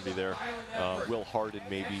going to put somebody there. Will Harden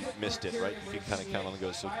maybe missed it, right? You can kind of count on the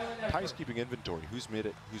go. So Ty's keeping inventory. Who's made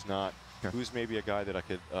it? Who's not? Who's maybe a guy that I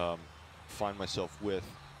could find myself with,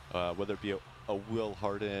 whether it be a Will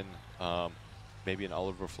Harden, maybe an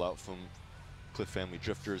Oliver Flout from Cliff Family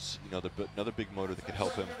Drifters, you know, another big motor that could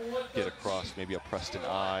help him get across, maybe a Preston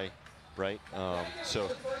I, right? So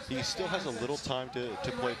he still has a little time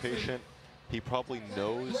to play patient. He probably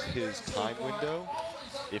knows his time window.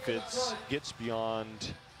 If it gets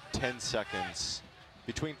beyond 10 seconds,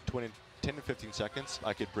 between 10 and 15 seconds,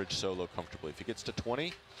 I could bridge solo comfortably. If it gets to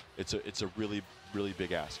 20, it's a really, really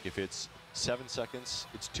big ask. If it's 7 seconds,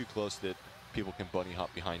 it's too close that people can bunny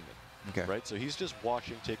hop behind me. Okay. Right? So he's just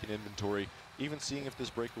watching, taking inventory, even seeing if this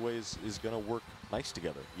breakaway is going to work nice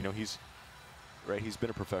together. You know, he's been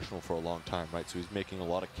a professional for a long time, right? So he's making a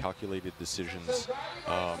lot of calculated decisions,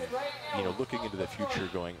 you know, looking into the future,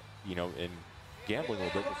 going, you know, and gambling a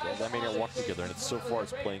little bit. That may not walk together, and so far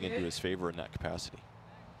it's playing into his favor in that capacity.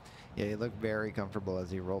 Yeah, he looked very comfortable as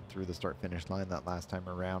he rolled through the start-finish line that last time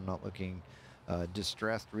around, not looking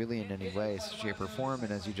distressed really in any way, shape, or form.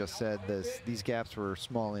 And as you just said, these gaps were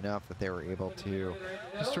small enough that they were able to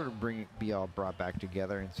just sort of be all brought back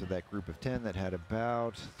together into that group of 10 that had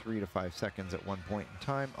about 3 to 5 seconds at one point in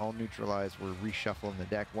time. All neutralized. We're reshuffling the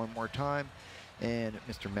deck one more time, and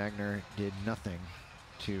Mr. Magner did nothing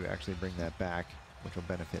to actually bring that back, which will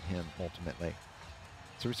benefit him ultimately.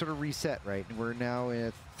 So we sort of reset, right? We're now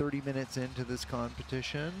at 30 minutes into this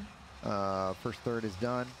competition. First third is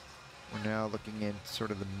done. We're now looking in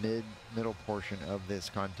sort of the middle portion of this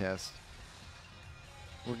contest.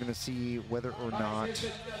 We're going to see whether or not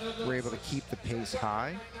we're able to keep the pace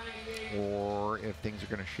high, or if things are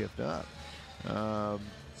going to shift up. A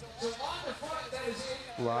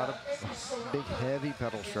lot of big, heavy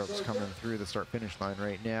pedal strokes coming through the start-finish line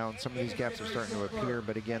right now, and some of these gaps are starting to appear,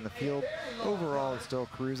 but again, the field overall is still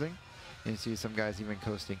cruising. And you see some guys even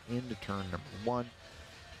coasting into turn number 1.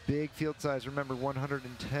 Big field size. Remember,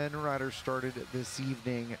 110 riders started this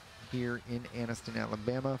evening here in Anniston,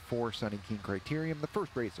 Alabama for Sunny King Criterium, the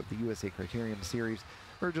first race of the USA Criterium Series.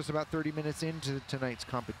 We're just about 30 minutes into tonight's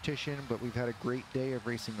competition, but we've had a great day of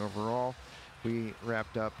racing overall. We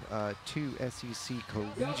wrapped up 2 SEC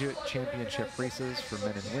Collegiate Championship races for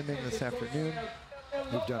men and women this afternoon.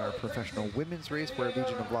 We've done our professional women's race where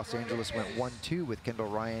Legion of Los Angeles went 1-2 with Kendall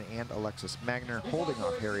Ryan and Alexis Magner holding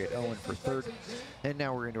off Harriet Owen for third. And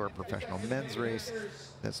now we're into our professional men's race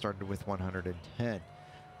that started with 110.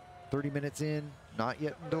 30 minutes in, not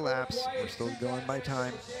yet into laps. We're still going by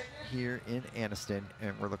time here in Anniston,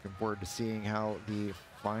 and we're looking forward to seeing how the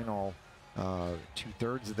final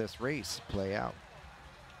 2/3 of this race play out.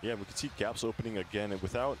 Yeah, we can see gaps opening again, and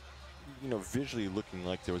without, you know, visually looking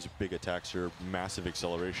like there was big attacks or massive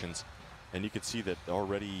accelerations. And you can see that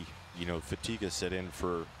already, you know, fatigue has set in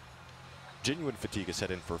for, genuine fatigue has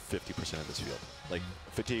set in for 50% of this field. Like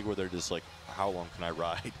fatigue where they're just like, how long can I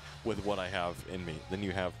ride with what I have in me? Then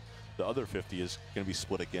you have the other 50 is going to be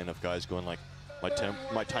split again of guys going like,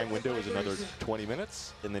 my time window is another 20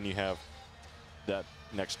 minutes. And then you have that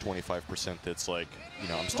next 25% that's like, you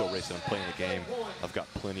know, I'm still racing, I'm playing the game. I've got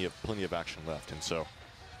plenty of action left. And so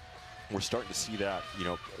we're starting to see that, you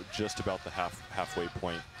know, just about the halfway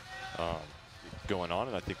point going on,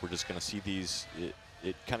 and I think we're just going to see these,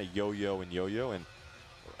 it kind of yo-yo, and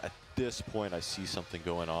at this point I see something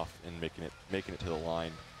going off and making it to the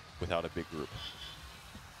line without a big group.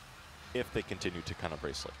 If they continue to kind of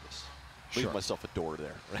race like this, leave myself a door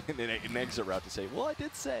there, right? and an exit route to say, well, I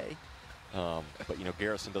did say. But you know,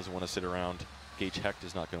 Garrison doesn't want to sit around. Gage Hecht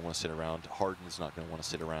is not going to want to sit around. Harden is not going to want to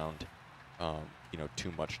sit around. You know,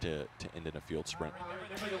 too much to end in a field sprint.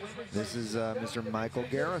 This is Mr. Michael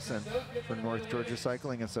Garrison from North Georgia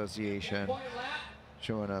Cycling Association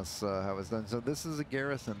showing us how it's done. So this is a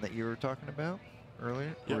Garrison that you were talking about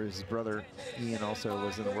earlier, where his brother Ian also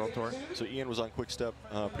was in the World Tour. So Ian was on Quick Step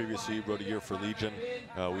previously, rode a year for Legion.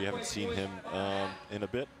 We haven't seen him in a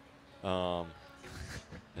bit.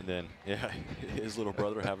 And then, yeah, his little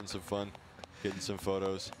brother having some fun, getting some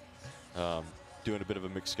photos. Doing a bit of a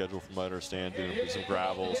mixed schedule from what I understand, doing some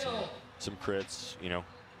gravel, some crits, you know.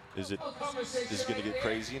 Is it going to get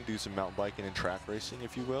crazy and do some mountain biking and track racing,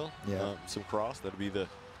 if you will? Yeah. Some cross. That'd be the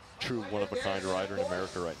true one-of-a-kind rider in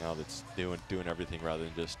America right now that's doing everything rather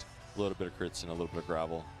than just a little bit of crits and a little bit of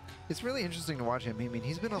gravel. It's really interesting to watch him. I mean,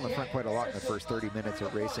 he's been on the front quite a lot in the first 30 minutes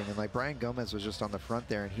of racing, and like Brian Gomez was just on the front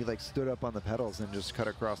there, and he like stood up on the pedals and just cut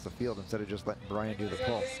across the field instead of just letting Brian do the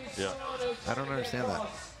pull. Yeah. I don't understand that.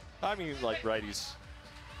 I mean, like, right,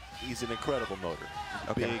 he's an incredible motor.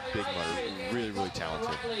 Okay. Big motor. Really, really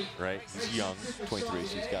talented, right? He's young, 23,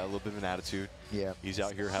 so he's got a little bit of an attitude. Yeah. He's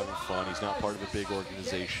out here having fun. He's not part of a big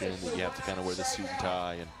organization that you have to kind of wear the suit and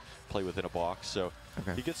tie and play within a box. So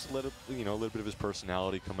he gets to let it, a little bit of his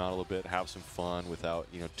personality come out a little bit, have some fun without,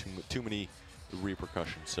 too many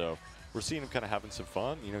repercussions. So we're seeing him kind of having some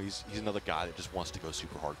fun. He's another guy that just wants to go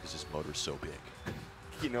super hard because his motor's so big.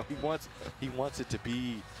 He wants it to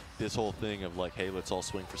be this whole thing of like, hey, let's all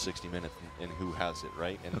swing for 60 minutes and who has it,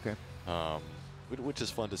 right? And which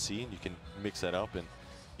is fun to see, and you can mix that up. And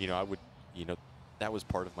that was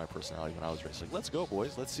part of my personality when I was racing. Like, let's go,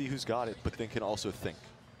 boys. Let's see who's got it, but then can also think.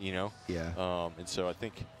 Yeah. And so I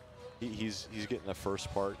think he's getting the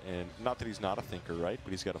first part, and not that he's not a thinker, right?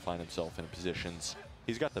 But he's got to find himself in positions.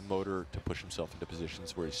 He's got the motor to push himself into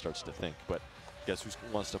positions where he starts to think. But guess who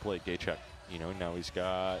wants to play? Gaychek. Now he's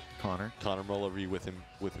got Connor Mullery with him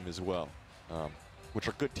as well, which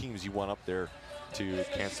are good teams you want up there to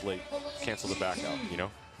cancel the back out.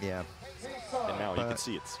 Yeah. And now you can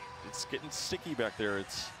see it's getting sticky back there.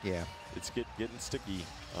 It's getting sticky.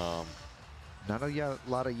 Not a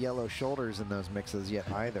lot of yellow shoulders in those mixes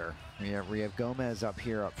yet either. We have Gomez up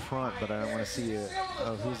here up front, but I don't want to see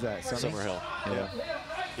who's that? Summerhill.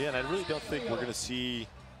 Yeah, and I really don't think we're going to see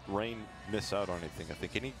Rain miss out on anything. I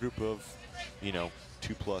think any group of 2+,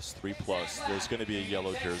 3+, there's going to be a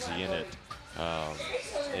yellow jersey in it.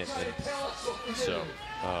 And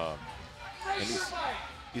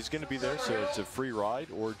he's going to be there, so it's a free ride,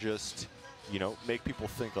 or just make people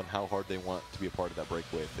think on how hard they want to be a part of that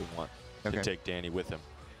breakaway if they want to take Danny with him.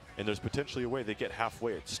 And there's potentially a way they get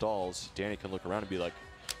halfway at stalls, Danny can look around and be like,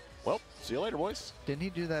 well, see you later, boys. Didn't he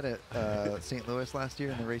do that at St. Louis last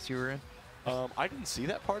year in the race you were in? I didn't see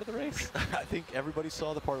that part of the race. I think everybody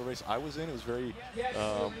saw the part of the race I was in. It was very,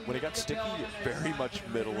 when it got sticky, very much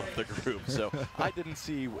middle of the group. So I didn't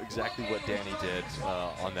see exactly what Danny did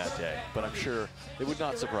on that day, but I'm sure it would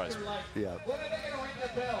not surprise me. Yeah.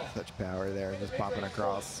 Such power there, just popping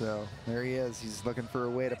across. So there he is. He's looking for a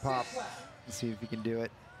way to pop and see if he can do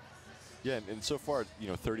it. Yeah, and so far,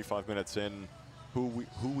 35 minutes in, who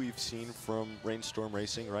we've seen from Rainstorm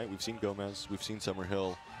Racing, right? We've seen Gomez, we've seen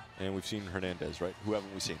Summerhill, and we've seen Hernandez, right? Who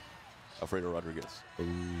haven't we seen? Alfredo Rodriguez. Ooh.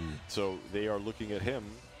 So they are looking at him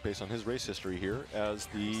based on his race history here as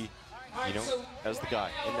the, as the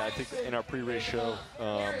guy. And I think in our pre-race show,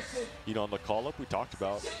 on the call-up we talked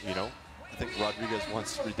about, I think Rodriguez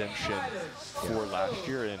wants redemption for last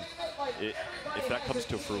year, and if that comes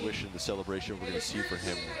to fruition, the celebration we're going to see for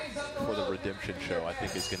him for the redemption show, I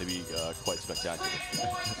think is going to be quite spectacular.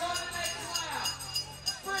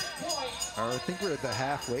 I think we're at the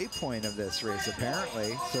halfway point of this race,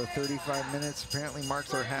 apparently. So 35 minutes apparently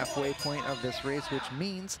marks our halfway point of this race, which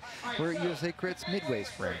means we're at USA Crits midway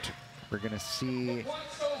sprint. We're going to see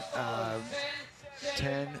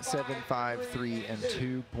 10, 7, 5, 3, and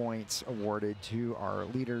 2 points awarded to our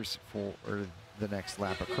leaders for the next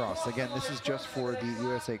lap across. Again, this is just for the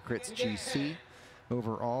USA Crits GC.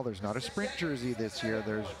 Overall, there's not a sprint jersey this year.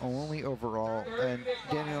 There's only overall, and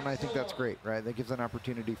Daniel and I think that's great, right? That gives an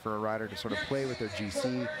opportunity for a rider to sort of play with their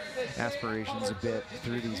GC aspirations a bit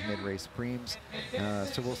through these mid-race preems.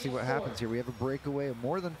 So we'll see what happens here. We have a breakaway of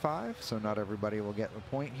more than 5, so not everybody will get a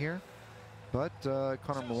point here. But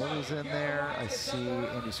Connor Maloney's in there. I see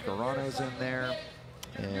Andy Scarano's in there.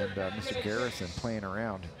 And Mr. Garrison playing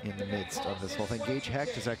around in the midst of this whole thing. Gage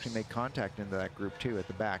Hecht has actually made contact into that group too at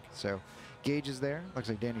the back. So Gage is there. Looks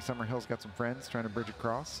like Danny Summerhill's got some friends trying to bridge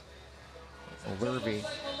across. Lurvy,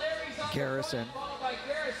 Garrison.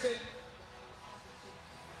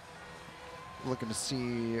 Looking to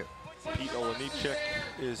see. Pete Olenichek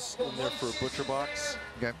is in there for a butcher box.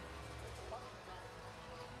 Okay.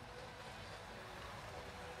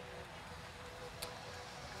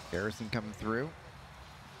 Garrison coming through.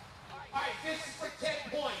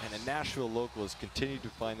 And the Nashville locals continue to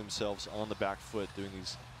find themselves on the back foot, doing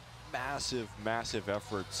these massive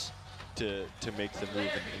efforts to make the move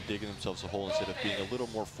and digging themselves a hole instead of being a little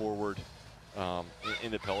more forward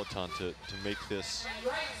in the peloton to make this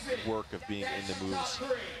work of being in the moves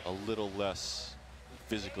a little less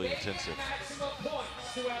physically intensive.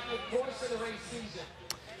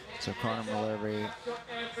 So Connor Mallory,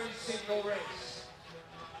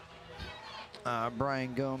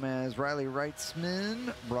 Brian Gomez, Riley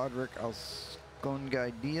Reitzman, Broderick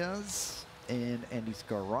Alsconga Diaz, and Andy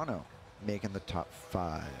Scarano making the top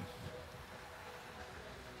 5.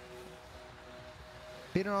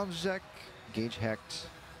 Peter Olczyk, Gage Hecht,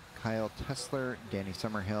 Kyle Tesler, Danny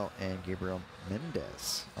Summerhill, and Gabriel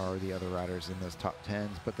Mendez are the other riders in those top 10s.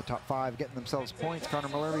 But the top 5 getting themselves points. Connor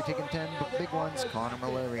Mallory taking 10 big ones. Connor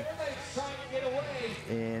Mallory.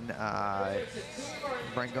 And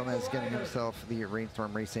Brian Gomez getting himself the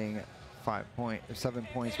Rainstorm Racing 7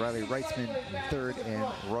 points. Riley Reitzman in 3rd, and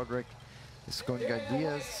Roderick Esconga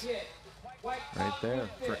Diaz right there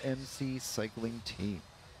for MC Cycling Team.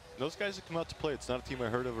 Those guys that come out to play, it's not a team I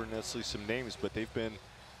heard of or necessarily some names, but they've been,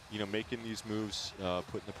 you know, making these moves,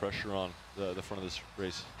 putting the pressure on the front of this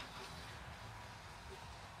race.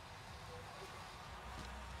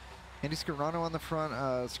 Andy Scarano on the front.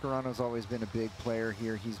 Scarano's always been a big player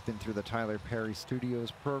here. He's been through the Tyler Perry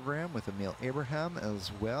Studios program with Emil Abraham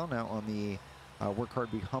as well. Now on the Work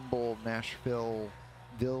Hard Be Humble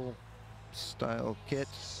Nashville-ville style kit.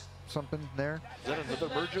 Something there. Is that another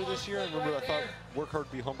merger this year? I remember I thought Work Hard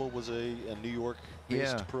Be Humble was a New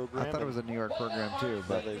York-based program. I thought it was a New York program too,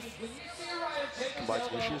 but they've combined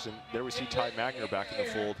some issues, and there we see Ty Magner back in the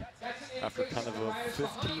fold after kind of a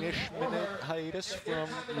 15-ish minute hiatus from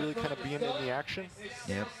really kind of being in the action.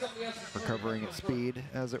 Yep, recovering at speed,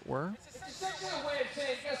 as it were.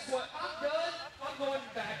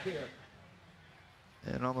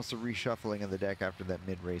 And almost a reshuffling of the deck after that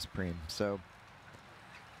mid-race preem. So.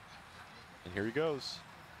 And here he goes.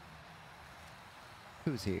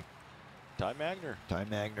 Who's he? Ty Magner. Ty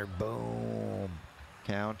Magner, boom.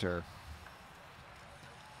 Counter.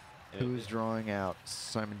 And who's drawing out?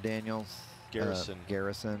 Simon Daniels. Garrison.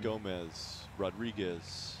 Garrison. Gomez.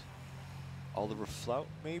 Rodriguez. Oliver Flout,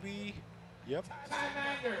 maybe? Yep. Ty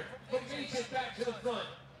Magner, Legion back to the front.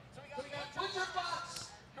 So we got Winter Fox,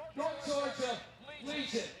 North Georgia,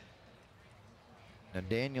 Legion. Now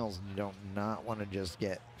Daniels don't not want to just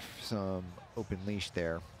get some open leash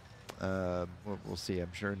there. We'll see.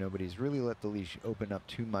 I'm sure nobody's really let the leash open up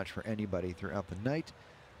too much for anybody throughout the night.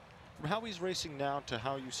 From how he's racing now to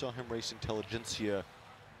how you saw him race Intelligentsia,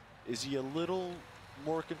 is he a little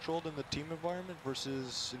more controlled in the team environment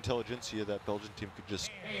versus Intelligentsia, that Belgian team could just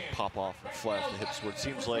pop off and fly off the hips, where it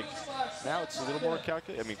seems like now it's a little more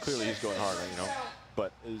calculated? I mean, clearly he's going harder, you know,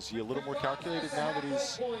 but is he a little more calculated now that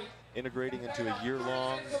he's integrating into a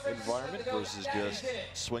year-long environment versus just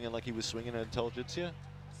swinging like he was swinging at Intelligentsia?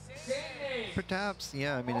 Perhaps,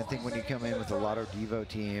 yeah. I mean, I think when you come in with a Lotto Devo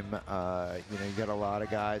team, you know, you got a lot of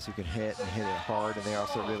guys who can hit and hit it hard, and they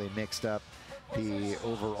also really mixed up the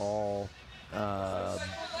overall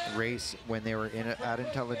race when they were in at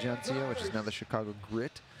Intelligentsia, which is now the Chicago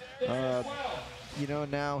Grit. You know,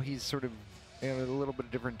 now he's sort of in a little bit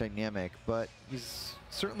of different dynamic, but he's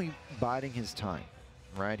certainly biding his time,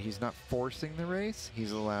 right? He's not forcing the race.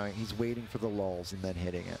 He's waiting for the lulls and then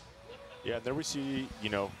hitting it. Yeah, and there we see, you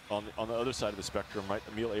know, on the other side of the spectrum, right,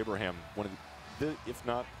 Emil Abraham, one of the, if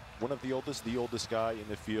not one of the oldest guy in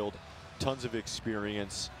the field, tons of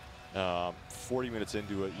experience, 40 minutes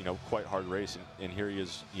into a, you know, quite hard race, and here he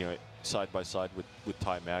is, you know, side by side with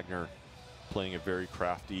Ty Magner, playing a very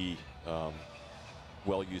crafty,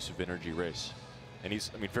 well use of energy race. And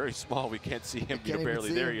he's, I mean, very small. We can't see him. You know,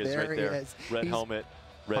 barely. There he is, right there. Red helmet,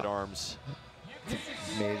 red arms.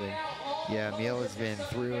 Amazing. Yeah, Emil has been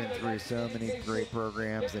through and through so many great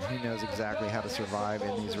programs, and he knows exactly how to survive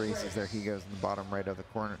in these races. There he goes in the bottom right of the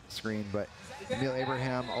corner screen. But Emil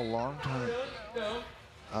Abraham, a long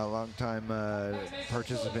time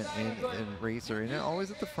participant in racer, and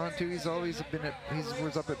always at the front too. He's always been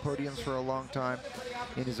was up at podiums for a long time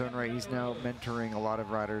in his own right. He's now mentoring a lot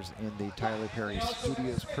of riders in the Tyler Perry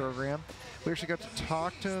Studios program. We actually got to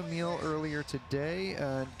talk to Emil earlier today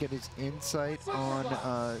and get his insight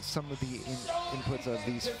on some of the inputs of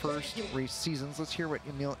these first race seasons. Let's hear what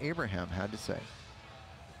Emil Abraham had to say.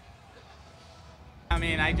 I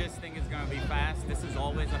mean, I just think it's going to be fast. This is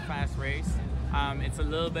always a fast race. It's a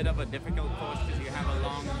little bit of a difficult course because you have a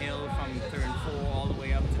long hill from turn 4 all the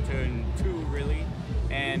way up to turn 2, really.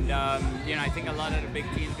 And, you know, I think a lot of the big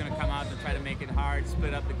teams are going to come out to try to make it hard,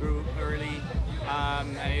 split up the group early,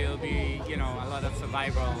 and it'll be, you know, a lot of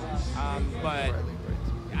survival. But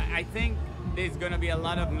I think there's going to be a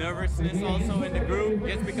lot of nervousness also in the group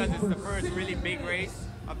just because it's the first really big race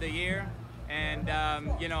of the year. And,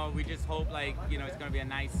 you know, we just hope, like, you know, it's going to be a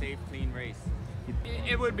nice, safe, clean race.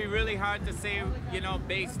 It would be really hard to say, you know,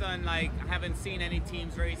 based on, like, I haven't seen any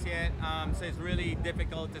teams race yet. So it's really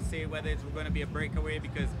difficult to say whether it's going to be a breakaway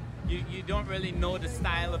because you don't really know the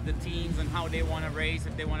style of the teams and how they want to race,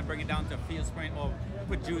 if they want to bring it down to a field sprint or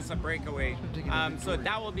produce a breakaway. So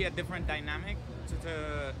that will be a different dynamic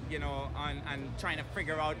to you know, on trying to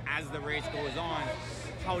figure out as the race goes on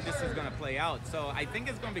how this is going to play out. So I think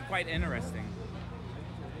it's going to be quite interesting.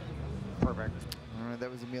 Perfect. All right,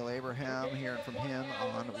 that was Emil Abraham, hearing from him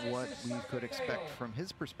on what we could expect from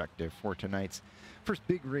his perspective for tonight's first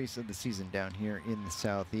big race of the season down here in the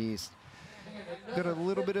Southeast. Got a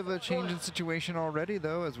little bit of a change in situation already,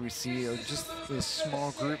 though, as we see just this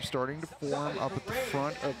small group starting to form up at the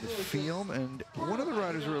front of the field. And one of the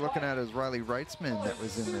riders we were looking at is Riley Reitzman that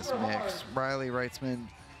was in this mix. Riley Reitzman,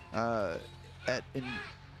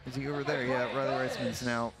 is he over there? Yeah, Riley Reitzman's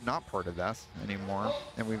now not part of that anymore.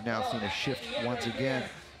 And we've now seen a shift once again.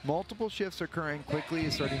 Multiple shifts occurring quickly,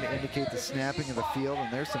 starting to indicate the snapping of the field,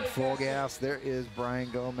 and there's some full gas. There is Brian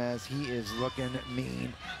Gomez. He is looking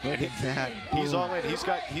mean. Look at that. He's all in.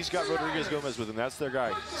 He's got Rodriguez Gomez with him. That's their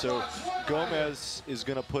guy. So Gomez is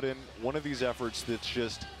going to put in one of these efforts that's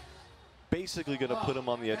just basically going to put him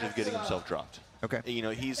on the edge of getting himself dropped. Okay. You know,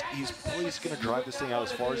 he's going to drive this thing out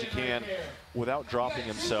as far as he can without dropping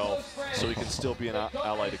himself, so he can still be an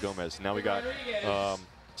ally to Gomez. Now we got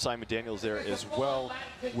Simon Daniels there as well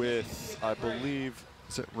with, I believe...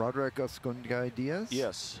 Is it Roderick Osconga-Diaz?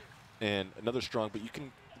 Yes, and another strong, but you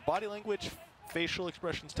can, body language, facial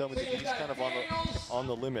expressions tell me that he's kind of on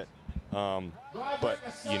the limit. But,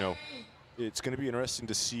 you know, it's going to be interesting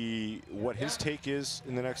to see what his take is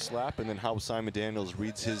in the next lap, and then how Simon Daniels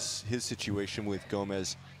reads his situation with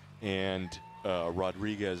Gomez and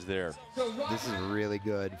Rodriguez there. This is really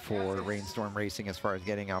good for Rainstorm Racing as far as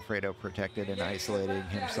getting Alfredo protected and isolating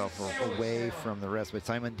himself away from the rest. But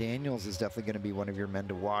Simon Daniels is definitely going to be one of your men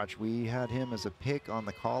to watch. We had him as a pick on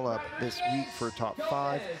the call-up this week for top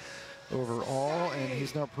 5 overall, and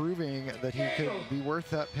he's now proving that he could be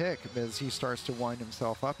worth that pick as he starts to wind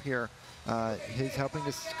himself up here. He's helping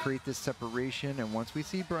us create this separation, and once we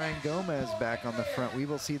see Brian Gomez back on the front, we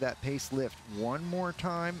will see that pace lift one more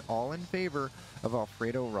time, all in favor of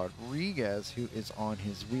Alfredo Rodriguez, who is on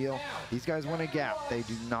his wheel. These guys want a gap. They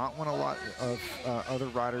do not want a lot of other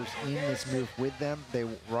riders in this move with them.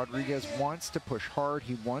 Rodriguez wants to push hard.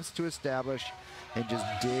 He wants to establish and just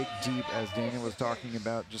dig deep, as Daniel was talking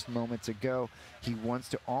about just moments ago. He wants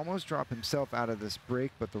to almost drop himself out of this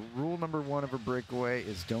break, but the rule number 1 of a breakaway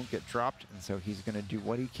is don't get dropped, and so he's going to do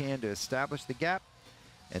what he can to establish the gap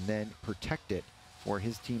and then protect it for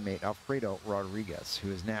his teammate Alfredo Rodriguez,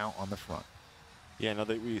 who is now on the front. Yeah, now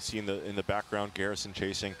that we see in the background Garrison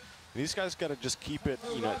chasing. And these guys got to just keep it,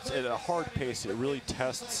 you know, at a hard pace. It really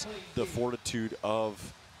tests the fortitude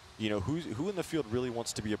of, you know, who in the field really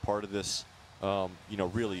wants to be a part of this. You know,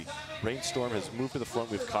 really, Rainstorm has moved to the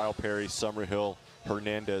front with Kyle Perry, Summerhill,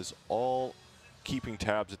 Hernandez, all keeping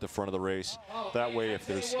tabs at the front of the race. That way, if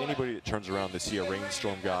there's anybody that turns around, they see a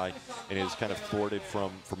Rainstorm guy and is kind of thwarted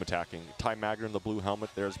from attacking. Ty Magner in the blue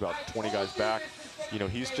helmet, there's about 20 guys back. You know,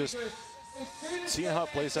 he's just seeing how it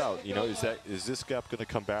plays out. You know, is this gap going to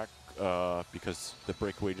come back because the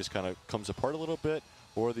breakaway just kind of comes apart a little bit,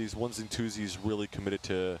 or are these ones and twosies really committed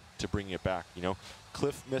to bringing it back? You know,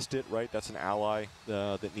 Cliff missed it, right? That's an ally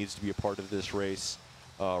that needs to be a part of this race.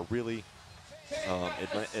 Really,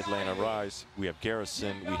 Atlanta Rise, we have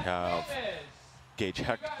Garrison, we have Gage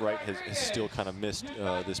Hecht, right, has still kind of missed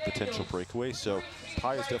this potential breakaway. So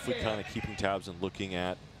Ty is definitely kind of keeping tabs and looking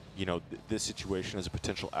at, you know, this situation as a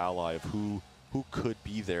potential ally of who could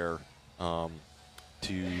be there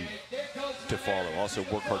to follow. Also,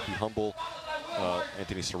 work hard, be humble.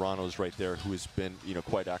 Anthony Serrano is right there, who has been, you know,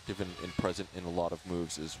 quite active and present in a lot of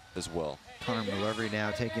moves as well. Connor Millery now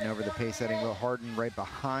taking over the pace setting. Will Harden right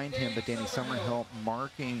behind him, but Danny Summerhill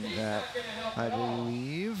marking that, I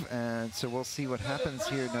believe. And so we'll see what happens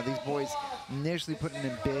here. Now these boys initially putting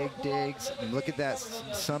in big digs. And look at that.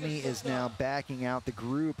 Summy is now backing out the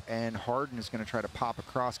group, and Harden is going to try to pop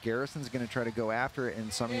across. Garrison's going to try to go after it, and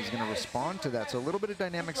Summy is going to respond to that. So a little bit of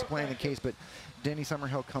dynamics playing the case, but Danny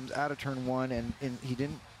Summerhill comes out of turn 1, and he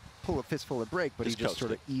didn't pull a fistful of brake, but he just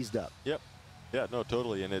sort of eased up. Yep. Yeah, no,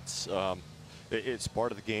 totally. And it's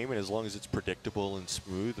part of the game, and as long as it's predictable and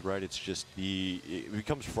smooth, right, it's just it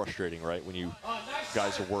becomes frustrating, right, when you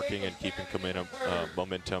guys are working and keeping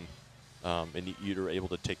momentum, and you're able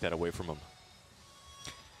to take that away from them.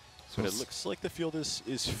 So it looks like the field is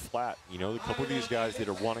flat. You know, a couple of these guys that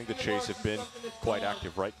are wanting to chase have been quite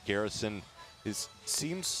active, right? Garrison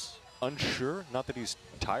seems unsure, not that he's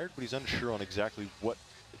tired, but he's unsure on exactly what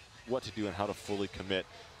to do and how to fully commit.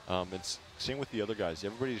 It's same with the other guys.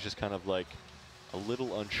 Everybody's just kind of like a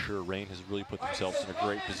little unsure. Rain has really put themselves in a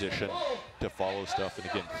great position to follow stuff and,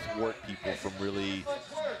 again, thwart people from really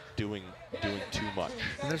doing too much.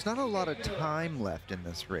 And there's not a lot of time left in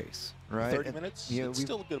this race, right? 30 minutes? Yeah, it's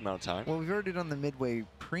still a good amount of time. Well, we've already done the midway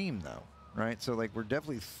preem, though, right? So, like, we're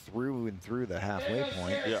definitely through the halfway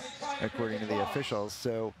point, yeah, according to the officials.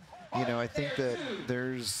 So you know, I think that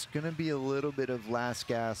there's going to be a little bit of last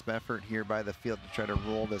gasp effort here by the field to try to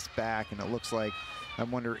roll this back, and it looks like, I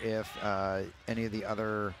wonder if any of the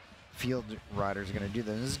other field riders are going to do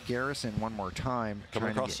this. This is Garrison one more time.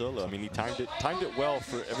 Coming across solo. I mean, he timed it well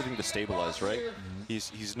for everything to stabilize, right?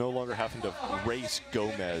 He's no longer having to race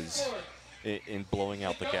Gomez in blowing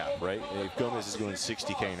out the gap, right? If Gomez is going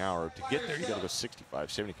 60K an hour, to get there, you got to go 65,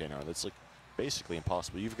 70K an hour. That's like basically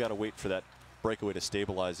impossible. You've got to wait for that breakaway to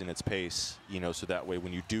stabilize in its pace, you know, so that way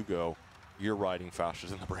when you do go, you're riding faster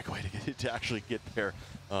than the breakaway to actually get there.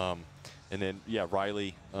 And then, yeah,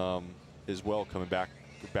 Riley as well coming back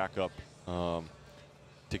up to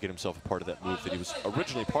get himself a part of that move that he was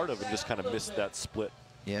originally part of and just kind of missed that split.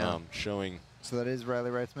 Yeah. Showing. So that is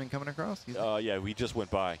Riley Reitzman coming across? Yeah, we just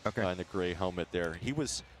went by in the gray helmet there. He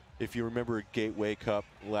was, if you remember Gateway Cup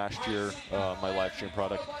last year, my live stream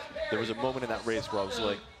product, there was a moment in that race where I was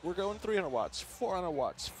like, we're going 300 watts, 400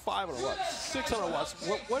 watts, 500 watts, 600 watts.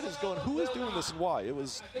 What is going, who is doing this and why? It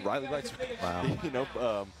was Riley Reitzman. Wow. You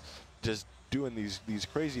know, just doing these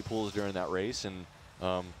crazy pulls during that race. And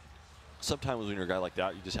sometimes when you're a guy like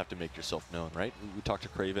that, you just have to make yourself known, right? We talked to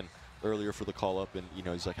Craven earlier for the call-up, and you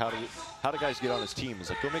know, he's like, how do guys get on his team? He's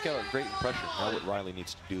like, go make out a great impression. Now what Riley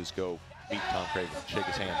needs to do is go meet Tom Craven, shake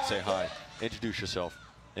his hand, say hi, introduce yourself,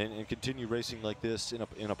 and continue racing like this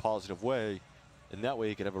in a positive way, and that way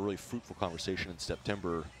he could have a really fruitful conversation in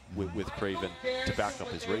September with Craven to back up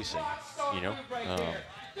his racing, you know.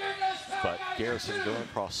 But Garrison going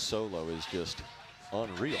across solo is just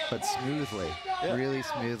unreal. But smoothly, really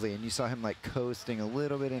smoothly. And you saw him like coasting a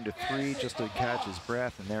little bit into 3 just to catch his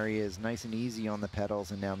breath. And there he is, nice and easy on the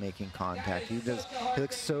pedals and now making contact. He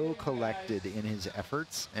looks so collected in his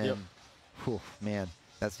efforts. And, whew, man,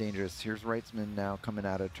 that's dangerous. Here's Reitzman now coming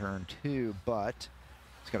out of turn 2, but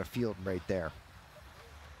he's got a field right there.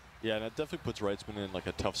 Yeah, and it definitely puts Reitzman in like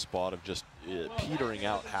a tough spot of just petering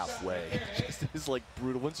out halfway. It's like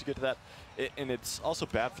brutal once you get to that. And it's also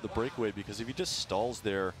bad for the breakaway because if he just stalls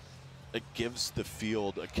there, it gives the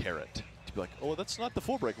field a carrot to be like, oh, that's not the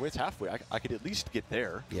full breakaway, it's halfway. I could at least get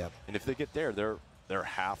there. Yep. And if they get there, they're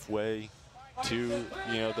halfway to,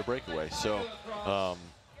 you know, the breakaway. So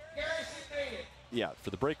yeah,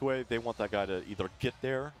 for the breakaway, they want that guy to either get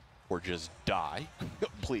there or just die,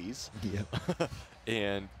 please. Yep.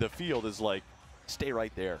 And the field is like, stay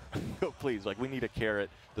right there, please. Like, we need a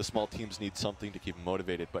carrot. The small teams need something to keep them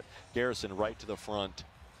motivated. But Garrison right to the front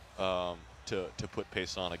to put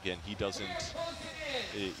pace on. Again, he doesn't,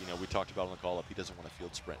 you know, we talked about on the call-up, he doesn't want a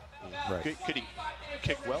field sprint. Right. Could he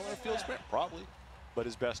kick well in a field sprint? Probably. But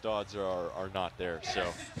his best odds are not there. So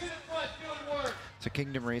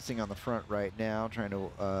Kingdom Racing on the front right now, trying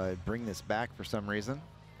to bring this back for some reason.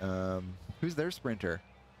 Who's their sprinter?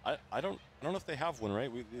 I don't know if they have one, right?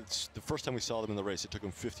 It's the first time we saw them in the race. It took them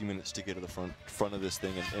 50 minutes to get to the front of this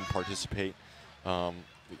thing and participate. You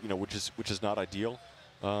know, which is not ideal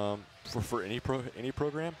for any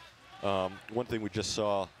program. One thing we just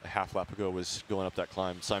saw a half lap ago was going up that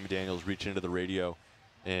climb. Simon Daniels reaching into the radio,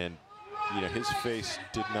 and you know, his face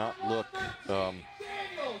did not look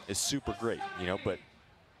as super great. You know, but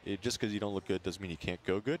just because you don't look good doesn't mean you can't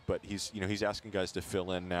go good. But he's asking guys to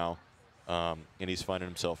fill in now. And he's finding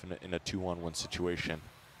himself in a 2-on-1 situation.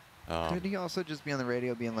 Could he also just be on the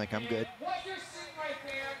radio being like, I'm good?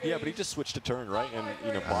 Yeah, but he just switched to turn, right? And,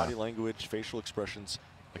 you know, body language, facial expressions.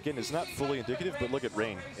 Again, it's not fully indicative, but look at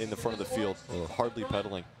Rain in the front of the field, hardly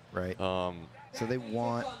pedaling. Right. So they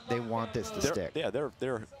want this to stick. Yeah,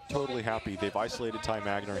 they're totally happy. They've isolated Ty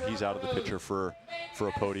Magner. He's out of the picture for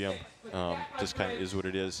a podium. Just kind of is what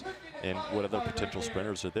it is. And what other potential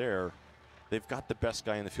sprinters are there? They've got the best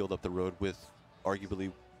guy in the field up the road with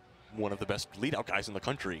arguably one of the best lead-out guys in the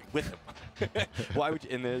country with him. Why would you,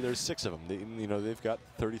 and there's 6 of them. You know, they've got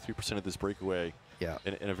 33% of this breakaway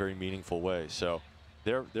in a very meaningful way. So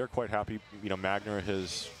they're quite happy. You know, Magner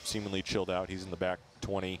has seemingly chilled out. He's in the back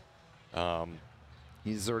 20.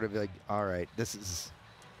 He's sort of like, all right, this is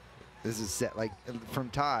set. Like from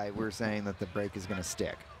Ty, we're saying that the break is going to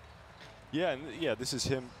stick. Yeah, and this is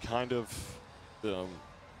him kind of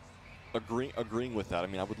agreeing with that. I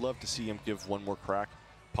mean, I would love to see him give one more crack,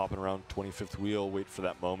 popping around 25th wheel, wait for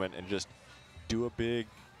that moment, and just do a big,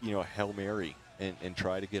 you know, Hail Mary and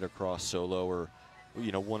try to get across solo or,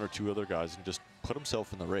 you know, 1 or 2 other guys and just put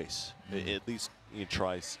himself in the race. At least he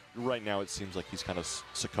tries. Right now, it seems like he's kind of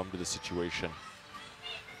succumbed to the situation.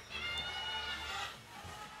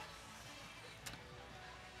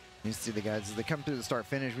 You see the guys, as they come through the start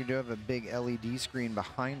finish, we do have a big LED screen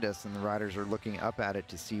behind us, and the riders are looking up at it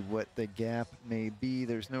to see what the gap may be.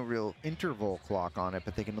 There's no real interval clock on it,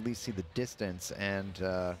 but they can at least see the distance, and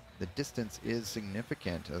the distance is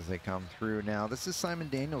significant as they come through. Now, this is Simon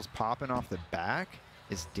Daniels popping off the back.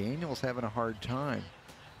 Is Daniels having a hard time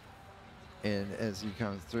and as he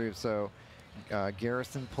comes through? So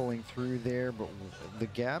Garrison pulling through there, but the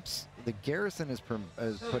gaps the Garrison is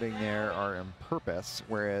putting there are on purpose,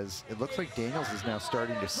 whereas it looks like Daniels is now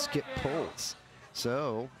starting to skip pulls.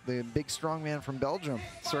 So the big strong man from Belgium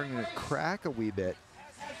starting to crack a wee bit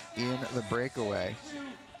in the breakaway.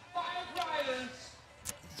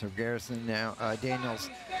 So Garrison now, Daniels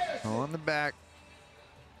on the back,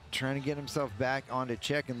 trying to get himself back onto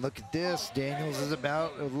check, and look at this. Daniels is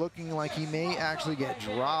about looking like he may actually get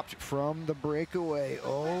dropped from the breakaway.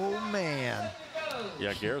 Oh man.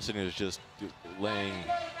 Yeah, Garrison is just laying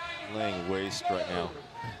waste right now,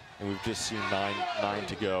 and we've just seen nine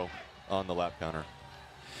to go on the lap counter.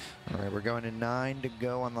 All right, we're going to 9 to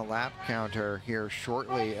go on the lap counter here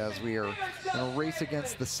shortly as we are in a race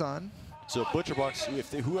against the sun. So ButcherBox,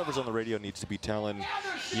 whoever's on the radio needs to be telling,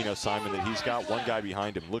 Simon that he's got one guy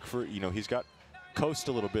behind him. Look for, he's got coast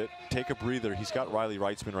a little bit, take a breather. He's got Riley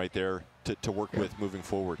Reitzman right there to work with moving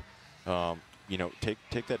forward.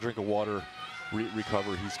 Take that drink of water,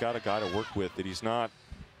 recover. He's got a guy to work with that he's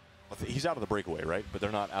out of the breakaway, right? But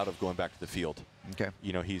they're not out of going back to the field. Okay.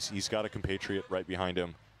 He's got a compatriot right behind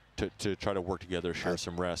him to try to work together, share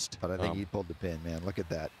some rest. But I think he pulled the pin, man. Look at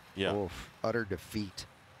that. Yeah. Oof, utter defeat.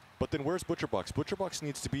 But then where's ButcherBox? ButcherBox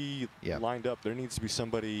needs to be lined up. There needs to be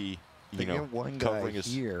somebody, one covering guy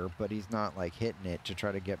here, but he's not like hitting it to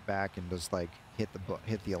try to get back and just like hit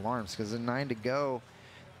the alarms, because in 9 to go,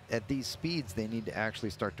 at these speeds, they need to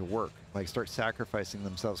actually start to work, like start sacrificing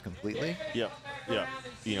themselves completely. Yeah.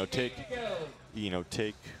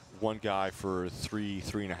 Take one guy for three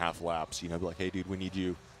and a half laps. Be like, hey, dude, we need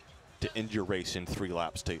you to end your race in 3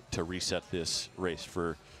 laps to reset this race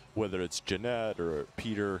for whether it's Jeanette or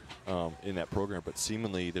Peter in that program. But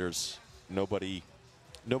seemingly there's nobody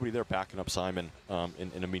there backing up Simon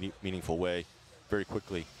in a meaningful way very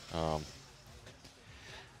quickly.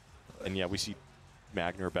 And yeah, we see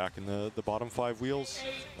Magner back in the bottom 5 wheels.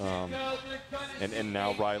 And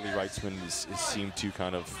now Riley Reitzman is seemed to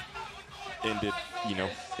kind of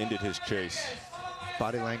ended his chase.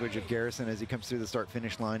 Body language of Garrison as he comes through the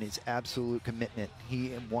start-finish line is absolute commitment.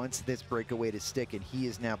 He wants this breakaway to stick, and he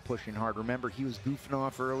is now pushing hard. Remember, he was goofing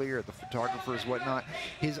off earlier at the photographers, whatnot.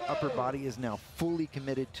 His upper body is now fully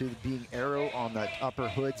committed to being aero on the upper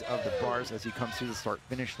hoods of the bars as he comes through the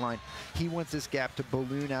start-finish line. He wants this gap to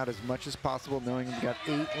balloon out as much as possible, knowing we've got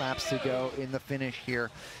 8 laps to go in the finish here.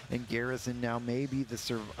 And Garrison now may be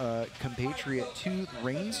the compatriot to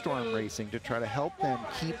Rainstorm Racing to try to help them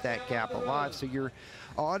keep that gap alive. So your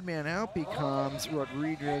odd man out becomes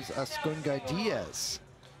Rodriguez Ascunga Diaz.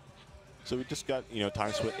 So we just got,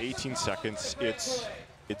 time split 18 seconds.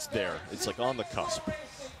 It's there. It's like on the cusp.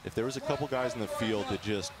 If there was a couple guys in the field that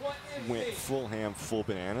just went full ham, full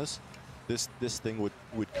bananas, this thing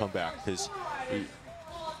would come back, because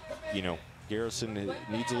Garrison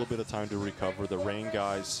needs a little bit of time to recover. The Rain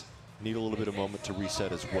guys need a little bit of moment to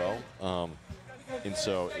reset as well. And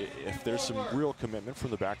so if there's some real commitment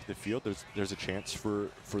from the back of the field, there's a chance for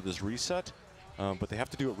this reset. But they have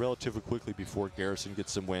to do it relatively quickly before Garrison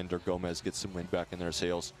gets some wind or Gomez gets some wind back in their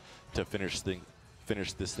sails to finish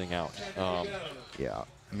this thing out. Yeah,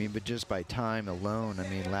 I mean, but just by time alone, I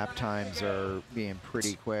mean, lap times are being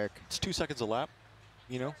pretty quick. It's 2 seconds a lap,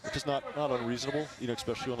 which is not unreasonable,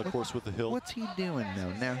 especially on the course with the hill. What's he doing,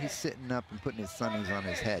 though? Now he's sitting up and putting his sunnies on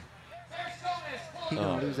his head. He's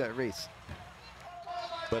going to lose that race.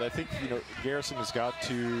 But I think, Garrison has got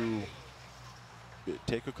to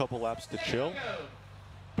take a couple laps to chill,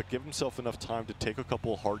 but give himself enough time to take a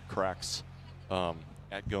couple hard cracks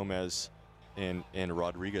at Gomez and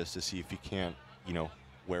Rodriguez to see if he can't,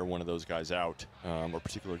 wear one of those guys out, or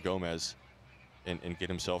particular Gomez, and get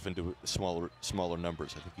himself into smaller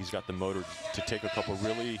numbers. I think he's got the motor to take a couple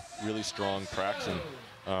really, really strong cracks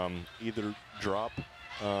and either drop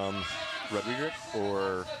Rodriguez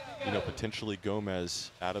or potentially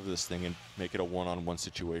Gomez out of this thing and make it a one-on-one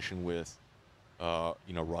situation with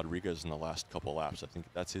Rodriguez in the last couple laps. I think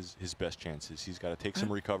that's his best chances. He's got to take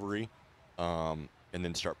some recovery and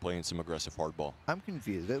then start playing some aggressive hardball. I'm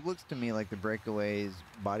confused. It looks to me like the breakaways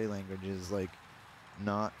body language is like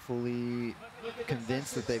not fully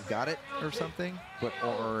convinced that they've got it or something, but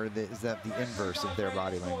is that the inverse of their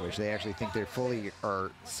body language? They actually think they fully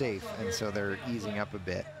are safe, and so they're easing up a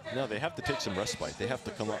bit. No, they have to take some respite. They have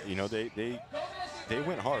to come up. they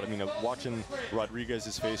went hard. I mean, watching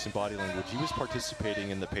Rodriguez's face and body language, he was participating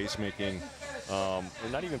in the pacemaking, or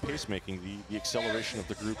not even pacemaking, the acceleration of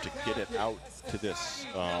the group to get it out to this.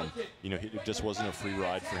 You know, it just wasn't a free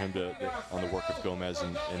ride for him on the work of Gomez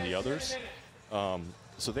and the others.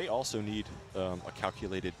 So they also need a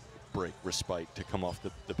calculated break, respite to come off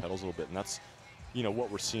the pedals a little bit, and that's, you know, what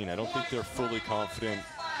we're seeing. I don't think they're fully confident,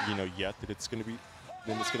 you know, yet that it's going to be,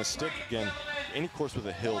 then it's going to stick. Again, any course with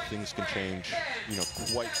a hill, things can change, you know,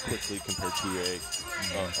 quite quickly compared to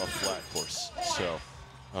a flat course. So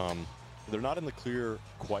they're not in the clear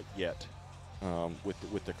quite yet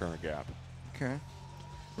with the current gap. Okay.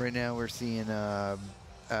 Right now we're seeing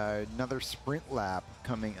another sprint lap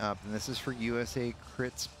coming up, and this is for USA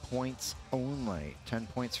Crits points only. 10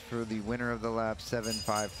 points for the winner of the lap, 7,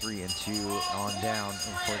 5, 3, and 2 on down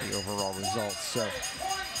for the overall results. So,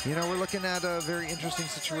 you know, we're looking at a very interesting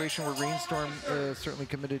situation where Rainstorm is certainly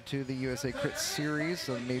committed to the USA Crits series,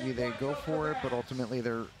 so maybe they go for it, but ultimately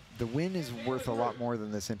the win is worth a lot more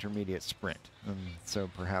than this intermediate sprint. And so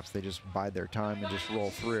perhaps they just bide their time and just roll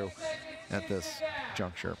through at this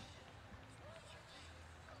juncture.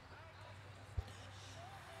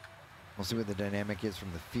 We'll see what the dynamic is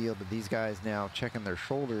from the field, but these guys now checking their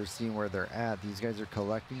shoulders, seeing where they're at. These guys are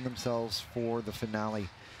collecting themselves for the finale.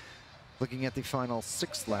 Looking at the final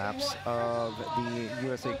 6 laps of the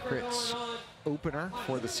USA Crits opener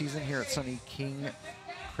for the season here at Sunny King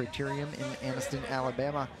Criterium in Anniston,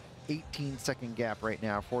 Alabama. 18-second gap right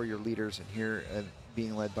now for your leaders, and here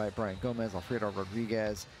being led by Brian Gomez, Alfredo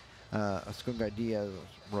Rodriguez, Roderick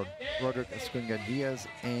Escunga Diaz,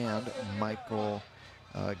 and Michael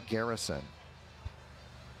Garrison.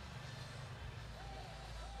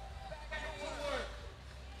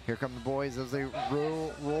 Here come the boys as they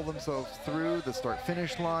roll themselves through the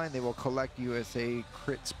start-finish line. They will collect USA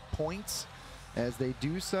Crits points as they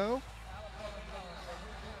do so.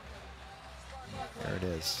 There it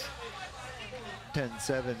is. 10,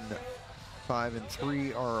 7, 5, and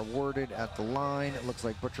 3 are awarded at the line. It looks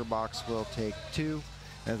like ButcherBox will take 2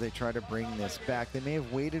 as they try to bring this back. They may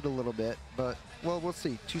have waited a little bit, but, well, we'll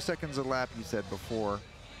see. 2 seconds a lap, you said before.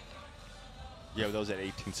 Yeah, that was at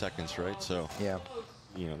 18 seconds, right? So, yeah,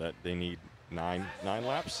 you know, that they need nine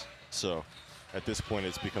laps. So at this point,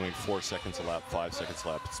 it's becoming 4 seconds a lap, 5 seconds a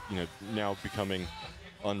lap. It's, you know, now becoming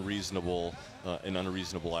unreasonable, an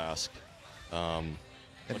unreasonable ask. And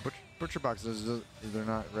ButcherBox, they're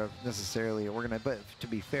not necessarily organized, but to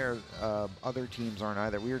be fair, other teams aren't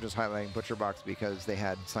either. We were just highlighting ButcherBox because they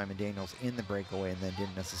had Simon Daniels in the breakaway and then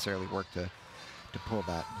didn't necessarily work to pull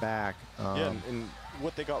that back. Yeah, and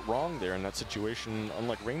what they got wrong there in that situation,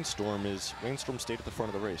 unlike Rainstorm, is Rainstorm stayed at the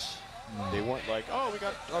front of the race. They weren't like, oh, we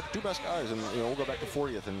got our 2 best guys, and, you know, we'll go back to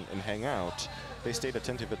 40th and hang out. They stayed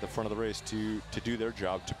attentive at the front of the race to do their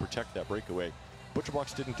job to protect that breakaway.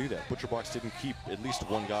 ButcherBox didn't do that. ButcherBox didn't keep at least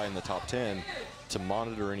 1 guy in the top 10 to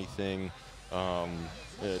monitor anything,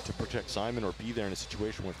 to protect Simon, or be there in a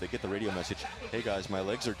situation where if they get the radio message, hey guys, my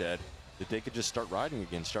legs are dead, that they could just start riding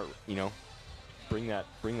again, start, you know, bring that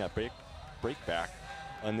break back,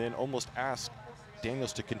 and then almost ask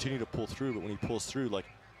Daniels to continue to pull through. But when he pulls through, like,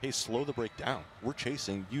 hey, slow the break down. We're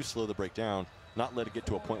chasing, you slow the break down, not let it get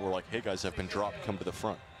to a point where, like, hey guys, I've been dropped, come to the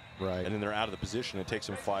front. Right. And then they're out of the position. It takes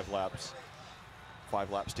them 5 laps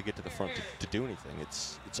to get to the front to do anything.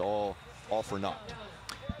 It's all for naught.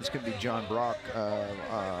 This could be John Brock, or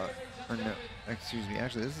no, excuse me,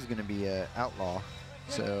 actually this is going to be Outlaw.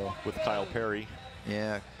 So with Kyle Perry.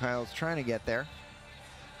 Yeah, Kyle's trying to get there.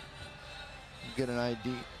 Get an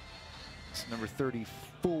ID. It's number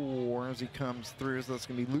 34 as he comes through. So that's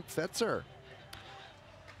going to be Luke Fetzer.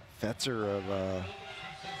 Fetzer of,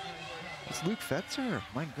 it's Luke Fetzer.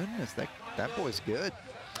 My goodness, that boy's good.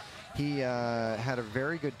 He had a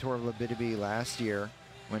very good Tour of Labitibi last year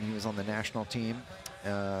when he was on the national team.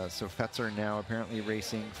 So Fetzer now apparently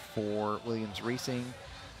racing for Williams Racing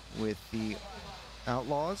with the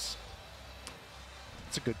Outlaws.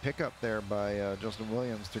 It's a good pickup there by Justin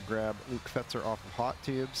Williams to grab Luke Fetzer off of hot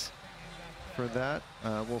tubes for that.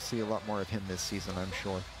 We'll see a lot more of him this season, I'm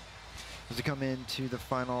sure. As we come into the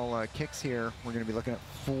final kicks here, we're going to be looking at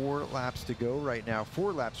 4 laps to go right now.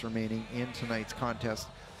 4 laps remaining in tonight's contest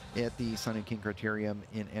at the Sunny King Criterium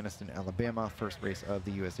in Anniston, Alabama, first race of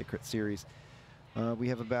the USA Crit Series. We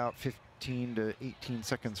have about 15 to 18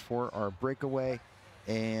 seconds for our breakaway,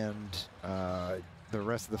 and the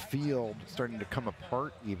rest of the field starting to come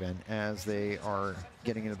apart even as they are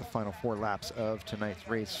getting into the final 4 laps of tonight's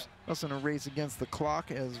race. Also in a race against the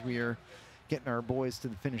clock as we are getting our boys to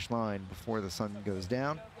the finish line before the sun goes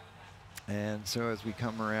down. And so as we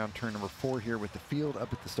come around turn number 4 here with the field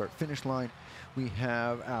up at the start-finish line, we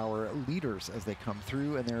have our leaders as they come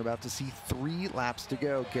through, and they're about to see 3 laps to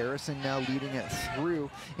go. Garrison now leading it through.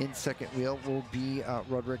 In second wheel will be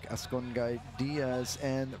Roderick Asconga Diaz,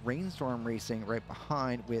 and Rainstorm Racing right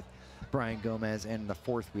behind with Brian Gomez, and the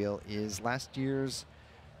fourth wheel is last year's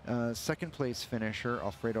second place finisher,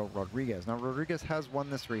 Alfredo Rodriguez. Now, Rodriguez has won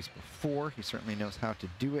this race before. He certainly knows how to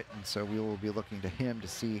do it, and so we will be looking to him to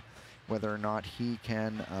see whether or not he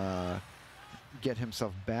can get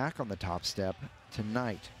himself back on the top step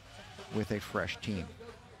tonight with a fresh team.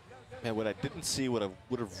 Man, what I didn't see, what I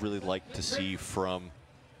would have really liked to see from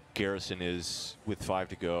Garrison is, with 5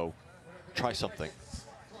 to go, try something.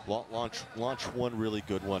 Launch one really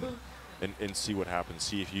good one and see what happens.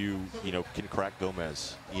 See if you can crack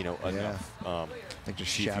Gomez, enough. Like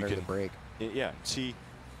just shatter the brake. Yeah, see,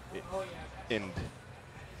 and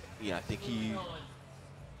yeah, I think he.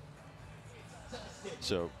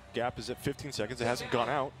 So gap is at 15 seconds. It hasn't gone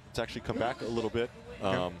out. It's actually come back a little bit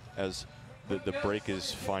as the brake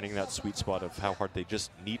is finding that sweet spot of how hard they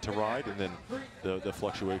just need to ride, and then the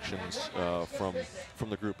fluctuations from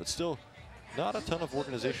the group. But still, not a ton of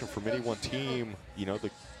organization from any one team.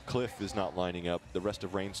 The Cliff is not lining up. The rest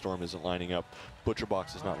of Rainstorm isn't lining up.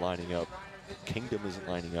 Butcherbox is not lining up. Kingdom isn't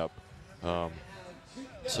lining up.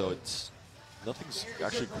 So nothing's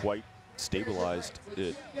actually quite stabilized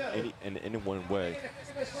in any one way.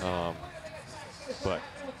 But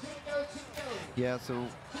yeah, so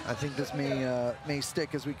I think this may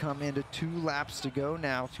stick as we come into 2 laps to go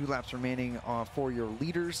now. 2 laps remaining for your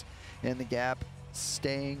leaders, and the gap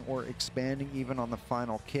staying or expanding even on the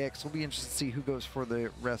final kick. So we'll be interested to see who goes for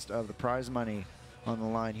the rest of the prize money on the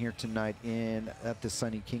line here tonight at the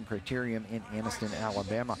Sunny King Criterium in Anniston,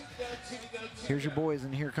 Alabama. Here's your boys,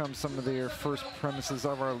 and here comes some of their first premises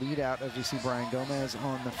of our lead out as we see Brian Gomez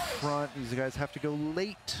on the front. These guys have to go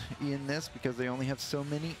late in this because they only have so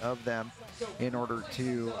many of them in order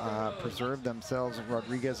to preserve themselves.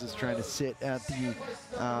 Rodriguez is trying to sit at the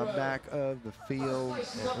back of the field,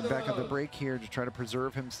 or back of the break here to try to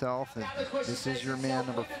preserve himself. And this is your man,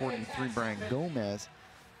 number 43, Brian Gomez,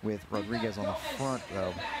 with Rodriguez on the front,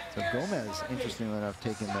 though. So Gomez, interestingly enough,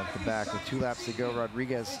 taking the back with 2 laps to go.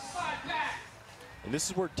 Rodriguez. And this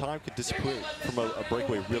is where time can dissipate from a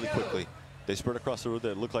breakaway really quickly. They spread across the road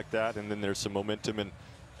that look like that, and then there's some momentum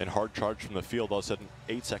and hard charge from the field. All of a sudden,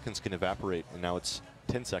 8 seconds can evaporate, and now it's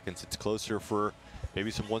 10 seconds. It's closer for maybe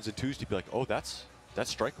some 1s and 2s to be like, oh, that's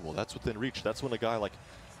strikeable. That's within reach. That's when a guy like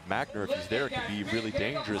Magner, if he's there, can be really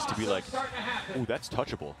dangerous to be like, ooh, that's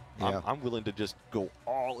touchable. Yeah. I'm willing to just go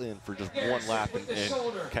all in for just 1 lap and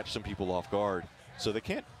catch some people off guard. So they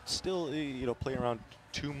can't still, play around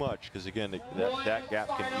too much, because again, that gap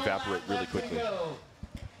can evaporate really quickly.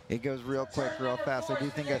 It goes real quick, real fast. I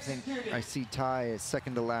think I see Ty as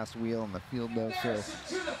second to last wheel in the field, though.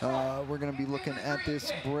 So we're going to be looking at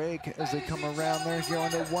this break as they come around. They're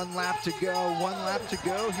going to 1 lap to go. 1 lap to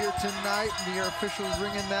go here tonight. The officials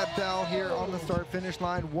ringing that bell here on the start-finish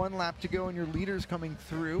line. 1 lap to go, and your leaders coming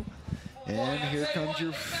through. And here comes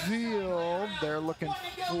your field. They're looking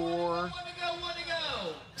for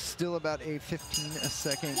still about a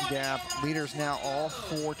 15-second gap. Leaders now all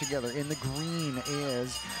 4 together. In the green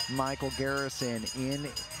is Michael Garrison. In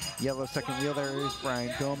yellow second wheel there is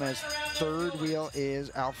Brian Gomez. Third wheel is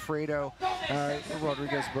Alfredo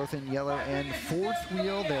Rodriguez, both in yellow. And fourth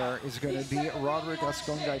wheel there is going to be Roderick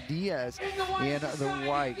Asconga Diaz in the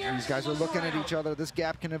white. These guys are looking at each other. This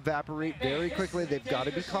gap can evaporate very quickly. They've got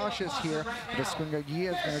to be cautious here. But Asconga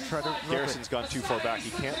Diaz is going to try to Garrison's gone too far back. He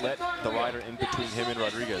can't let the rider in between him and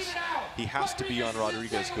Rodriguez. He has to be on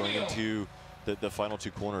Rodriguez going into the final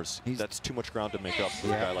 2 corners. That's too much ground to make up for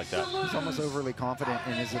a guy like that. He's almost overly confident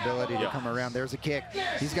in his ability to come around. There's a kick.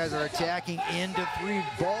 These guys are attacking into 3.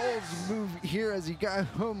 Balls move here as he got,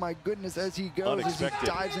 oh my goodness, as he goes, unexpected. As he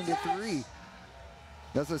dives into 3.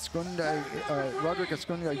 That's Roderick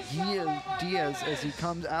Asconga Diaz as he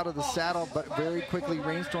comes out of the saddle, but very quickly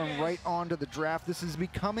Rainstorm right onto the draft. This is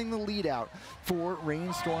becoming the lead out for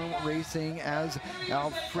Rainstorm Racing as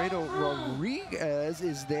Alfredo Rodriguez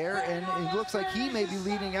is there, and it looks like he may be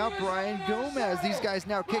leading out Brian Gomez. These guys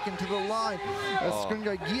now kicking to the line.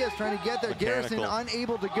 Asconga Diaz trying to get there. Mechanical. Garrison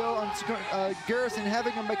unable to go. Garrison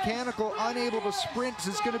having a mechanical, unable to sprint.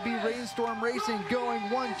 This is going to be Rainstorm Racing going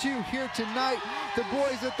 1-2 here tonight. The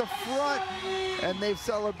boys at the front, and they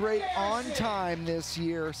celebrate on time this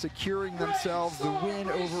year, securing themselves the win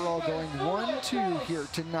overall, going 1-2 here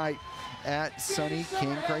tonight at Sunny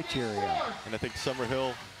King Criterium. And I think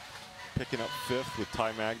Summerhill picking up 5th with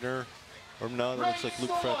Ty Magner. Or no, that looks like Luke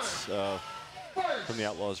Fretz from the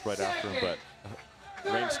Outlaws right after him, but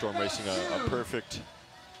Rainstorm Racing a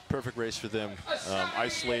perfect race for them,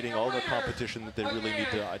 isolating all the competition that they really need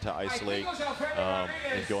to isolate,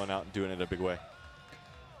 and going out and doing it in a big way.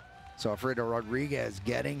 So Alfredo Rodriguez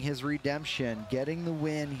getting his redemption, getting the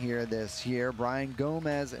win here this year. Brian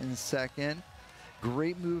Gomez in second.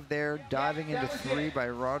 Great move there, diving into 3 by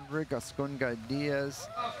Roderick Asconga Diaz.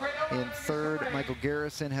 In third, Michael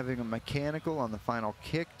Garrison having a mechanical on the final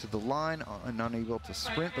kick to the line and unable to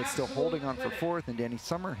sprint, but still holding on for 4th. And Danny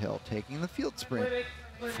Summerhill taking the field sprint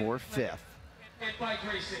for 5th.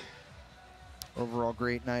 Overall,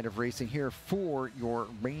 great night of racing here for your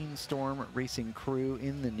Rainstorm Racing crew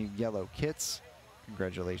in the new yellow kits.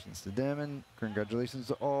 Congratulations to them, and congratulations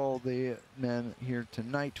to all the men here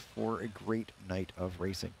tonight for a great night of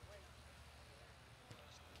racing.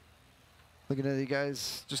 Looking at you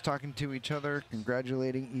guys just talking to each other,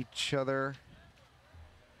 congratulating each other.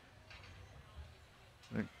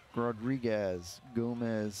 Rodriguez,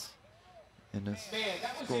 Gomez, and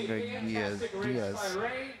Diaz.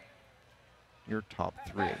 Your top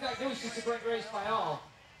 3. That was just a great race by all.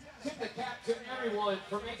 Tip the cap to everyone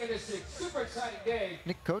for making this a super exciting day.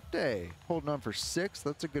 Nick Cote holding on for 6th.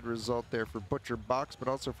 That's a good result there for Butcher Box, but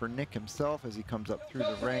also for Nick himself as he comes up through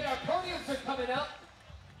the ranks. Our podiums are coming up.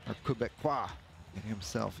 Our Quebecois getting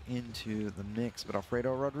himself into the mix, but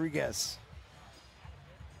Alfredo Rodriguez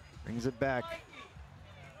brings it back.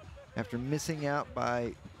 After missing out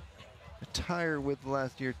by a tire with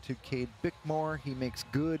last year to Cade Bickmore, he makes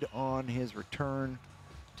good on his return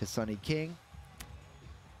to Sunny King.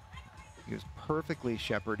 He was perfectly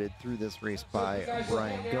shepherded through this race by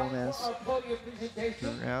Brian Gomez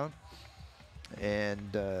throughout.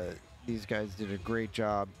 And these guys did a great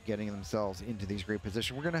job getting themselves into these great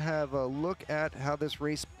positions. We're going to have a look at how this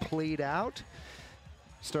race played out,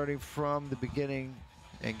 starting from the beginning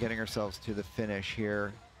and getting ourselves to the finish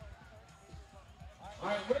here.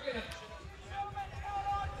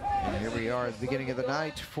 And here we are at the beginning of the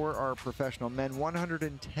night for our professional men.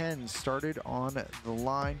 110 started on the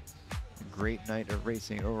line. A great night of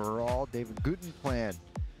racing overall. David Gutenplan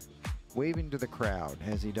waving to the crowd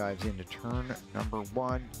as he dives into turn number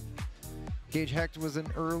 1. Gage Hecht was an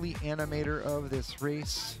early animator of this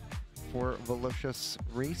race for Volusius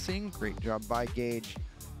Racing. Great job by Gage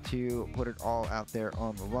to put it all out there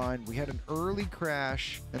on the line. We had an early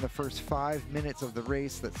crash in the first 5 minutes of the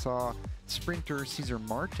race that saw sprinter Cesar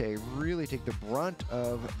Marte really take the brunt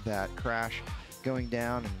of that crash going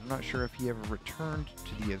down, and I'm not sure if he ever returned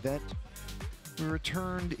to the event. We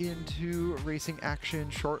returned into racing action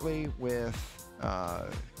shortly with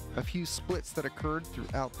a few splits that occurred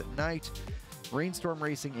throughout the night. Rainstorm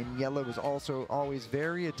Racing in yellow was also always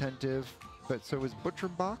very attentive, but so was Butcher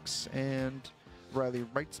Box and Riley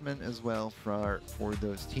Wrightsman as well for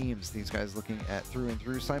those teams. These guys looking at through and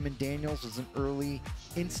through. Simon Daniels was an early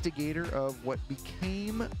instigator of what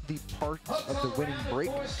became the part of the winning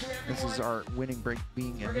break. This is our winning break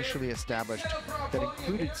being initially established that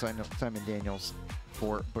included Simon Daniels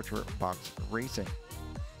for Butcher Box Racing.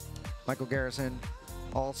 Michael Garrison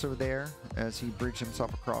also there as he bridged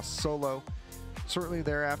himself across solo. Shortly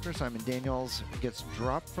thereafter, Simon Daniels gets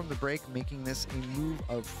dropped from the break, making this a move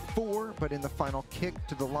of 4, but in the final kick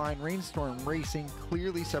to the line, Rainstorm Racing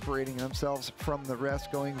clearly separating themselves from the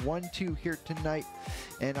rest, going 1-2 here tonight.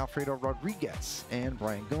 And Alfredo Rodriguez and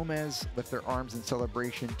Brian Gomez lift their arms in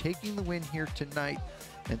celebration, taking the win here tonight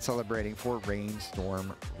and celebrating for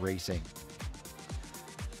Rainstorm Racing.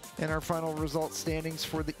 And our final result standings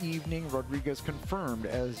for the evening, Rodriguez confirmed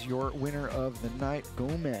as your winner of the night.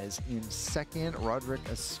 Gomez in second, Roderick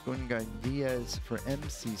Ascunga Diaz for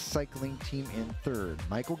MC Cycling Team in third.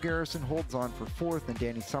 Michael Garrison holds on for fourth, and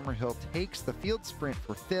Danny Summerhill takes the field sprint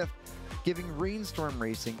for fifth, giving Rainstorm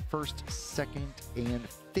Racing first, second, and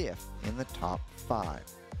fifth in the top 5.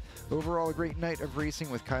 Overall, a great night of racing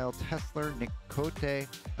with Kyle Tesler, Nick Cote,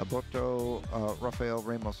 Alberto Rafael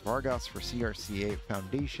Ramos Vargas for CRCA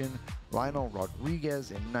Foundation, Lionel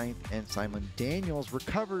Rodriguez in 9th, and Simon Daniels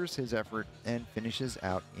recovers his effort and finishes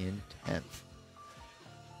out in 10th.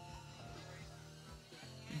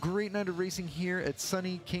 Great night of racing here at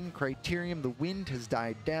Sunny King Criterium. The wind has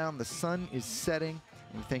died down, the sun is setting.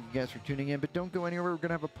 We thank you guys for tuning in, but don't go anywhere. We're going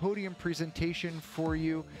to have a podium presentation for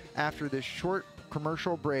you after this short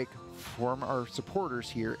commercial break from our supporters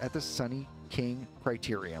here at the Sunny King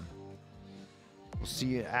Criterium. We'll see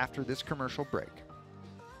you after this commercial break.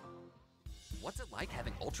 What's it like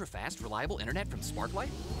having ultra-fast, reliable internet from Sparklight?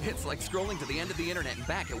 It's like scrolling to the end of the internet and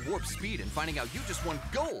back at warp speed and finding out you just won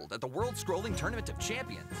gold at the World Scrolling Tournament of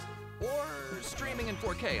Champions. Or streaming in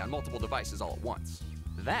 4K on multiple devices all at once.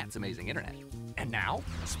 That's amazing internet. And now,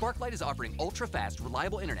 Sparklight is offering ultra-fast,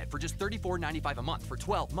 reliable internet for just $34.95 a month for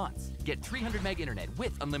 12 months. Get 300 meg internet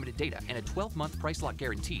with unlimited data and a 12-month price lock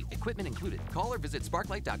guarantee. Equipment included. Call or visit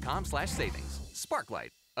sparklight.com/savings. Sparklight,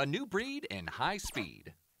 a new breed in high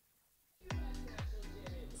speed.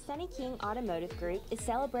 Sunny King Automotive Group is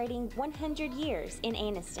celebrating 100 years in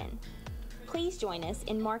Anniston. Please join us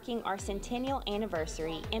in marking our centennial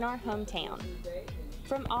anniversary in our hometown.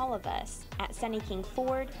 From all of us at Sunny King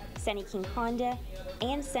Ford, Sunny King Honda,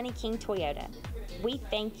 and Sunny King Toyota, we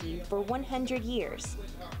thank you for 100 years,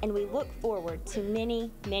 and we look forward to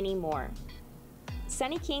many, many more.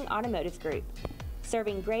 Sunny King Automotive Group,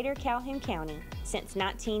 serving Greater Calhoun County since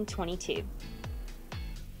 1922.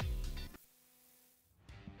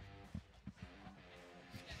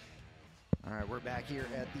 All right, we're back here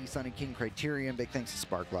at the Sunny King Criterium. Big thanks to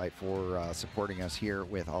Sparklight for supporting us here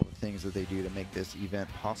with all the things that they do to make this event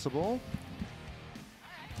possible.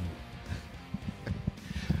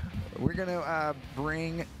 We're going to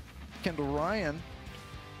bring Kendall Ryan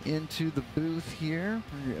into the booth here.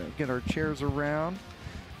 We're going to get our chairs around.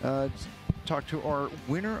 Talk to our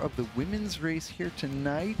winner of the women's race here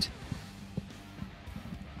tonight.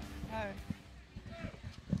 Hi.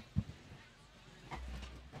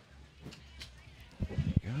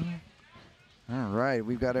 All right,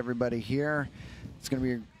 we've got everybody here. It's going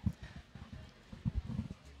to be...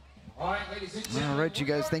 All right, ladies and gentlemen. All right, you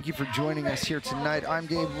guys, thank you for joining us here tonight. I'm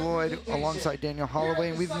Gabe Lloyd alongside Daniel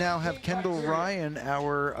Holloway, and we now have Kendall Ryan,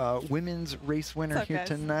 our women's race winner here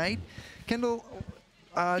tonight. Kendall,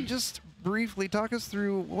 just briefly talk us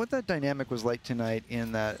through what that dynamic was like tonight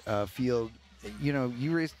in that field. You know,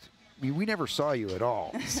 you raced... We never saw you at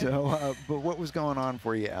all, so but what was going on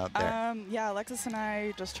for you out there? Yeah, Alexis and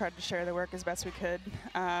I just tried to share the work as best we could.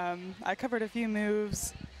 I covered a few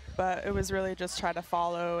moves, but it was really just try to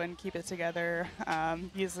follow and keep it together,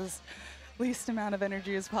 use as least amount of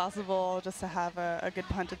energy as possible just to have a good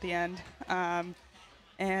punt at the end.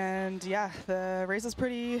 And yeah, the race was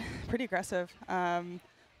pretty aggressive.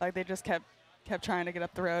 Like they just kept trying to get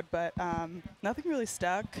up the road, but nothing really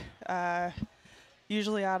stuck.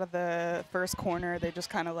 Usually out of the first corner, they just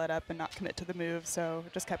kind of let up and not commit to the move, so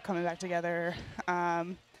it just kept coming back together.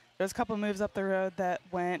 There was a couple moves up the road that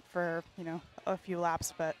went for, you know, a few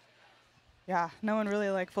laps, but yeah, no one really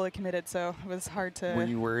like fully committed, so it was hard to... Were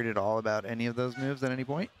you worried at all about any of those moves at any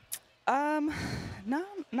point? No,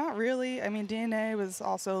 not really. I mean, DNA was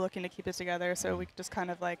also looking to keep it together, so we just kind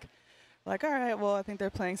of like, all right, well, I think they're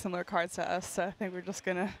playing similar cards to us, so I think we're just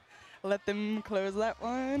gonna let them close that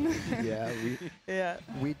one. Yeah,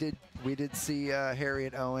 we did see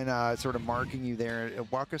Harriet Owen sort of marking you there.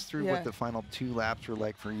 Walk us through what the final 2 laps were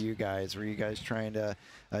like for you guys. Were you guys trying to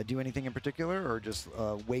do anything in particular, or just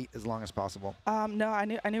wait as long as possible? No,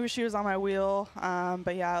 I knew she was on my wheel,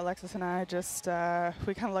 but yeah, Alexis and I just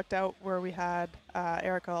we kind of looked out where we had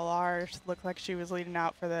Erica Alar. Looked like she was leading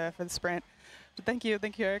out for the sprint. But thank you,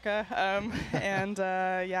 Erica. And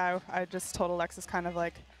yeah, I just told Alexis kind of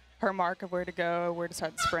like her mark of where to go, where to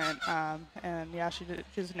start the sprint, and yeah, she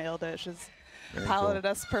just nailed it. She's piloted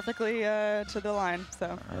us perfectly to the line.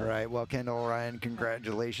 So. All right, well, Kendall Ryan,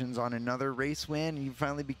 congratulations on another race win. You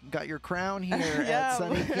finally got your crown here at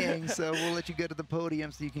Sunny King, so we'll let you go to the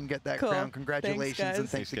podium so you can get that crown. Congratulations, thanks, and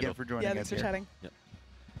thanks again for joining us thanks for here. chatting. Yep.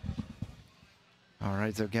 All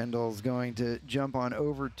right, so Kendall's going to jump on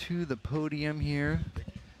over to the podium here.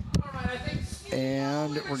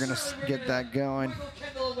 And we're going to get that going.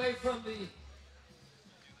 Kendall away from the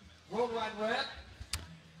road ride rep.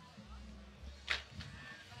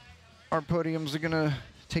 Our podiums are going to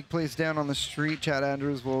take place down on the street. Chad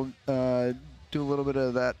Andrews will do a little bit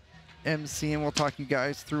of that MC, and we'll talk you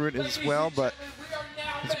guys through it as well. But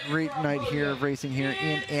it's a great night here of racing here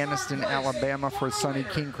in Anniston, Alabama for Sunny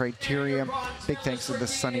King Criterium. Big thanks to the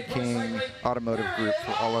Sunny King Automotive Group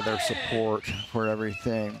for all of their support for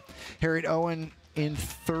everything. Harriet Owen in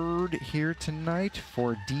 3rd here tonight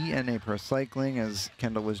for DNA Pro Cycling, as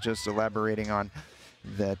Kendall was just elaborating on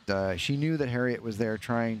that she knew that Harriet was there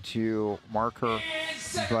trying to mark her,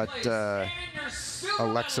 but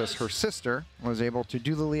Alexis, her sister, was able to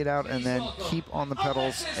do the lead out and then keep on the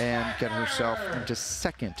pedals and get herself into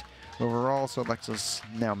 2nd overall. So Alexis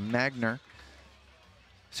now Magner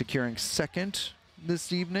securing 2nd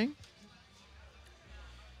this evening.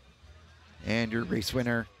 And your race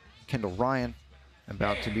winner, Kendall Ryan,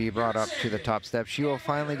 about to be brought up to the top step. She will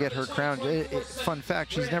finally get her crown. Fun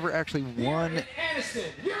fact, she's never actually won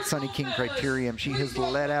Sunny King Criterium. She has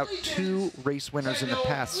led out 2 race winners in the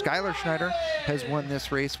past. Skylar Schneider has won this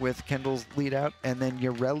race with Kendall's lead out, and then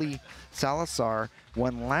Yareli Salazar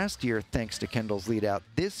won last year thanks to Kendall's lead out.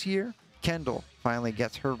 This year, Kendall finally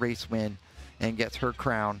gets her race win and gets her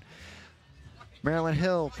crown. Marilyn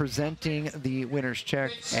Hill presenting the winner's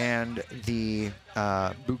check and the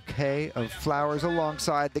bouquet of flowers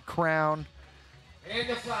alongside the crown And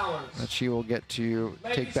the flowers. that she will get to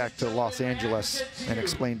take back to Los Angeles and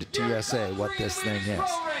explain to TSA what this thing is.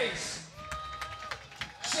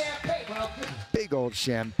 Champagne. Well, Big old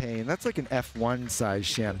champagne. That's like an F1 size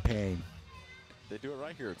champagne. They do it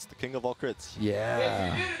right here. It's the king of all crits. Yeah.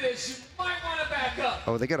 if you're new to this, you might want to back up.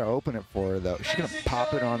 Oh, they gotta open it for her though. She's gonna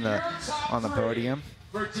pop it on the podium.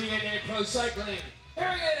 For DNA Pro Cycling.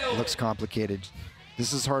 Harriet Owen. Looks complicated.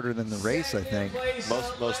 This is harder than the race, I think.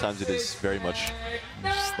 Most times it is very much.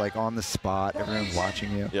 Just like on the spot, everyone's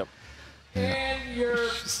watching you. Yep. Yeah.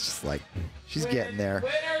 She's just like, she's getting there.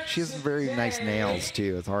 She has very nice nails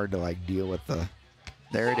too. It's hard to like deal with the.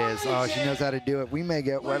 There it is. Oh, she knows how to do it. We may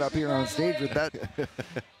get wet up here on stage with that. Here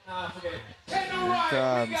it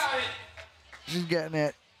comes. She's getting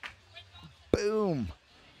it. Boom.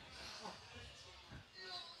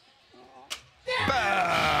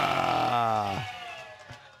 Bah!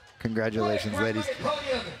 Congratulations, ladies.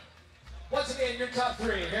 Once again, your top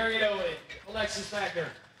three: Harriet Owen, Alexis Wagner,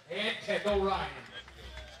 and Kendall Ryan.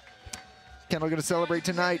 Kendall going to celebrate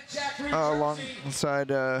tonight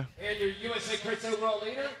alongside And your USA Crits overall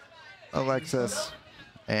leader, Alexis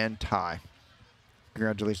and Ty.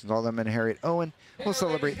 Congratulations, all of them, and Harriet Owen will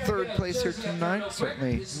celebrate third place here tonight.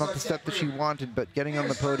 Certainly not the step that she wanted, but getting on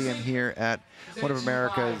the podium here at one of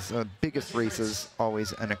America's biggest races,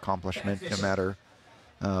 always an accomplishment, no matter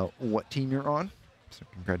what team you're on. So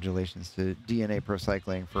congratulations to DNA Pro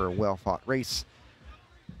Cycling for a well-fought race.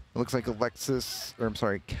 It looks like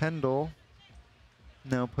Kendall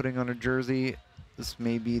now putting on a jersey. This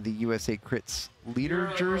may be the USA Crits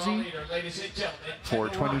leader jersey for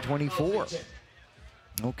 2024.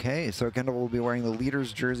 Okay, so Kendall will be wearing the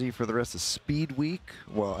leader's jersey for the rest of Speed Week.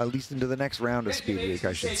 Well, at least into the next round of Speed Week,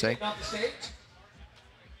 I should say.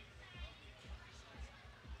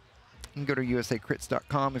 You can go to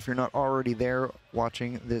usacrits.com if you're not already there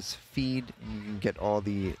watching this feed. You can get all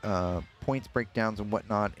the points breakdowns and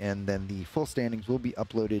whatnot, and then the full standings will be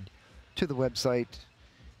uploaded to the website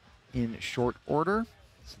in short order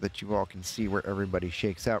so that you all can see where everybody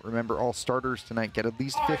shakes out. Remember, all starters tonight get at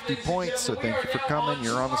least 50 points, so thank you for coming.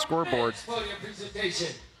 You're on the scoreboard.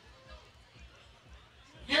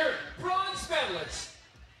 Your bronze medalist.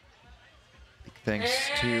 Thanks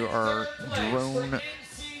to our drone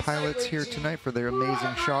pilots here tonight for their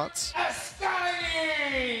amazing shots.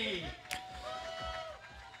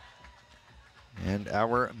 And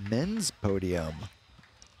our men's podium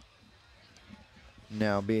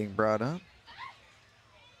now being brought up.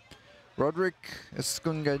 Roderick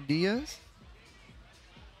Escunga-Diaz.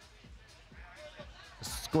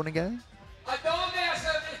 Escunga.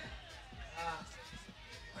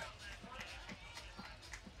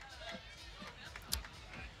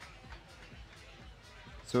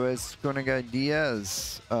 So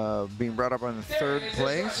Escunga-Diaz being brought up on third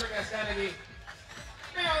place.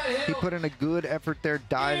 He put in a good effort there,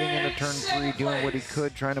 diving into turn 3, doing what he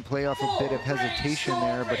could, trying to play off a bit of hesitation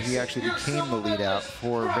there, but he actually became the lead out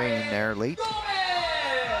for Rain there late.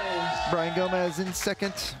 Brian Gomez in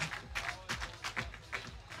second.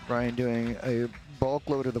 Brian doing a bulk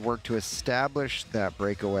load of the work to establish that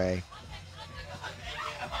breakaway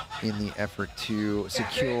in the effort to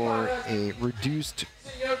secure a reduced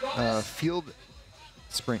field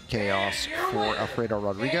sprint chaos for Alfredo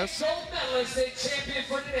Rodriguez.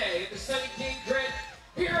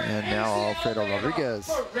 And now Alfredo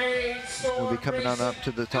Rodriguez will be coming on up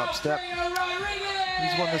to the top step.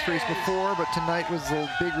 He's won this race before, but tonight was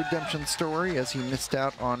a big redemption story as he missed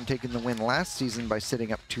out on taking the win last season by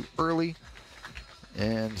sitting up too early.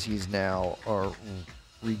 And he's now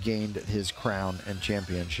regained his crown and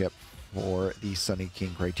championship for the Sunny King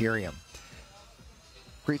Criterium.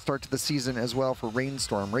 Great start to the season as well for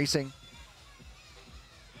Rainstorm Racing.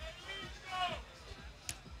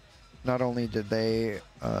 Not only did they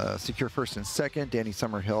secure first and second, Danny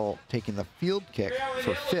Summerhill taking the field kick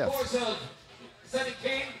for fifth.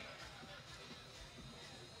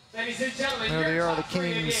 There they are, the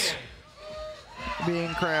Kings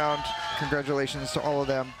being crowned. Congratulations to all of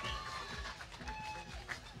them.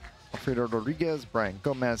 Alfredo Rodriguez, Brian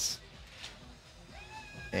Gomez,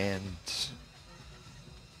 and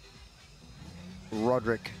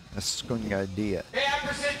Roderick Escunga-Diaz. May I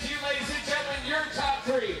present to you, ladies and gentlemen, your top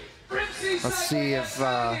three. Let's see if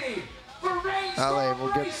Ale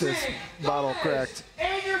will get this bottle cracked.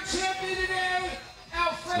 And your champion today,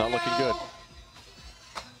 It's not looking good.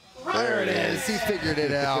 There it is. He figured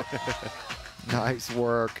it out. Nice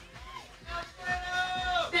work.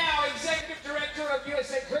 Now, Executive Director of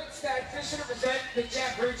USA Crits, Thad Fisher to present the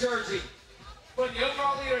Jeffrey jersey for the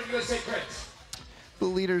overall leader of USA Crits. The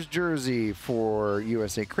leader's jersey for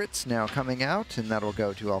USA Crits now coming out, and that'll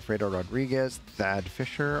go to Alfredo Rodriguez, Thad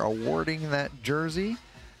Fisher awarding that jersey.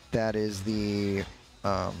 That is the,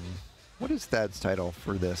 what is Thad's title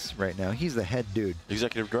for this right now? He's the head dude.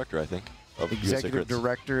 Executive Director, I think, of Executive USA Crits.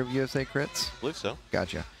 Director of USA Crits? I believe so.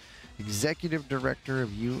 Gotcha. Executive Director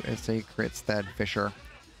of USA Crits, Thad Fisher.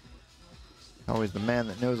 Always the man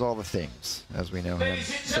that knows all the things, as we know him.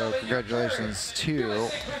 So congratulations to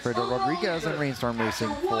Alfredo Rodriguez and Rainstorm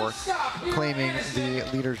Racing for claiming the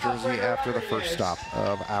leader's jersey after the first stop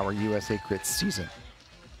of our USA Crits season.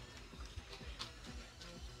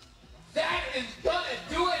 That is gonna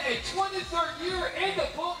do it. A 23rd year in the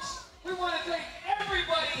books. We want to thank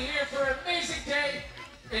everybody here for an amazing day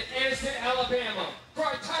in Anniston, Alabama. For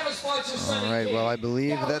our title sponsor, Sunny All right, King. well, I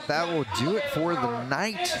believe that will do it for the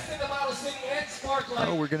night.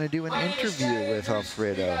 Oh, we're going to do an interview with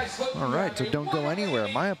Alfredo. All right, so don't go anywhere.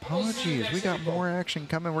 My apologies. We got more action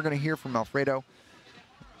coming. We're going to hear from Alfredo.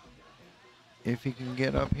 If he can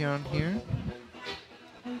get up here on here.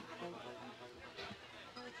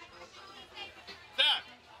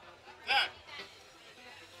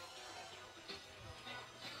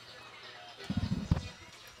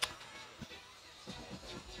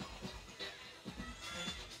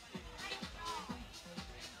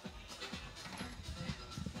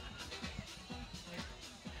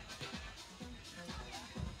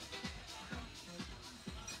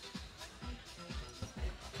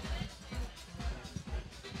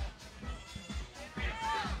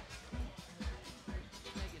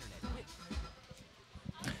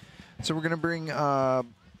 So we're going to bring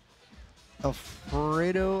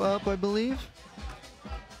Alfredo up, I believe.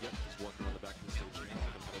 Yep, he's walking on the back of the stage.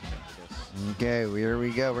 Okay, here we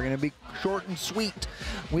go. We're going to be short and sweet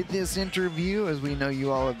with this interview, as we know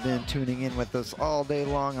you all have been tuning in with us all day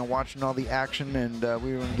long and watching all the action, and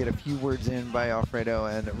we're going to get a few words in by Alfredo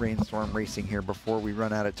and Rainstorm Racing here before we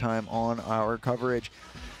run out of time on our coverage.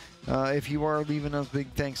 If you are leaving us,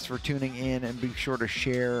 big thanks for tuning in, and be sure to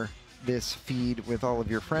share this feed with all of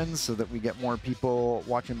your friends so that we get more people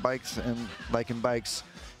watching bikes and liking bikes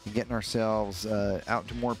and getting ourselves out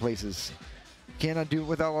to more places. Cannot do it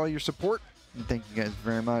without all your support, and thank you guys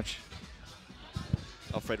very much.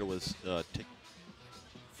 Alfredo was taking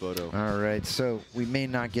photo. All right, so we may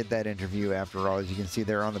not get that interview after all. As you can see,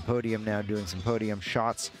 they're on the podium now doing some podium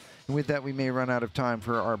shots, and with that we may run out of time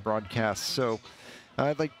for our broadcast. So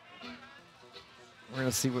we're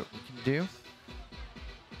gonna see what we can do.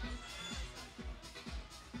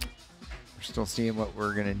 We're still seeing what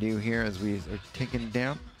we're gonna do here as we are taking it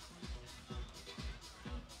down.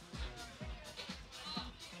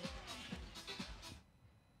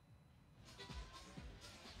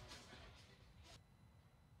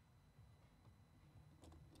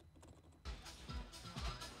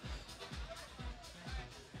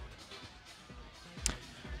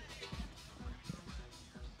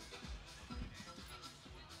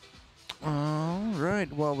 All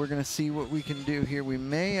right, well, we're gonna see what we can do here. We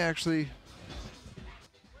may actually.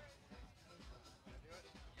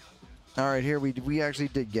 All right, here we actually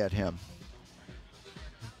did get him.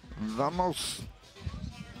 Vamos,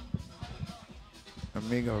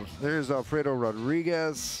 amigos. There's Alfredo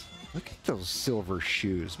Rodriguez. Look at those silver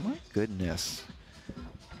shoes. My goodness,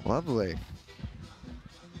 lovely.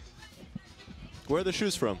 Where are the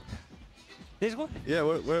shoes from? This one? Yeah,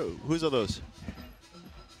 whose are those?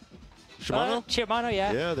 Shimano? Shimano,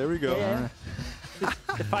 yeah. Yeah, there we go. Yeah.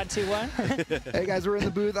 The fancy one. Hey guys, we're in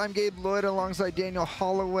the booth. I'm Gabe Lloyd alongside Daniel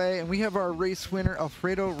Holloway, and we have our race winner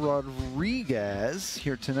Alfredo Rodriguez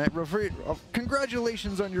here tonight.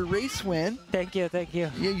 Congratulations on your race win. Thank you, thank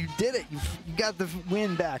you. Yeah, you did it. You got the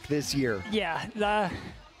win back this year. Yeah,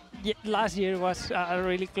 last year was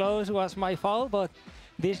really close. Was my fault, but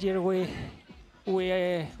this year we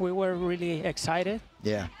were really excited.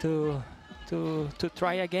 Yeah. To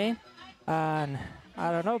try again, and I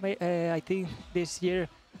don't know. I think this year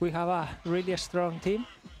we have a really strong team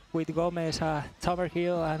with Gomez,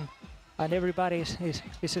 Tomerhill, and everybody is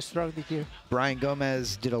strong this year. Brian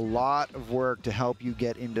Gomez did a lot of work to help you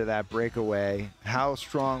get into that breakaway. How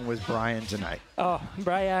strong was Brian tonight? Oh,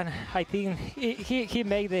 Brian, I think he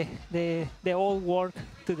made the all work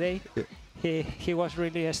today. Yeah. He was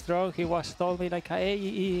really strong. He was told me like,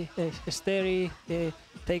 hey, steady,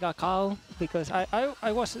 take a calm, because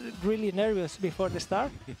I was really nervous before the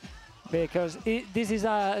start because this is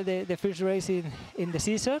the first race in the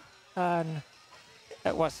season, and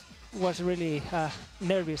I was really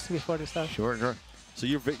nervous before the start. Sure. So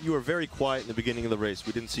you were very quiet in the beginning of the race.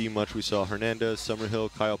 We didn't see you much. We saw Hernandez,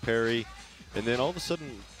 Summerhill, Kyle Perry, and then all of a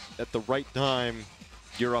sudden at the right time,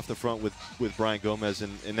 you're off the front with Brian Gomez,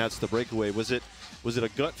 and that's the breakaway. Was it a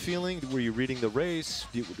gut feeling? Were you reading the race?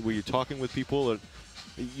 Were you talking with people? Or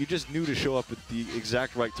you just knew to show up at the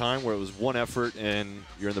exact right time where it was one effort and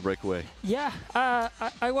you're in the breakaway? Yeah,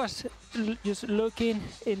 I was just looking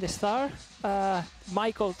in the start.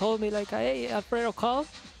 Michael told me like, hey, Alfredo called,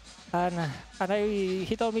 and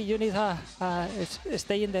he told me you need to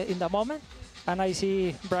stay in the moment. And I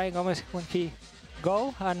see Brian Gomez when he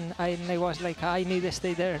go, and I was like, I need to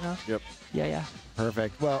stay there, no? Yep. Yeah.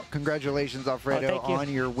 Perfect. Well, congratulations, Alfredo, on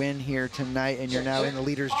your win here tonight, and you're now in the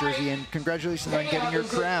leader's jersey, and congratulations on getting your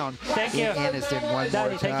crown in Anniston one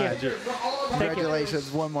more time. Thank you.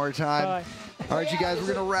 Congratulations one more time. Bye. All right, you guys,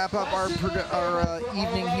 we're going to wrap up our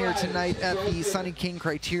evening here tonight at the Sunny King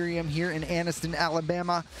Criterium here in Anniston,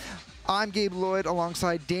 Alabama. I'm Gabe Lloyd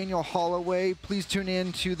alongside Daniel Holloway. Please tune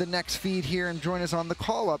in to the next feed here and join us on the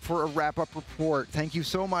call-up for a wrap-up report. Thank you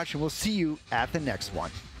so much, and we'll see you at the next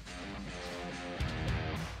one.